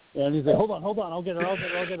 and he's like, "Hold on, I'll get her.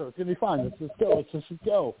 It's gonna be fine. Let's just go."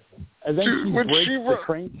 And then she breaks the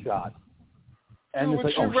crane shot. And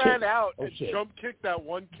when she ran out and jump kicked that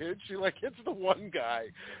one kid, she hits the one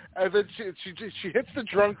guy, and then she hits the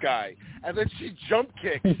drunk guy, and then she jump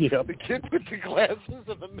kicks the kid with the glasses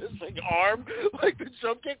and the missing arm. The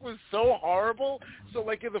jump kick was so horrible. So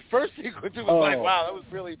in the first sequence, it was wow, that was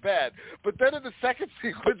really bad. But then in the second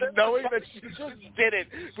sequence, knowing that she just did it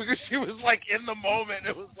because she was in the moment,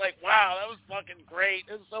 it was wow, that was fucking great.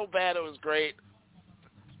 It was so bad, it was great.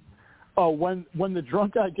 Oh, when the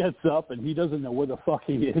drunk guy gets up and he doesn't know where the fuck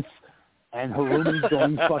he is, and Harumi's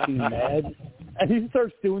going fucking mad, and he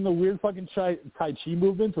starts doing the weird fucking Tai Chi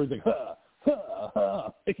movements where he's like, ha, ha,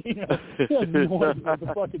 ha. He has no idea what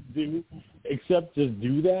to fucking do except just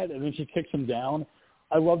do that, and then she kicks him down.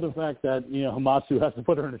 I love the fact that, Hamatsu has to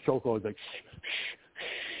put her in a chokehold. He's like,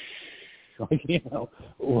 shh,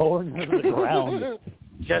 lowering her to the ground.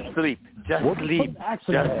 Just sleep. Yeah.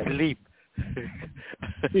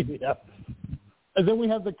 And then we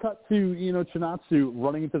have the cut to, Chinatsu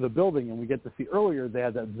running into the building, and we get to see earlier they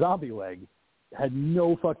had that zombie leg. Had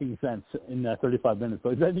no fucking sense in that 35 minutes.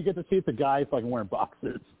 But then you get to see it's a guy fucking wearing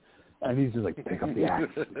boxers, and he's just like, pick up the axe.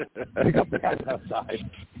 Pick up the axe outside.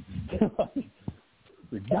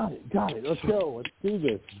 Got it. Let's go. Let's do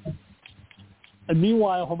this. And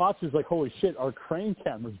meanwhile, Hamatsu's like, holy shit, our crane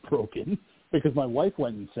camera's broken because my wife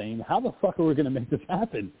went insane. How the fuck are we going to make this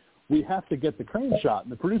happen? We have to get the crane shot.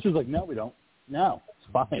 And the producer's like, no, we don't. No, it's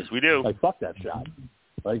fine. Yes, we do. Fuck that shot.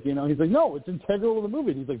 He's like, no, it's integral to the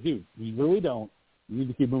movie. And he's like, dude, you really don't. You need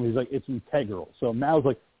to keep moving. He's like, it's integral. So Mao's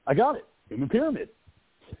like, I got it. Human pyramid.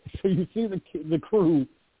 So you see the crew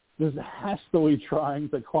just hastily trying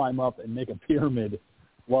to climb up and make a pyramid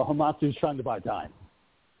while Hamatsu's trying to buy time.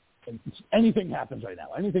 And anything happens right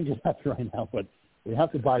now. Anything can happen right now, but we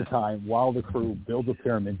have to buy time while the crew builds a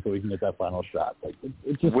pyramid so we can get that final shot.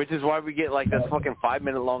 It's just, which is why we get this fucking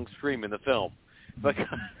 5-minute long scream in the film, because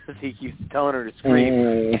he keeps telling her to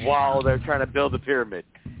scream while they're trying to build the pyramid.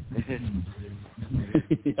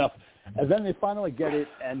 Yeah. And then they finally get it,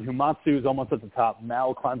 and Hamatsu is almost at the top.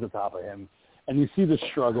 Mal climbs the top of him, and you see the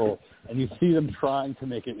struggle, and you see them trying to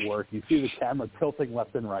make it work. You see the camera tilting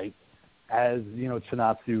left and right as,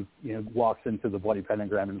 Chinatsu, walks into the bloody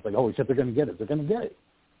pentagram, and it's like, holy shit, they're going to get it. They're going to get it.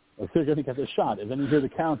 They're going to get the shot. And then you hear the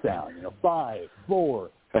countdown, 5, 4,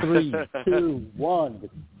 3, 2, 1.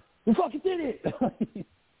 We fucking did it!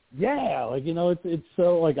 Yeah, like, you know, it's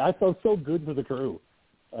so, like, I felt so good for the crew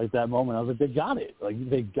at that moment. I was like, they got it. Like,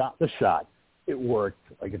 they got the shot. It worked.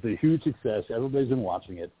 Like, it's a huge success. Everybody's been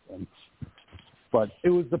watching it. But it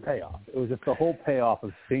was the payoff. It was just the whole payoff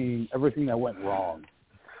of seeing everything that went wrong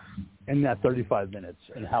in that 35 minutes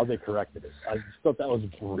and how they corrected it. I just thought that was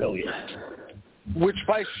brilliant. Which,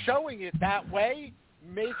 by showing it that way,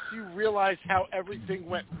 makes you realize how everything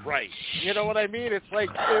went right. You know what I mean? It's like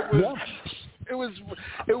it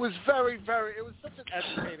was very, very. It was such an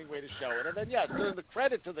entertaining way to show it. And then, during the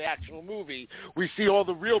credit to the actual movie, we see all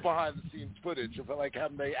the real behind-the-scenes footage of like how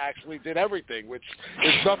they actually did everything, which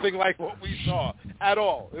is nothing like what we saw at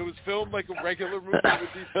all. It was filmed like a regular movie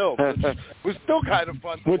would be filmed, which was still kind of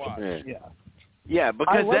fun to watch. Yeah,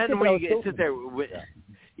 because then when you sit there.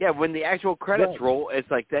 When the actual credits roll, it's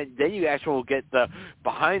like then you actually get the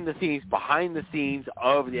behind the scenes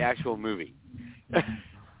of the actual movie.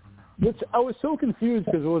 Which I was so confused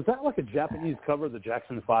because was that like a Japanese cover of the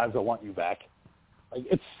Jackson 5's I Want You Back? Like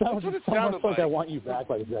it sounded so much like I Want You Back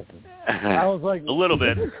by the Jackson. I was like, a little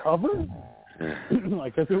bit. Cover?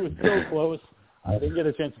 Like, because it was so close. I didn't get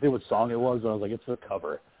a chance to see what song it was, but I was like, it's a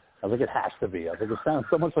cover. I was like, it has to be. I was like, it sounds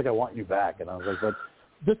so much like I Want You Back. And I was like, but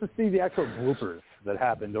just to see the actual bloopers that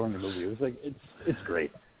happened during the movie, it was like, it's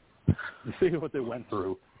great. You see what they went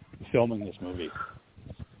through filming this movie.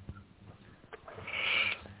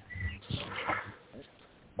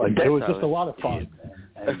 Like, it was just a lot of fun.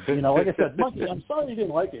 And you know, like I said, Monkey, I'm sorry you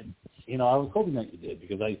didn't like it. You know, I was hoping that you did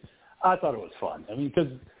because I thought it was fun. I mean,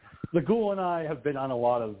 because the Ghoul and I have been on a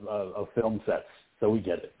lot of film sets, so we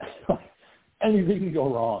get it. Anything can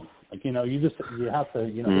go wrong. Like, you know, you have to,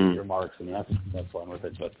 you know, hit your marks and you have to have fun with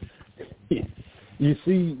it. But you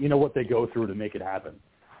see, you know, what they go through to make it happen.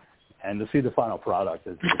 And to see the final product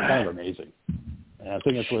is kind of amazing. And I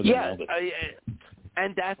think that's where they nailed it.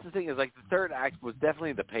 And that's the thing is, like, the third act was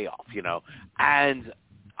definitely the payoff, you know. And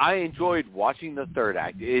I enjoyed watching the third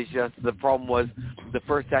act. It's just the problem was the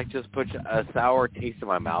first act just put a sour taste in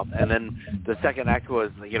my mouth. And then the second act was,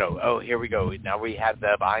 you know, oh, here we go. Now we have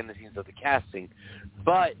the behind the scenes of the casting.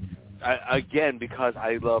 But, again, because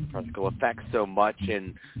I love practical effects so much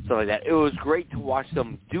and stuff like that, it was great to watch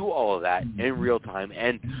them do all of that in real time.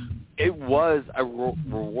 And it was a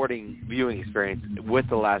rewarding viewing experience with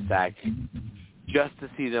the last act, just to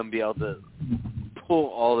see them be able to pull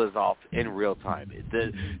all this off in real time.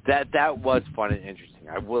 That was fun and interesting.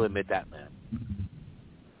 I will admit that,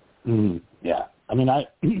 man. Yeah. I mean,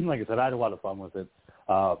 like I said, I had a lot of fun with it.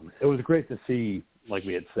 It was great to see, like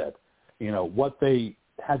we had said, you know, what they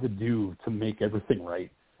had to do to make everything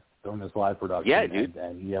right during this live production. Yeah, dude.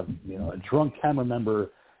 And you have, you know, a drunk camera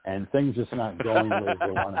member and things just not going the way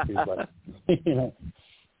they want to. But, you know,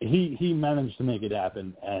 he managed to make it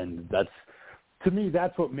happen, and to me,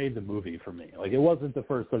 that's what made the movie for me. Like, it wasn't the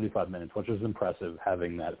first 35 minutes, which was impressive,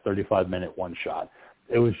 having that 35-minute one shot.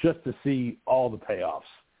 It was just to see all the payoffs.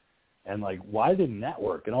 And, like, why didn't that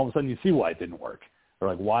work? And all of a sudden you see why it didn't work. Or,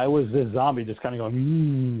 like, why was this zombie just kind of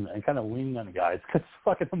going, and kind of leaning on the guy? It's because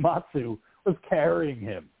fucking Hamatsu was carrying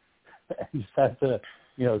him. And just had to,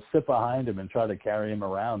 you know, sit behind him and try to carry him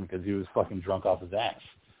around because he was fucking drunk off his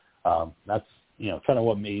ass. That's, you know, kind of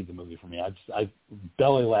what made the movie for me. I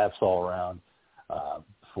belly laughs all around.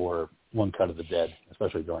 For One Cut of the Dead,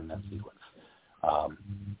 especially during that sequence.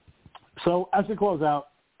 So as we close out,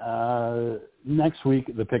 next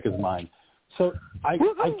week the pick is mine. So I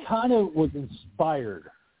kind of was inspired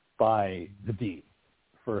by the Dean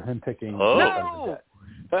for him picking One Cut of the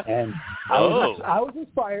Dead. And I was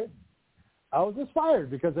inspired. I was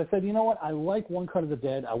inspired because I said, you know what, I like One Cut of the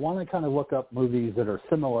Dead. I want to kind of look up movies that are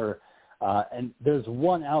similar. And there's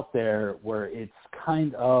one out there where it's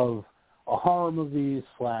kind of a horror movie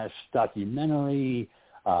 / documentary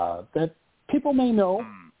that people may know,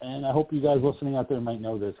 and I hope you guys listening out there might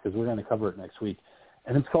know this because we're going to cover it next week.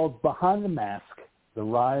 And it's called Behind the Mask, The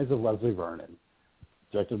Rise of Leslie Vernon,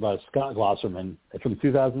 directed by Scott Glosserman. It's from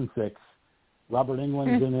 2006. Robert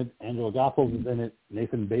Englund's in it. Angela Goethals is in it.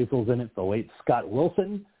 Nathan Basil's in it. The late Scott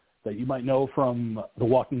Wilson, that you might know from The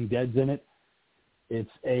Walking Dead's in it. It's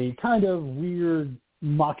a kind of weird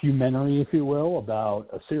mockumentary, if you will, about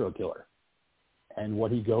a serial killer and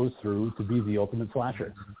what he goes through to be the ultimate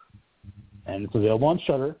slasher. And it's available on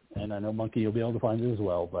Shudder, and I know Monkey will be able to find it as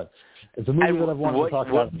well, but it's a movie that I've wanted to talk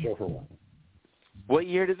about on the show for a while. What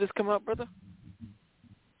year did this come out, brother?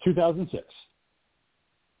 2006.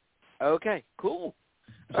 Okay, cool.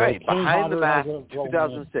 So all right, Behind the Mask,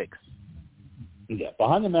 2006. Yeah,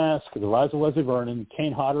 Behind the Mask, The Rise of Leslie Vernon.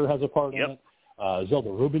 Kane Hodder has a part in it. Zelda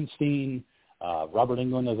Rubinstein. Robert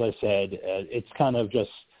Englund, as I said, it's kind of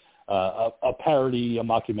just a parody, a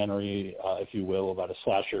mockumentary, if you will, about a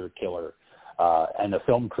slasher killer and a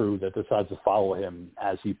film crew that decides to follow him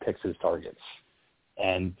as he picks his targets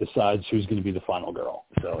and decides who's going to be the final girl.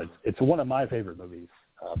 So it's one of my favorite movies,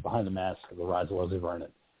 Behind the Mask, The Rise of Leslie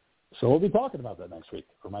Vernon. So we'll be talking about that next week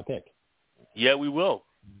for my pick. Yeah, we will.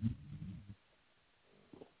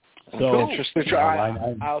 So interesting.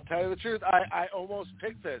 I'll tell you the truth. I almost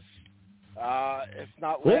picked this. If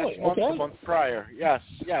not last month, the month prior. Yes.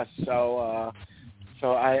 So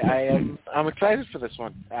I'm excited for this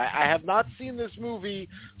one. I have not seen this movie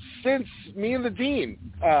since me and the Dean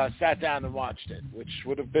sat down and watched it, which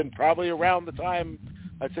would have been probably around the time,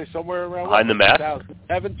 I'd say somewhere around Behind the Mask?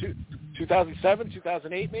 2007,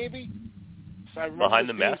 2008 maybe. So Behind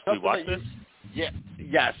the Mask, we watched this?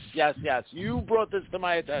 Yes. You brought this to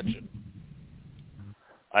my attention.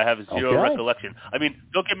 I have zero recollection. I mean,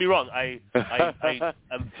 don't get me wrong. I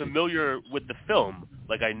am familiar with the film,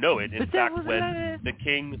 like I know it. In fact, when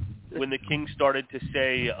the King started to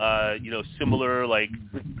say, similar like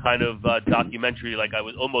kind of documentary, like I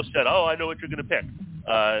was almost said, oh, I know what you're going to pick.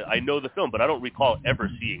 I know the film, but I don't recall ever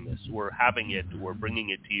seeing this or having it or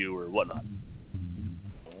bringing it to you or whatnot.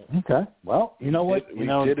 Okay. Well, you know what?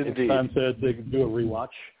 It's time to do a rewatch.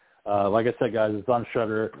 Like I said, guys, it's on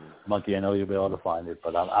Shudder. Monkey, I know you'll be able to find it,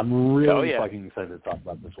 but I'm really fucking excited to talk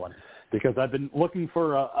about this one because I've been looking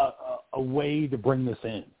for a way to bring this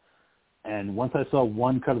in. And once I saw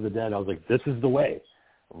One Cut of the Dead, I was like, this is the way.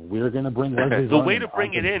 We're going to bring Leslie the way to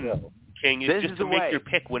bring it in, King, is just to make your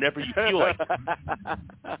pick whenever you feel like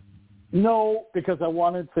it. No, because I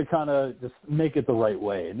wanted to kind of just make it the right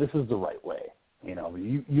way, and this is the right way.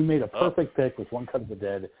 You made a perfect pick with One Cut of the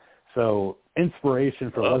Dead. So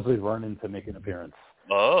inspiration for Leslie Vernon to make an appearance.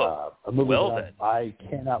 A movie that I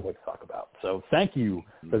cannot wait to talk about. So thank you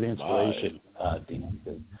for the inspiration, Dean.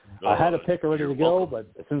 I had a pick ready to go, but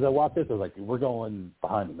as soon as I watched this, I was like, we're going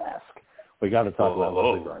Behind the Mask. We got to talk about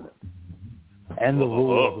Leslie Vernon and the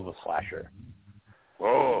rules of a slasher.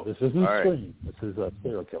 This isn't Scream. This is a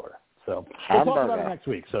serial killer. So we'll talk about it next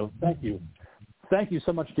week. So thank you. Thank you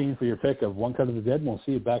so much, Dean, for your pick of One Cut of the Dead. We'll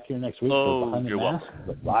see you back here next week for Behind the Mask,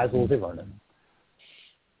 The Rise of Leslie Vernon.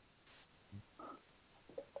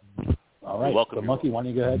 All right, so Monkey, why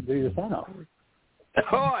don't you go ahead and do your sign-off?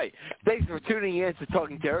 Hi, thanks for tuning in to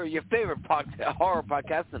Talking Terror, your favorite horror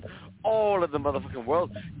podcast in all of the motherfucking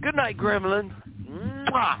world. Good night, Gremlin.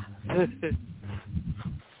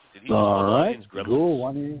 All right, cool.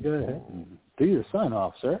 Why don't you go ahead and do your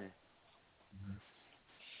sign-off, sir?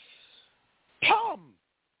 Come!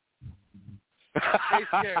 Stay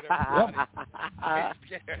scared, everybody.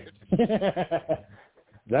 Stay scared.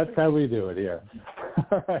 That's how we do it here.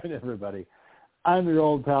 All right, everybody. I'm your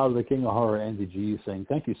old pal, the King of Horror, Andy G, saying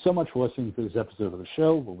thank you so much for listening to this episode of the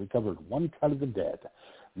show where we covered One Cut of the Dead.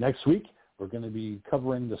 Next week, we're going to be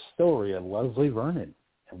covering the story of Leslie Vernon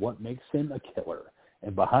and what makes him a killer.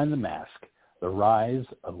 And Behind the Mask, The Rise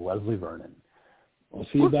of Leslie Vernon. We'll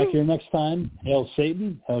see you back here next time. Hail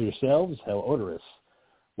Satan, hail yourselves, hail Odorous.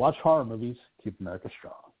 Watch horror movies. Keep America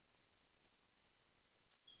strong.